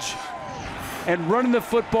scrimmage and running the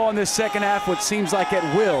football in this second half, what seems like at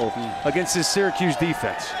will against this Syracuse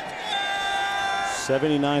defense.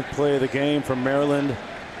 79th play of the game from Maryland,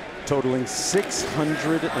 totaling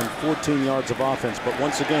 614 yards of offense. But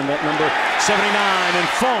once again, that number 79 and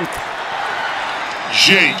Funk.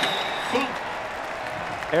 Jake.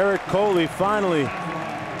 Eric Coley finally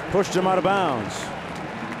pushed him out of bounds.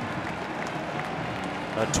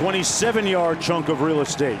 A 27-yard chunk of real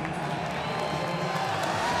estate.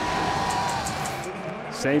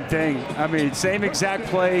 Same thing. I mean, same exact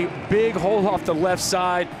play. Big hole off the left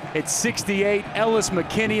side. It's 68. Ellis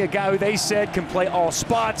McKinney, a guy who they said can play all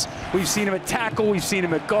spots. We've seen him at tackle. We've seen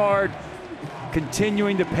him at guard.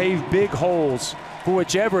 Continuing to pave big holes for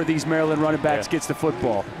whichever of these Maryland running backs gets the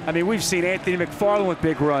football. I mean, we've seen Anthony McFarland with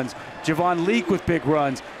big runs. Javon Leak with big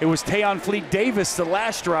runs. It was Tayon Fleet Davis the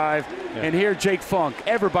last drive. And here, Jake Funk.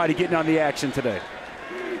 Everybody getting on the action today.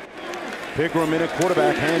 Pigram in at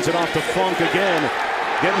quarterback, hands it off to Funk again.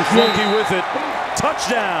 Getting funky with it.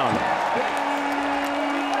 Touchdown.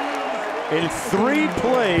 In 3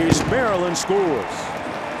 plays, Maryland scores.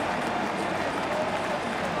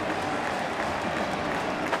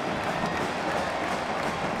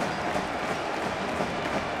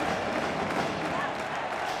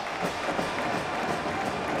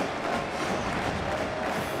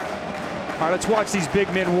 All right, let's watch these big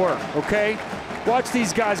men work, okay? Watch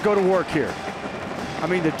these guys go to work here. I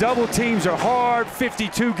mean, the double teams are hard.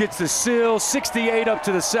 52 gets the seal, 68 up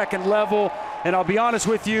to the second level. And I'll be honest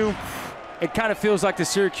with you, it kind of feels like the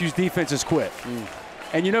Syracuse defense has quit.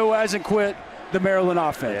 And you know who hasn't quit? The Maryland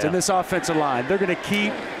offense and this offensive line. They're going to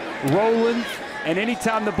keep rolling, and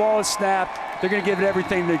anytime the ball is snapped, they're going to give it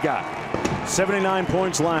everything they got. 79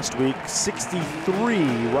 points last week,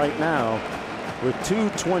 63 right now with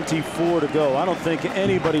 2:24 to go. I don't think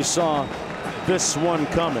anybody saw this one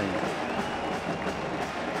coming.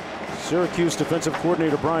 Syracuse defensive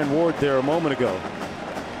coordinator Brian Ward there a moment ago.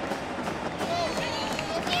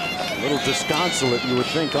 A little disconsolate, you would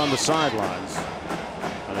think, on the sidelines.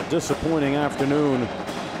 And a disappointing afternoon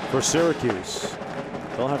for Syracuse.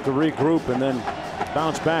 They'll have to regroup and then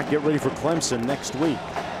bounce back, get ready for Clemson next week.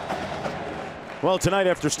 Well, tonight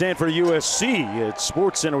after Stanford USC at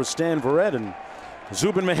SportsCenter with Stan Verrett and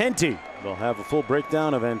Zubin Mehenti. They'll have a full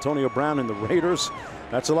breakdown of Antonio Brown and the Raiders.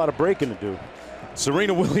 That's a lot of breaking to do.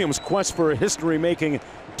 Serena Williams' quest for a history-making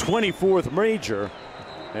 24th major.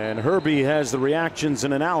 And Herbie has the reactions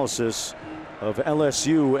and analysis of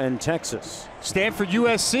LSU and Texas. Stanford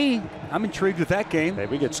USC. I'm intrigued with that game. Hey,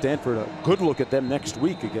 we get Stanford a good look at them next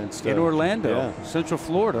week against in Orlando, Central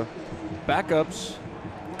Florida. Backups.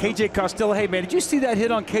 KJ Costello. Hey, man, did you see that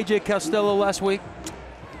hit on KJ Costello last week?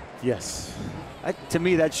 Yes. To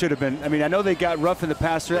me, that should have been. I mean, I know they got rough in the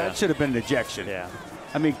passer. Yeah. That should have been an ejection. Yeah.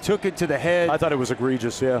 I mean, took it to the head. I thought it was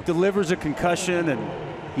egregious, yeah. Delivers a concussion, and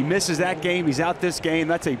he misses that game. He's out this game.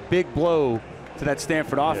 That's a big blow to that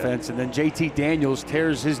Stanford offense. And then JT Daniels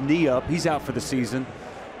tears his knee up. He's out for the season.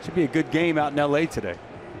 Should be a good game out in LA today.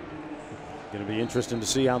 Going to be interesting to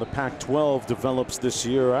see how the Pac-12 develops this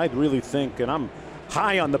year. I really think, and I'm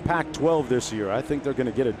high on the Pac-12 this year, I think they're going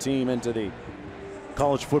to get a team into the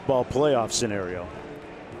college football playoff scenario.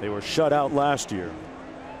 They were shut out last year.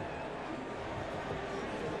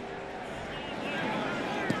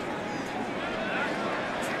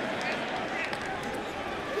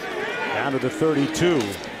 Down to the 32.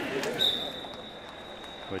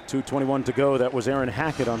 With 2:21 to go, that was Aaron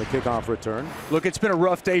Hackett on the kickoff return. Look, it's been a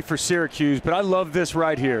rough day for Syracuse, but I love this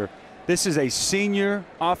right here. This is a senior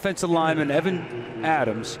offensive lineman, Evan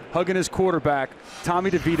Adams, hugging his quarterback,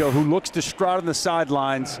 Tommy DeVito, who looks distraught on the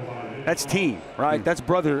sidelines. That's team, right? That's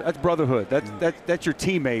brotherhood. That's your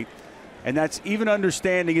teammate. And that's even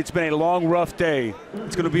understanding it's been a long, rough day.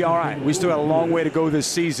 It's going to be all right. We still got a long way to go this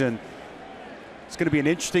season. It's going to be an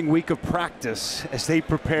interesting week of practice as they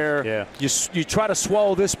prepare. Yeah. You try to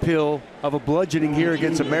swallow this pill of a bludgeoning here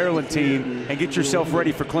against a Maryland team and get yourself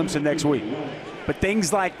ready for Clemson next week. But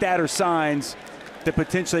things like that are signs that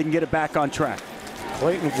potentially can get it back on track.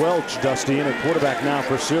 Clayton Welch, Dusty, in at quarterback now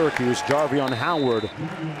for Syracuse. Jarvion Howard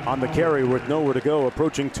on the carry with nowhere to go.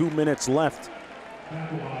 Approaching 2 minutes left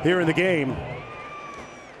here in the game.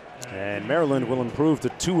 And Maryland will improve to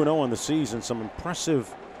 2-0 on the season. Some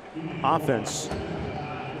impressive offense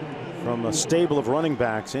from a stable of running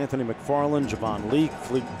backs. Anthony McFarland, Javon Leake,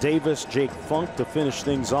 Fleet Davis, Jake Funk to finish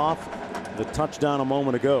things off. The touchdown a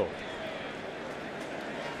moment ago.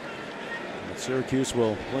 And Syracuse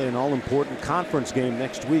will play an all-important conference game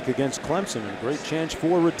next week against Clemson. A great chance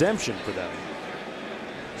for redemption for them.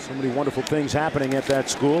 So many wonderful things happening at that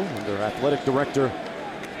school under athletic director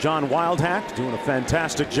John Wildhack, doing a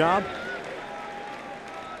fantastic job.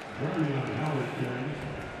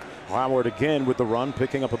 Howard again with the run,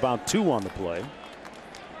 picking up about 2 on the play.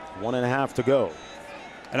 1.5 to go.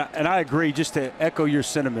 And I agree, just to echo your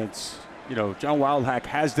sentiments, you know, John Wildhack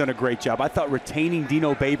has done a great job. I thought retaining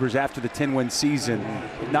Dino Babers after the 10-win season,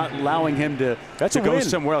 not allowing him to go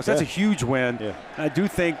somewhere else, that's a huge win. Yeah. I do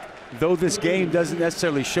think, though this game doesn't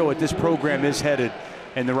necessarily show it, this program is headed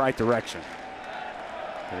in the right direction.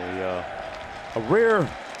 A rare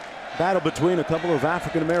battle between a couple of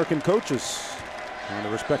African-American coaches on the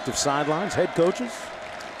respective sidelines, head coaches.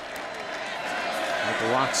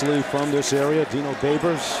 Michael Loxley from this area, Dino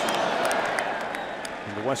Babers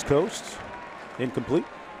from the West Coast. Incomplete.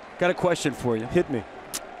 Got a question for you. Hit me.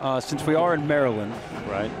 Since we are in Maryland,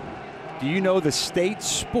 right? Do you know the state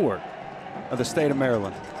sport of the state of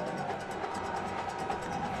Maryland?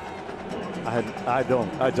 I don't.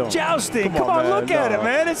 Jousting. Come on, look at it,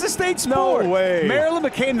 man. It's a state sport. No way. Maryland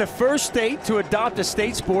became the first state to adopt a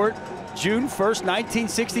state sport June 1st,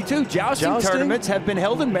 1962. Jousting tournaments have been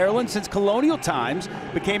held in Maryland since colonial times,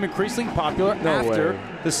 became increasingly popular after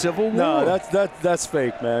the Civil War. No, that's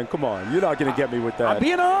fake, man. Come on. You're not going to get me with that. I'm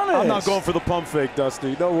being honest. I'm not going for the pump fake,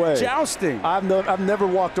 Dusty. No way. Jousting. I've never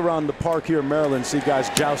walked around the park here in Maryland and see guys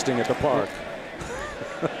jousting at the park.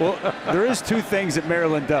 Well, there is 2 things that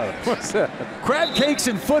Maryland does. What's that? Crab cakes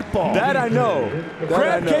and football. That I know.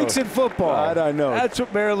 Crab cakes and football. That I know. That's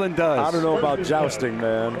what Maryland does. I don't know about jousting,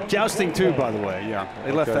 man. Jousting too, by the way. Yeah,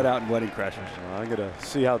 they left that out in Wedding Crashers. I'm gonna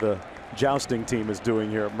see how the jousting team is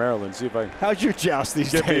doing here at Maryland. See if I how's your joust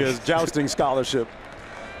these days? Get me a jousting scholarship.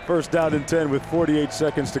 First down and 10 with 48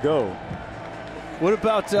 seconds to go. What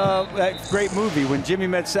about that great movie When Jimmy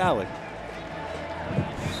Met Sally?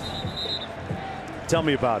 Tell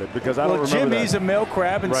me about it, because I don't remember Jimmy's that. a male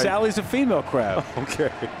crab and Sally's a female crab. Okay.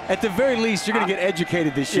 At the very least, you're going to get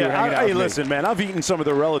educated this year. Yeah, hey, listen, man, I've eaten some of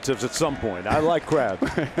their relatives at some point. I like crab.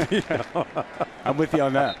 You know? I'm with you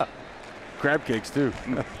on that. Crab cakes, too.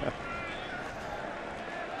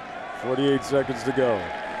 48 seconds to go.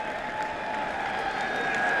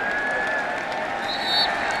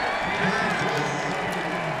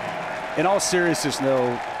 In all seriousness,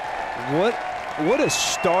 though, what a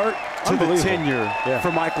start to the tenure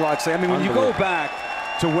for Mike Loxley. I mean, when you go back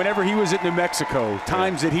to whenever he was at New Mexico,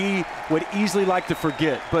 times that he would easily like to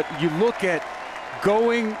forget, but you look at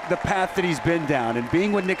going the path that he's been down and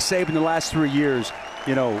being with Nick Saban the last 3 years,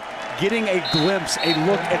 you know, getting a glimpse, a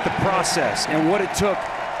look at the process and what it took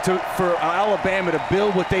for Alabama to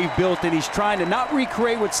build what they've built, and he's trying to not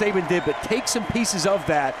recreate what Saban did, but take some pieces of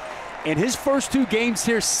that In his first 2 games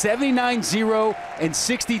here, 79-0 and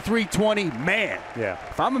 63-20. Man, yeah.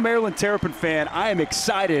 If I'm a Maryland Terrapin fan, I am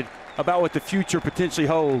excited about what the future potentially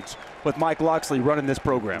holds with Mike Locksley running this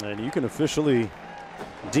program. And you can officially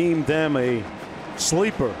deem them a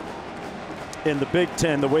sleeper in the Big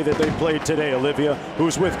Ten, the way that they played today. Olivia,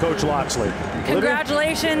 who's with Coach Locksley.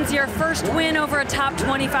 Congratulations, your first win over a top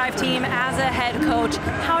 25 team as a head coach.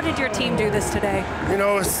 How did your team do this today? You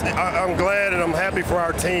know, I'm glad and I'm happy for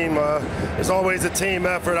our team. It's always a team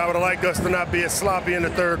effort. I would have liked us to not be as sloppy in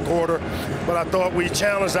the third quarter, but I thought we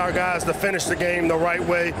challenged our guys to finish the game the right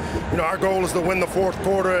way. You know, our goal is to win the fourth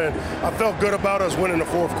quarter, and I felt good about us winning the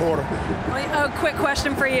fourth quarter. A quick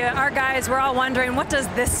question for you. Our guys, we're all wondering, what does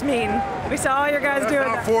this mean? We saw all your guys doing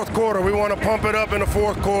that. Fourth quarter. We want to pump it up in the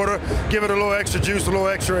fourth quarter, give it a little extra juice, a little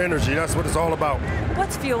extra energy. That's what it's all about.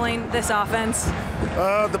 What's fueling this offense?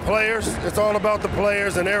 The players. It's all about the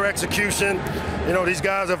players and their execution. You know, these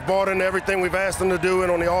guys have bought into everything we've asked them to do,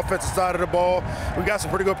 and on the offensive side of the ball, we got some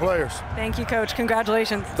pretty good players. Thank you, Coach.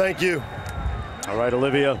 Congratulations. Thank you. All right,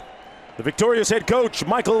 Olivia. The victorious head coach,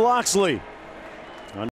 Michael Locksley.